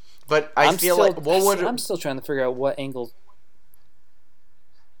 But I'm still trying to figure out what angle.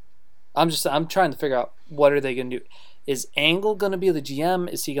 I'm trying to figure out what are they going to do. Is Angle going to be the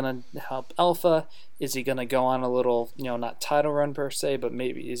GM? Is he going to help Alpha? Is he going to go on a little, not title run per se, but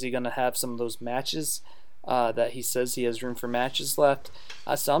maybe is he going to have some of those matches that he says he has room for matches left?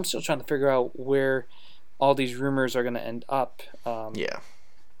 So I'm still trying to figure out where all these rumors are going to end up.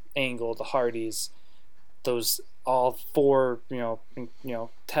 Angle, the Hardys, those all 4,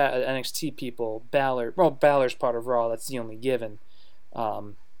 NXT people, Balor. Well, Balor's part of Raw. That's the only given.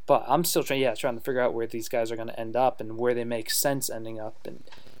 But I'm still trying to figure out where these guys are going to end up and where they make sense ending up. And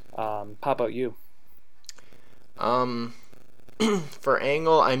how about you? For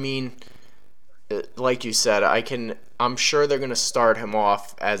Angle, I mean, like you said, I'm sure they're going to start him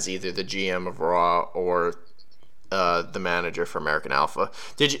off as either the GM of Raw or the manager for American Alpha.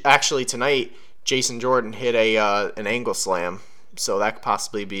 Tonight, Jason Jordan hit an Angle Slam, so that could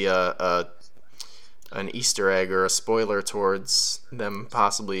possibly be an Easter egg or a spoiler towards them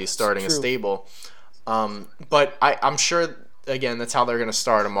possibly starting a stable. But I'm sure, again, that's how they're going to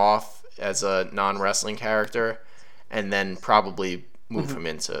start him off, as a non-wrestling character, and then probably move him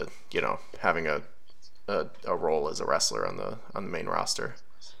into, having a role as a wrestler on the main roster.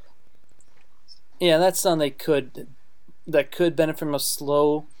 Yeah, that's something that could benefit from a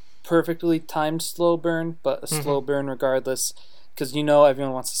slow, perfectly timed slow burn, but a slow burn regardless. Because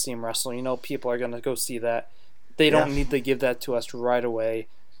everyone wants to see him wrestle. People are going to go see that. They don't need to give that to us right away.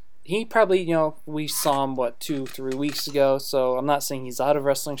 He probably, we saw him, 2-3 weeks ago, so I'm not saying he's out of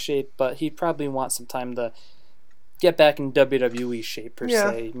wrestling shape, but he probably wants some time to get back in WWE shape, per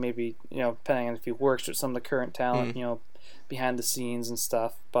se. Maybe, depending on if he works with some of the current talent, behind the scenes and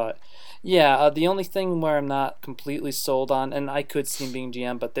stuff. But, the only thing where I'm not completely sold on, and I could see him being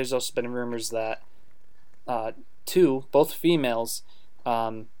GM, but there's also been rumors that 2, both females,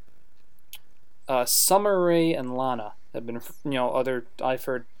 Summer Rae and Lana, have been, other I've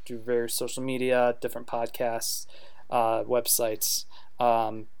heard through various social media, different podcasts, websites.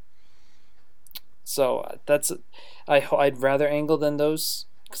 So I'd rather Angle than those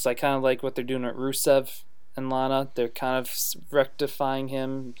because I kind of like what they're doing with Rusev and Lana. They're kind of rectifying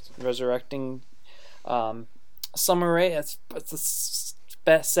him, resurrecting Summer Rae.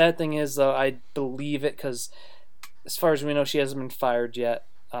 The sad thing is, though, I believe it because as far as we know, she hasn't been fired yet.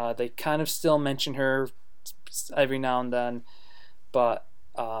 They kind of still mention her every now and then, but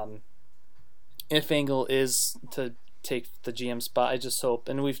if Angle is to take the GM spot, I just hope,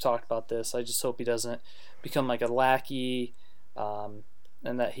 and we've talked about this, I just hope he doesn't become like a lackey, and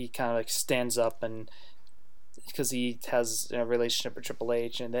that he kind of like stands up, and because he has a relationship with Triple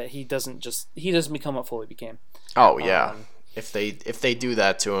H, and that he doesn't become what Foley became. Oh yeah, if they do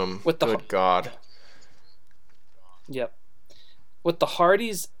that to him, good God. Yep. With the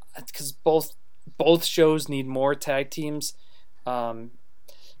Hardys, because both shows need more tag teams. I'm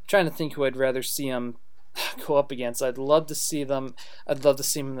trying to think who I'd rather see them go up against. I'd love to see them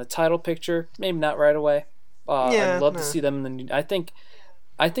in the title picture. Maybe not right away. I'd love to see them in the. I think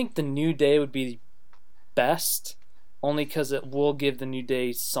the New Day would be best, only because it will give the New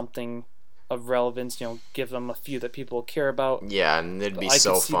Day something of relevance. Give them a few that people care about. Yeah, and it'd be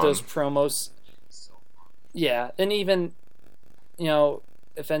so fun. I could see those promos. Yeah, and even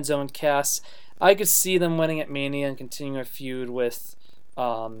if Enzo and Cass, I could see them winning at Mania and continuing a feud with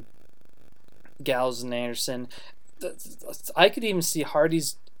Gallows and Anderson. I could even see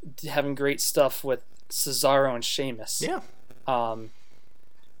Hardy's having great stuff with Cesaro and Sheamus. Yeah. But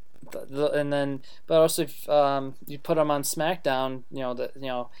also if you put them on SmackDown,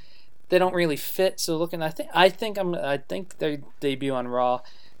 they don't really fit. So I think their debut on Raw,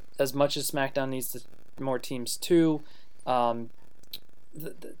 as much as SmackDown needs more teams too. The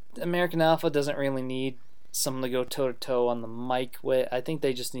American Alpha doesn't really need someone to go toe to toe on the mic with. I think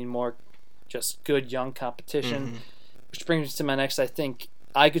they just need more, just good young competition. Mm-hmm. Which brings me to my next. I think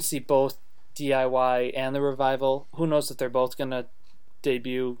I could see both DIY and the Revival. Who knows if they're both gonna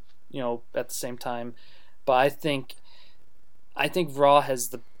debut, at the same time. But I think Raw has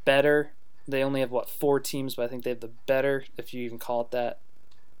the better. They only have 4 teams, but I think they have the better, if you even call it that,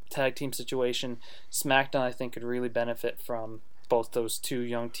 tag team situation. SmackDown, I think, could really benefit from both those 2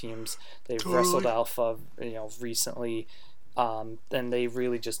 young teams. They've wrestled Alpha, recently, and they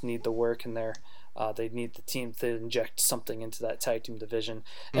really just need the work in there. They need the team to inject something into that tag team division.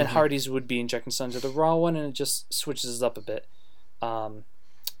 Mm-hmm. And Hardy's would be injecting something to the Raw one, and it just switches it up a bit.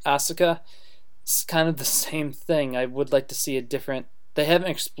 Asuka, it's kind of the same thing. I would like to see a different. They haven't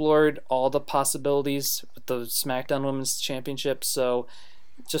explored all the possibilities with the SmackDown Women's Championship, so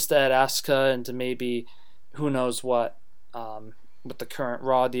just to add Asuka into maybe who knows what with the current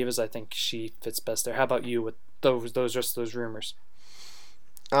Raw Divas, I think she fits best there. How about you with those rumors?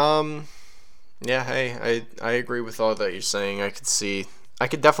 Yeah, hey, I agree with all that you're saying. I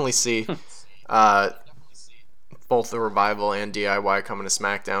could definitely see both the Revival and DIY coming to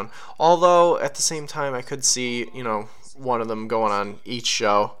SmackDown. Although at the same time, I could see one of them going on each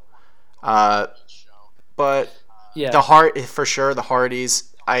show. But yeah, for sure the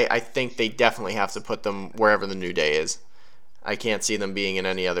Hardys. I think they definitely have to put them wherever the New Day is. I can't see them being in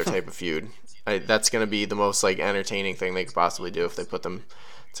any other type of feud. That's going to be the most entertaining thing they could possibly do if they put them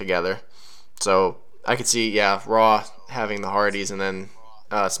together. So I could see, Raw having the Hardys and then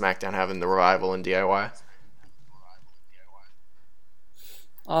SmackDown having the Revival and DIY.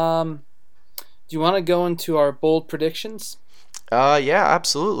 Do you want to go into our bold predictions? Yeah,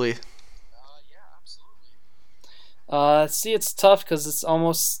 absolutely. See, it's tough because it's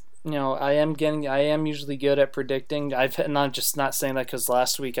almost, I am usually good at predicting. And I'm just not saying that because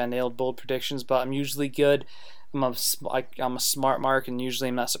last week I nailed bold predictions, but I'm usually good. I'm a smart mark, and usually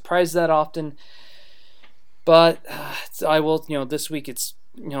I'm not surprised that often. But I will, this week it's,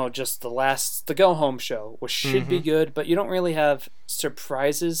 just the go home show, which should be good, but you don't really have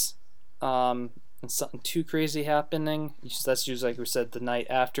surprises, and something too crazy happening. That's usually, like we said, the nights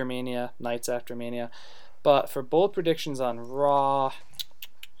after Mania. But for bold predictions on Raw,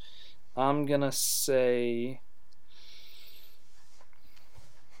 I'm gonna say.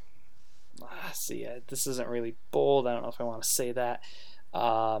 This isn't really bold. I don't know if I want to say that.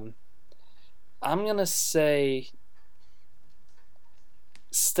 I'm gonna say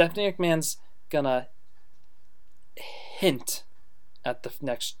Stephanie McMahon's gonna hint at the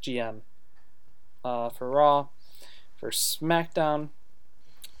next GM. For Raw, for SmackDown,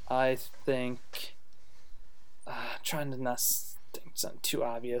 I think. Trying to not think something too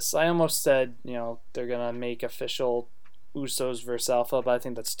obvious. I almost said, they're gonna make official Usos versus Alpha, but I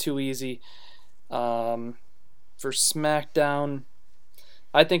think that's too easy. for SmackDown,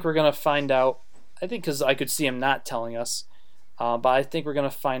 I think we're going to find out. I think because I could see him not telling us. But I think we're going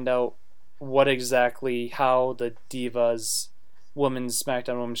to find out how the Divas Women's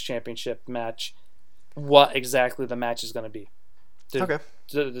SmackDown Women's Championship match, what exactly the match is going to be. Okay.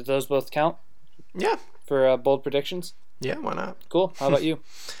 Did those both count? Yeah. For bold predictions? Yeah, why not? Cool. How about you?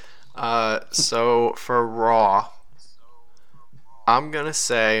 So for Raw, I'm going to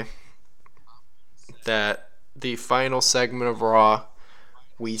say that the final segment of Raw,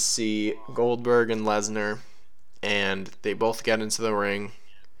 we see Goldberg and Lesnar, and they both get into the ring,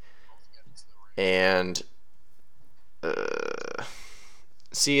 and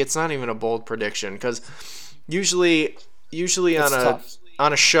see, it's not even a bold prediction, because usually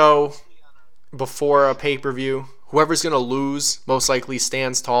on a show before a pay-per-view, whoever's going to lose most likely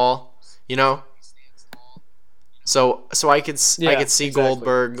stands tall, you know? So I could see exactly.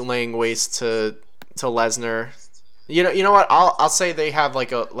 Goldberg laying waste to Lesnar. You know what? I'll say they have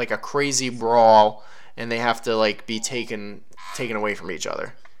like a crazy brawl, and they have to like be taken away from each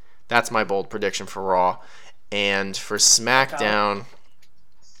other. That's my bold prediction for Raw. And for SmackDown,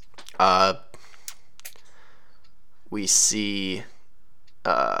 we see.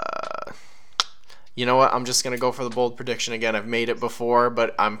 You know what? I'm just going to go for the bold prediction again. I've made it before,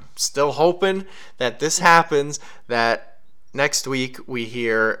 but I'm still hoping that this happens, that next week we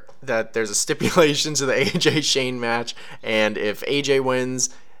hear that there's a stipulation to the AJ Shane match, and if AJ wins,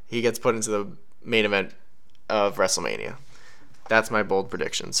 he gets put into the main event of WrestleMania. That's my bold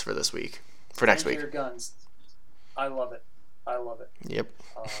predictions for this week. For next week. Your guns. I love it. Yep.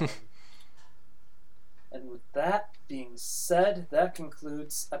 And with that being said, that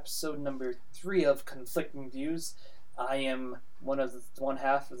concludes episode number 3 of Conflicting Views. I am one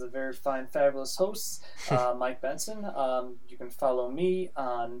half of the very fine, fabulous hosts, Mike Benson. You can follow me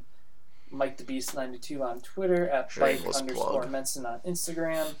on MikeTheBeast92 on Twitter, at Mike_Benson on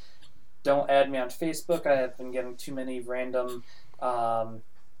Instagram. Don't add me on Facebook. I have been getting too many random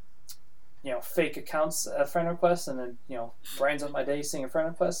fake accounts friend requests, and then brightens up my day seeing a friend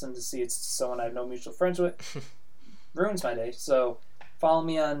request, and to see it's someone I have no mutual friends with ruins my day. So follow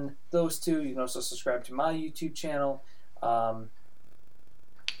me on those two. You can also subscribe to my YouTube channel.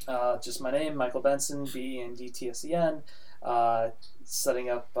 Just my name, Michael Benson, BENDTSEN. Setting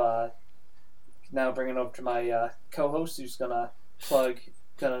up now, bringing it over to my co-host, who's gonna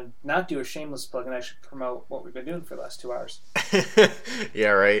not do a shameless plug and actually promote what we've been doing for the last 2 hours. Yeah,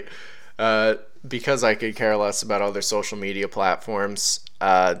 right. Because I could care less about other social media platforms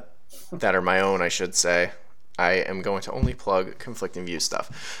that are my own, I should say, I am going to only plug Conflicting Views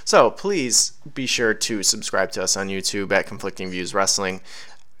stuff. So please be sure to subscribe to us on YouTube at Conflicting Views Wrestling.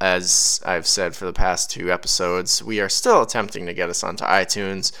 As I've said for the past 2 episodes, we are still attempting to get us onto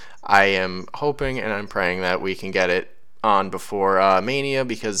iTunes. I am hoping and I'm praying that we can get it on before Mania,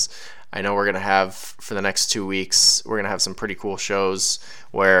 because I know we're going to have, for the next 2 weeks, we're going to have some pretty cool shows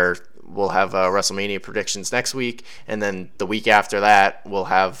where we'll have WrestleMania predictions next week, and then the week after that, we'll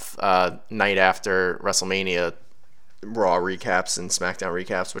have night after WrestleMania Raw recaps and SmackDown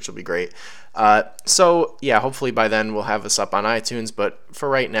recaps, which will be great. So, yeah, hopefully by then we'll have us up on iTunes, but for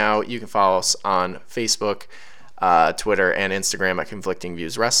right now, you can follow us on Facebook, Twitter, and Instagram at Conflicting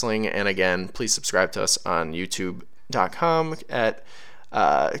Views Wrestling, and again, please subscribe to us on YouTube.com at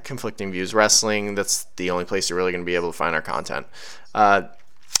Conflicting Views Wrestling. That's the only place you're really going to be able to find our content.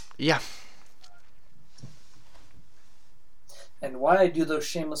 Yeah. And why I do those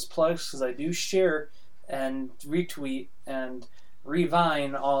shameless plugs, because I do share and retweet and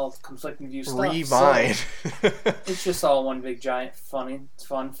revine all Conflicting Views stuff. Revine. So it's just all one big giant fun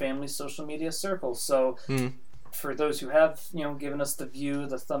family social media circle. So for those who have given us the view,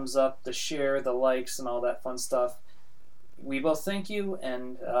 the thumbs up, the share, the likes, and all that fun stuff, we both thank you,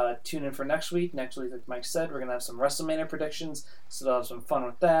 and tune in for next week. Next week, like Mike said, we're going to have some WrestleMania predictions, so we'll have some fun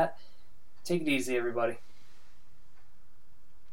with that. Take it easy, everybody.